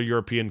several other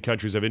European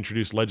countries have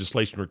introduced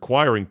legislation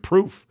requiring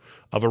proof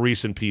of a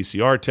recent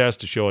PCR test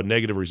to show a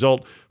negative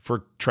result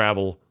for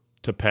travel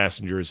to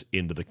passengers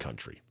into the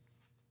country.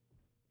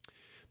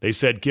 They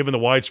said, given the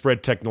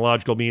widespread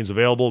technological means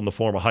available in the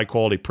form of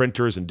high-quality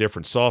printers and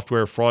different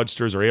software,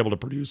 fraudsters are able to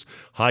produce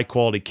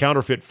high-quality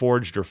counterfeit,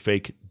 forged, or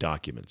fake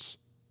documents.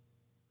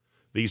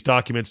 These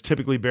documents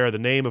typically bear the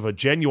name of a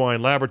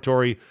genuine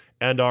laboratory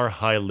and are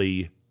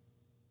highly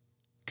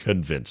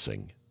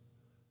convincing.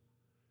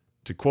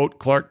 To quote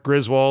Clark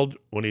Griswold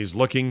when he's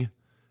looking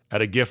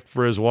at a gift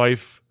for his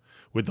wife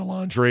with the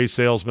lingerie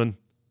salesman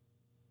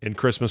in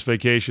Christmas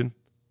Vacation,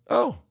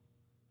 oh,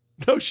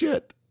 no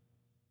shit.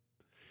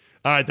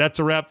 All right, that's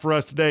a wrap for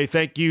us today.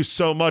 Thank you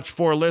so much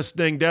for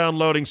listening,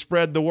 downloading,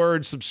 spread the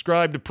word,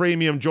 subscribe to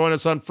Premium, join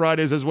us on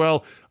Fridays as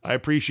well. I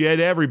appreciate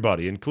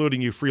everybody,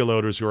 including you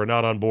freeloaders who are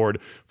not on board,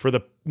 for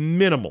the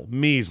minimal,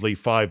 measly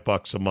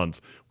 $5 a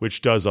month,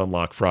 which does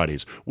unlock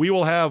Fridays. We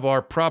will have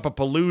our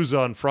Propapalooza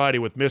on Friday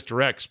with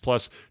Mr. X,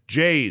 plus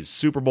Jay's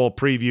Super Bowl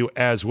preview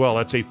as well.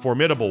 That's a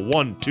formidable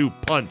 1-2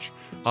 punch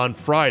on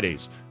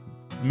Fridays.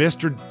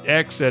 Mr.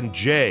 X and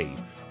Jay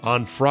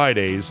on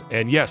Fridays.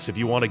 And yes, if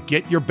you want to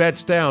get your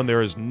bets down,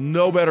 there is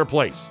no better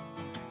place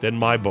than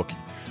MyBookie.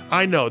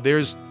 I know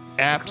there's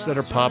apps that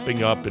are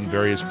popping up in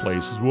various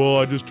places. Well,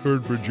 I just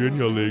heard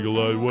Virginia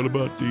legalized. What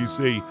about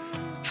DC?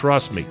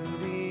 Trust me,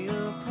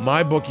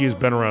 MyBookie has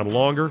been around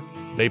longer.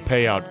 They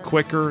pay out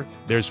quicker.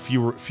 There's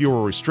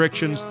fewer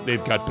restrictions.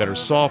 They've got better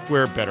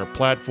software, better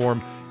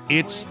platform.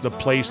 It's the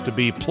place to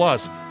be.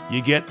 Plus,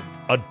 you get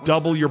a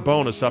double your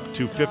bonus up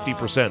to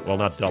 50%. Well,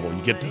 not double.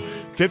 You get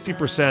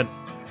 50%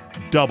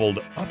 doubled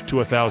up to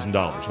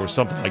 $1,000 or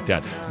something like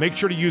that. Make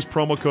sure to use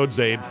promo code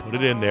ZABE, put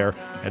it in there,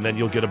 and then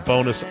you'll get a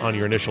bonus on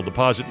your initial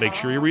deposit. Make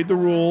sure you read the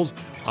rules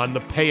on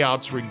the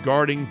payouts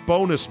regarding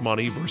bonus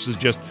money versus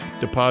just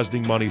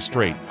depositing money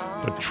straight.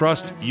 But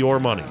trust your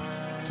money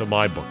to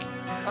MyBookie.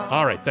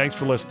 All right, thanks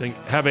for listening.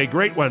 Have a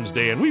great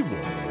Wednesday, and we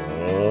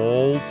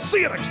will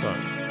see you next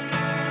time.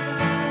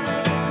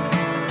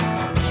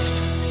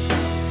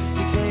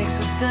 He takes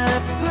a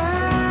step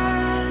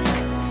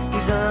back,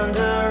 he's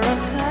under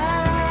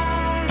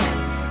attack,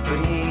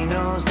 but he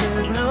knows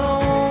that no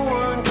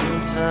one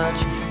can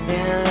touch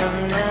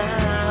him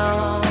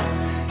now.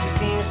 He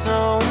seems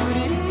so at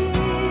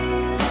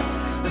ease,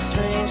 a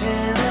strange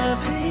inner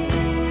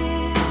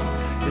peace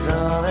is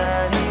all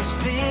that he's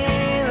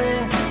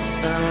feeling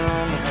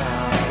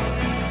somehow.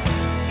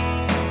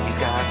 He's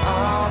got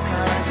all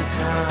kinds of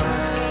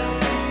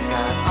time, he's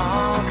got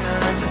all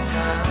kinds of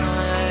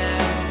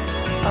time,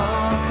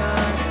 all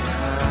kinds of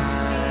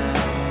time.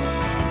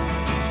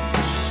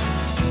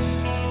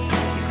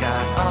 He's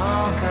got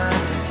all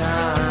kinds of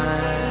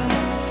time,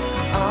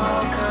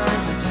 all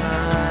kinds of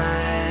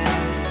time.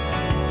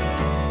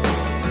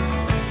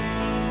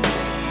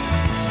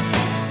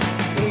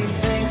 He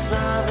thinks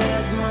of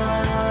his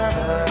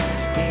mother,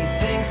 he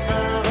thinks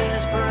of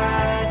his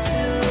bride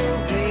to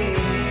be.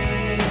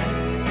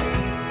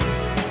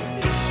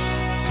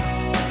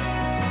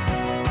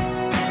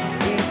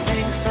 He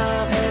thinks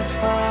of his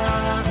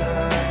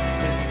father,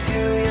 his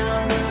two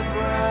younger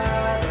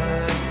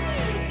brothers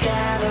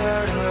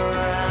gathered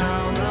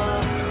around the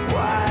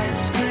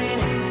widescreen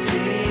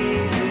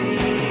TV.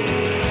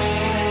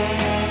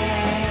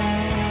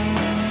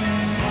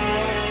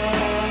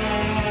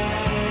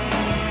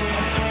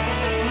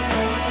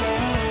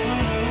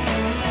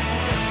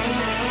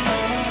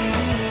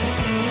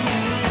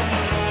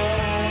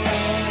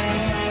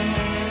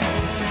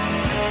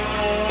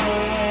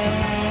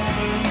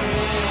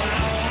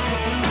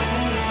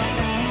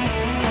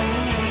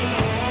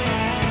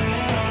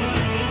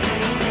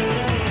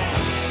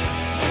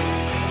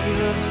 He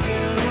looks to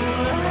the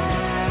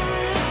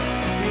left,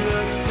 he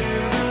looks to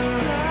the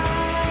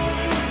right,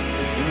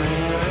 and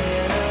they're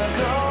in a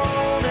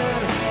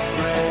golden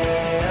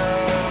ray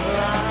of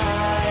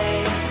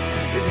light.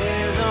 Is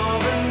his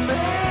open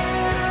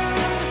man,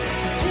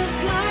 just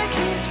like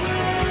he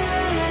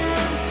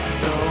planned?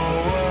 The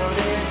world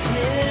is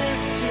his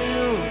tonight.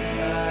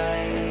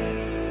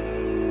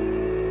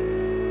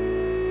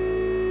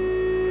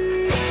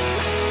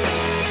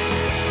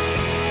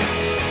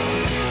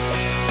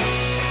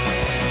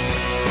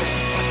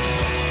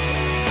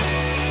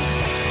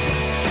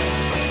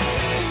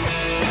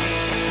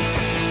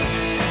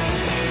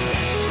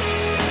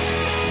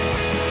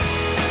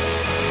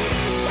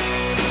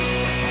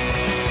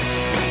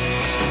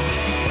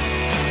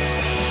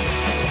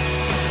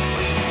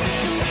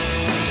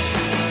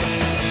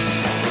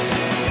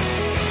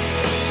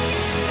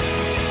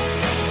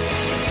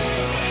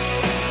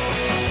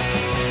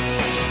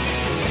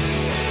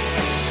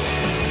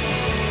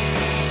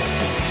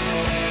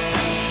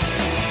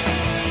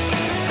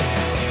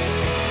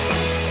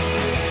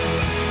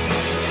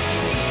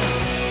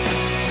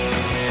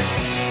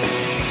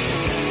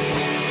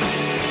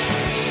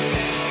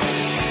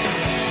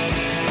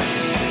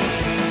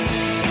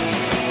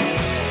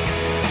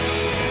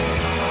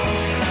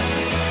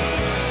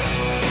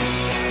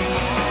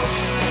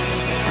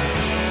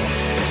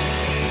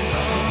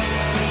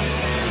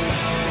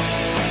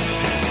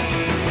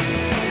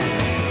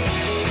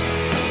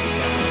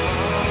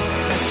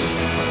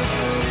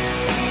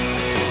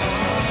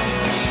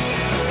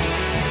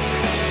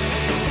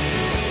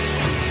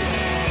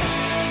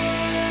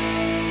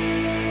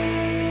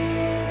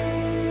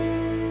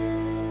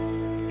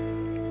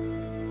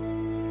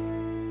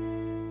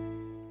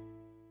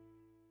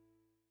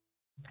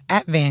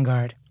 At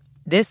Vanguard,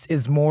 this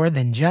is more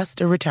than just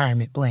a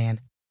retirement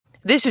plan.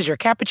 This is your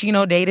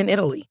cappuccino date in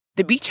Italy,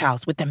 the beach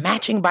house with the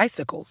matching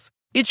bicycles.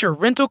 It's your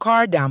rental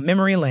car down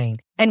memory lane,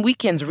 and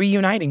weekends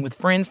reuniting with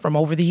friends from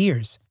over the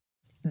years.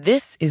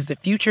 This is the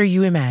future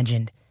you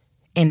imagined,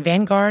 and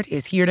Vanguard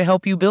is here to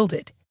help you build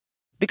it.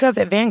 Because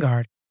at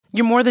Vanguard,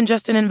 you're more than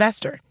just an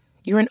investor,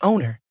 you're an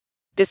owner.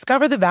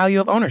 Discover the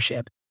value of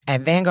ownership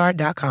at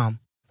Vanguard.com.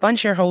 Fund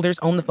shareholders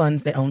own the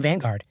funds that own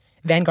Vanguard.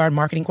 Vanguard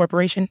Marketing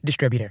Corporation,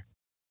 distributor.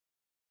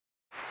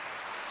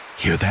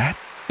 Hear that?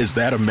 Is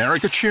that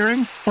America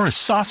cheering or a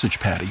sausage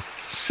patty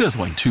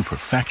sizzling to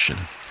perfection?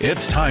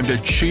 It's time to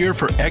cheer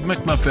for Egg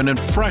McMuffin and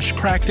fresh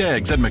cracked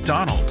eggs at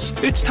McDonald's.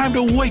 It's time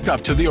to wake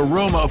up to the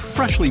aroma of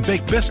freshly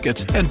baked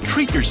biscuits and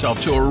treat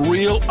yourself to a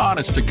real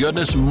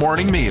honest-to-goodness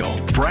morning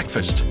meal.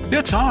 Breakfast,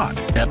 it's on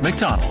at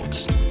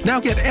McDonald's. Now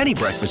get any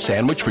breakfast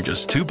sandwich for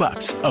just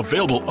 $2.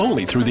 Available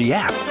only through the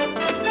app.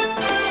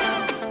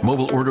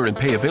 Mobile order and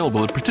pay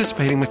available at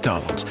participating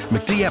McDonald's.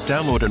 McD app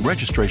download and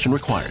registration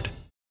required.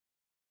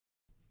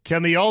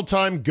 Can the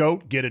all-time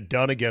GOAT get it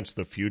done against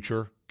the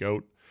future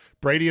GOAT?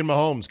 Brady and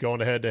Mahomes going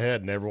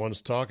head-to-head, and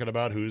everyone's talking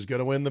about who's going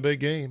to win the big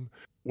game.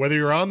 Whether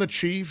you're on the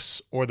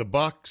Chiefs or the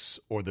Bucks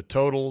or the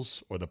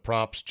totals or the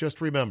props, just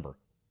remember,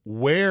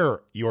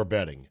 where you're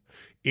betting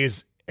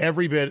is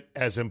every bit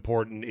as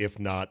important, if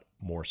not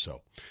more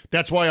so.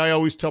 That's why I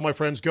always tell my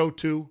friends, go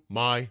to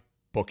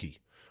MyBookie.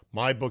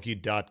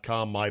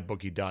 MyBookie.com,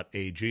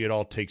 MyBookie.ag. It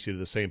all takes you to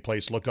the same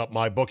place. Look up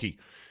MyBookie.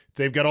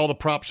 They've got all the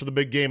props for the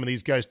big game, and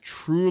these guys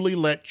truly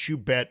let you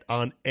bet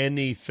on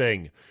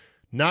anything.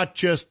 Not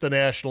just the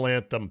national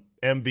anthem,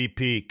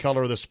 MVP,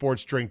 color of the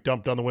sports drink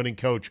dumped on the winning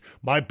coach.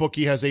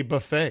 MyBookie has a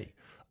buffet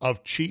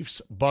of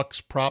Chiefs,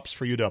 Bucks props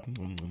for you to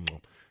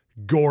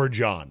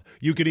gorge on.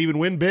 You could even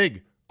win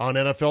big on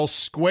NFL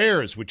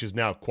Squares, which is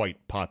now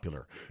quite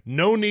popular.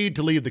 No need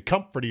to leave the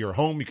comfort of your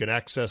home. You can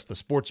access the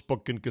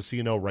sportsbook and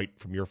casino right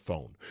from your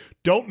phone.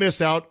 Don't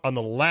miss out on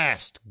the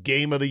last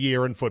game of the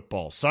year in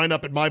football. Sign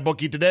up at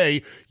MyBookie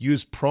today.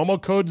 Use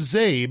promo code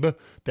ZABE,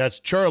 that's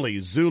Charlie,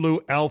 Zulu,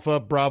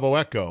 Alpha, Bravo,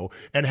 Echo,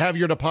 and have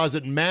your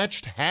deposit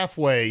matched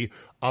halfway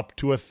up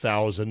to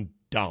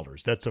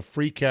 $1,000. That's a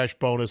free cash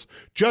bonus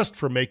just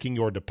for making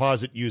your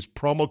deposit. Use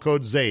promo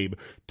code ZABE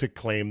to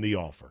claim the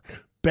offer.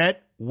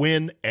 Bet,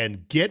 win,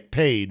 and get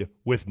paid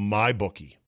with MyBookie.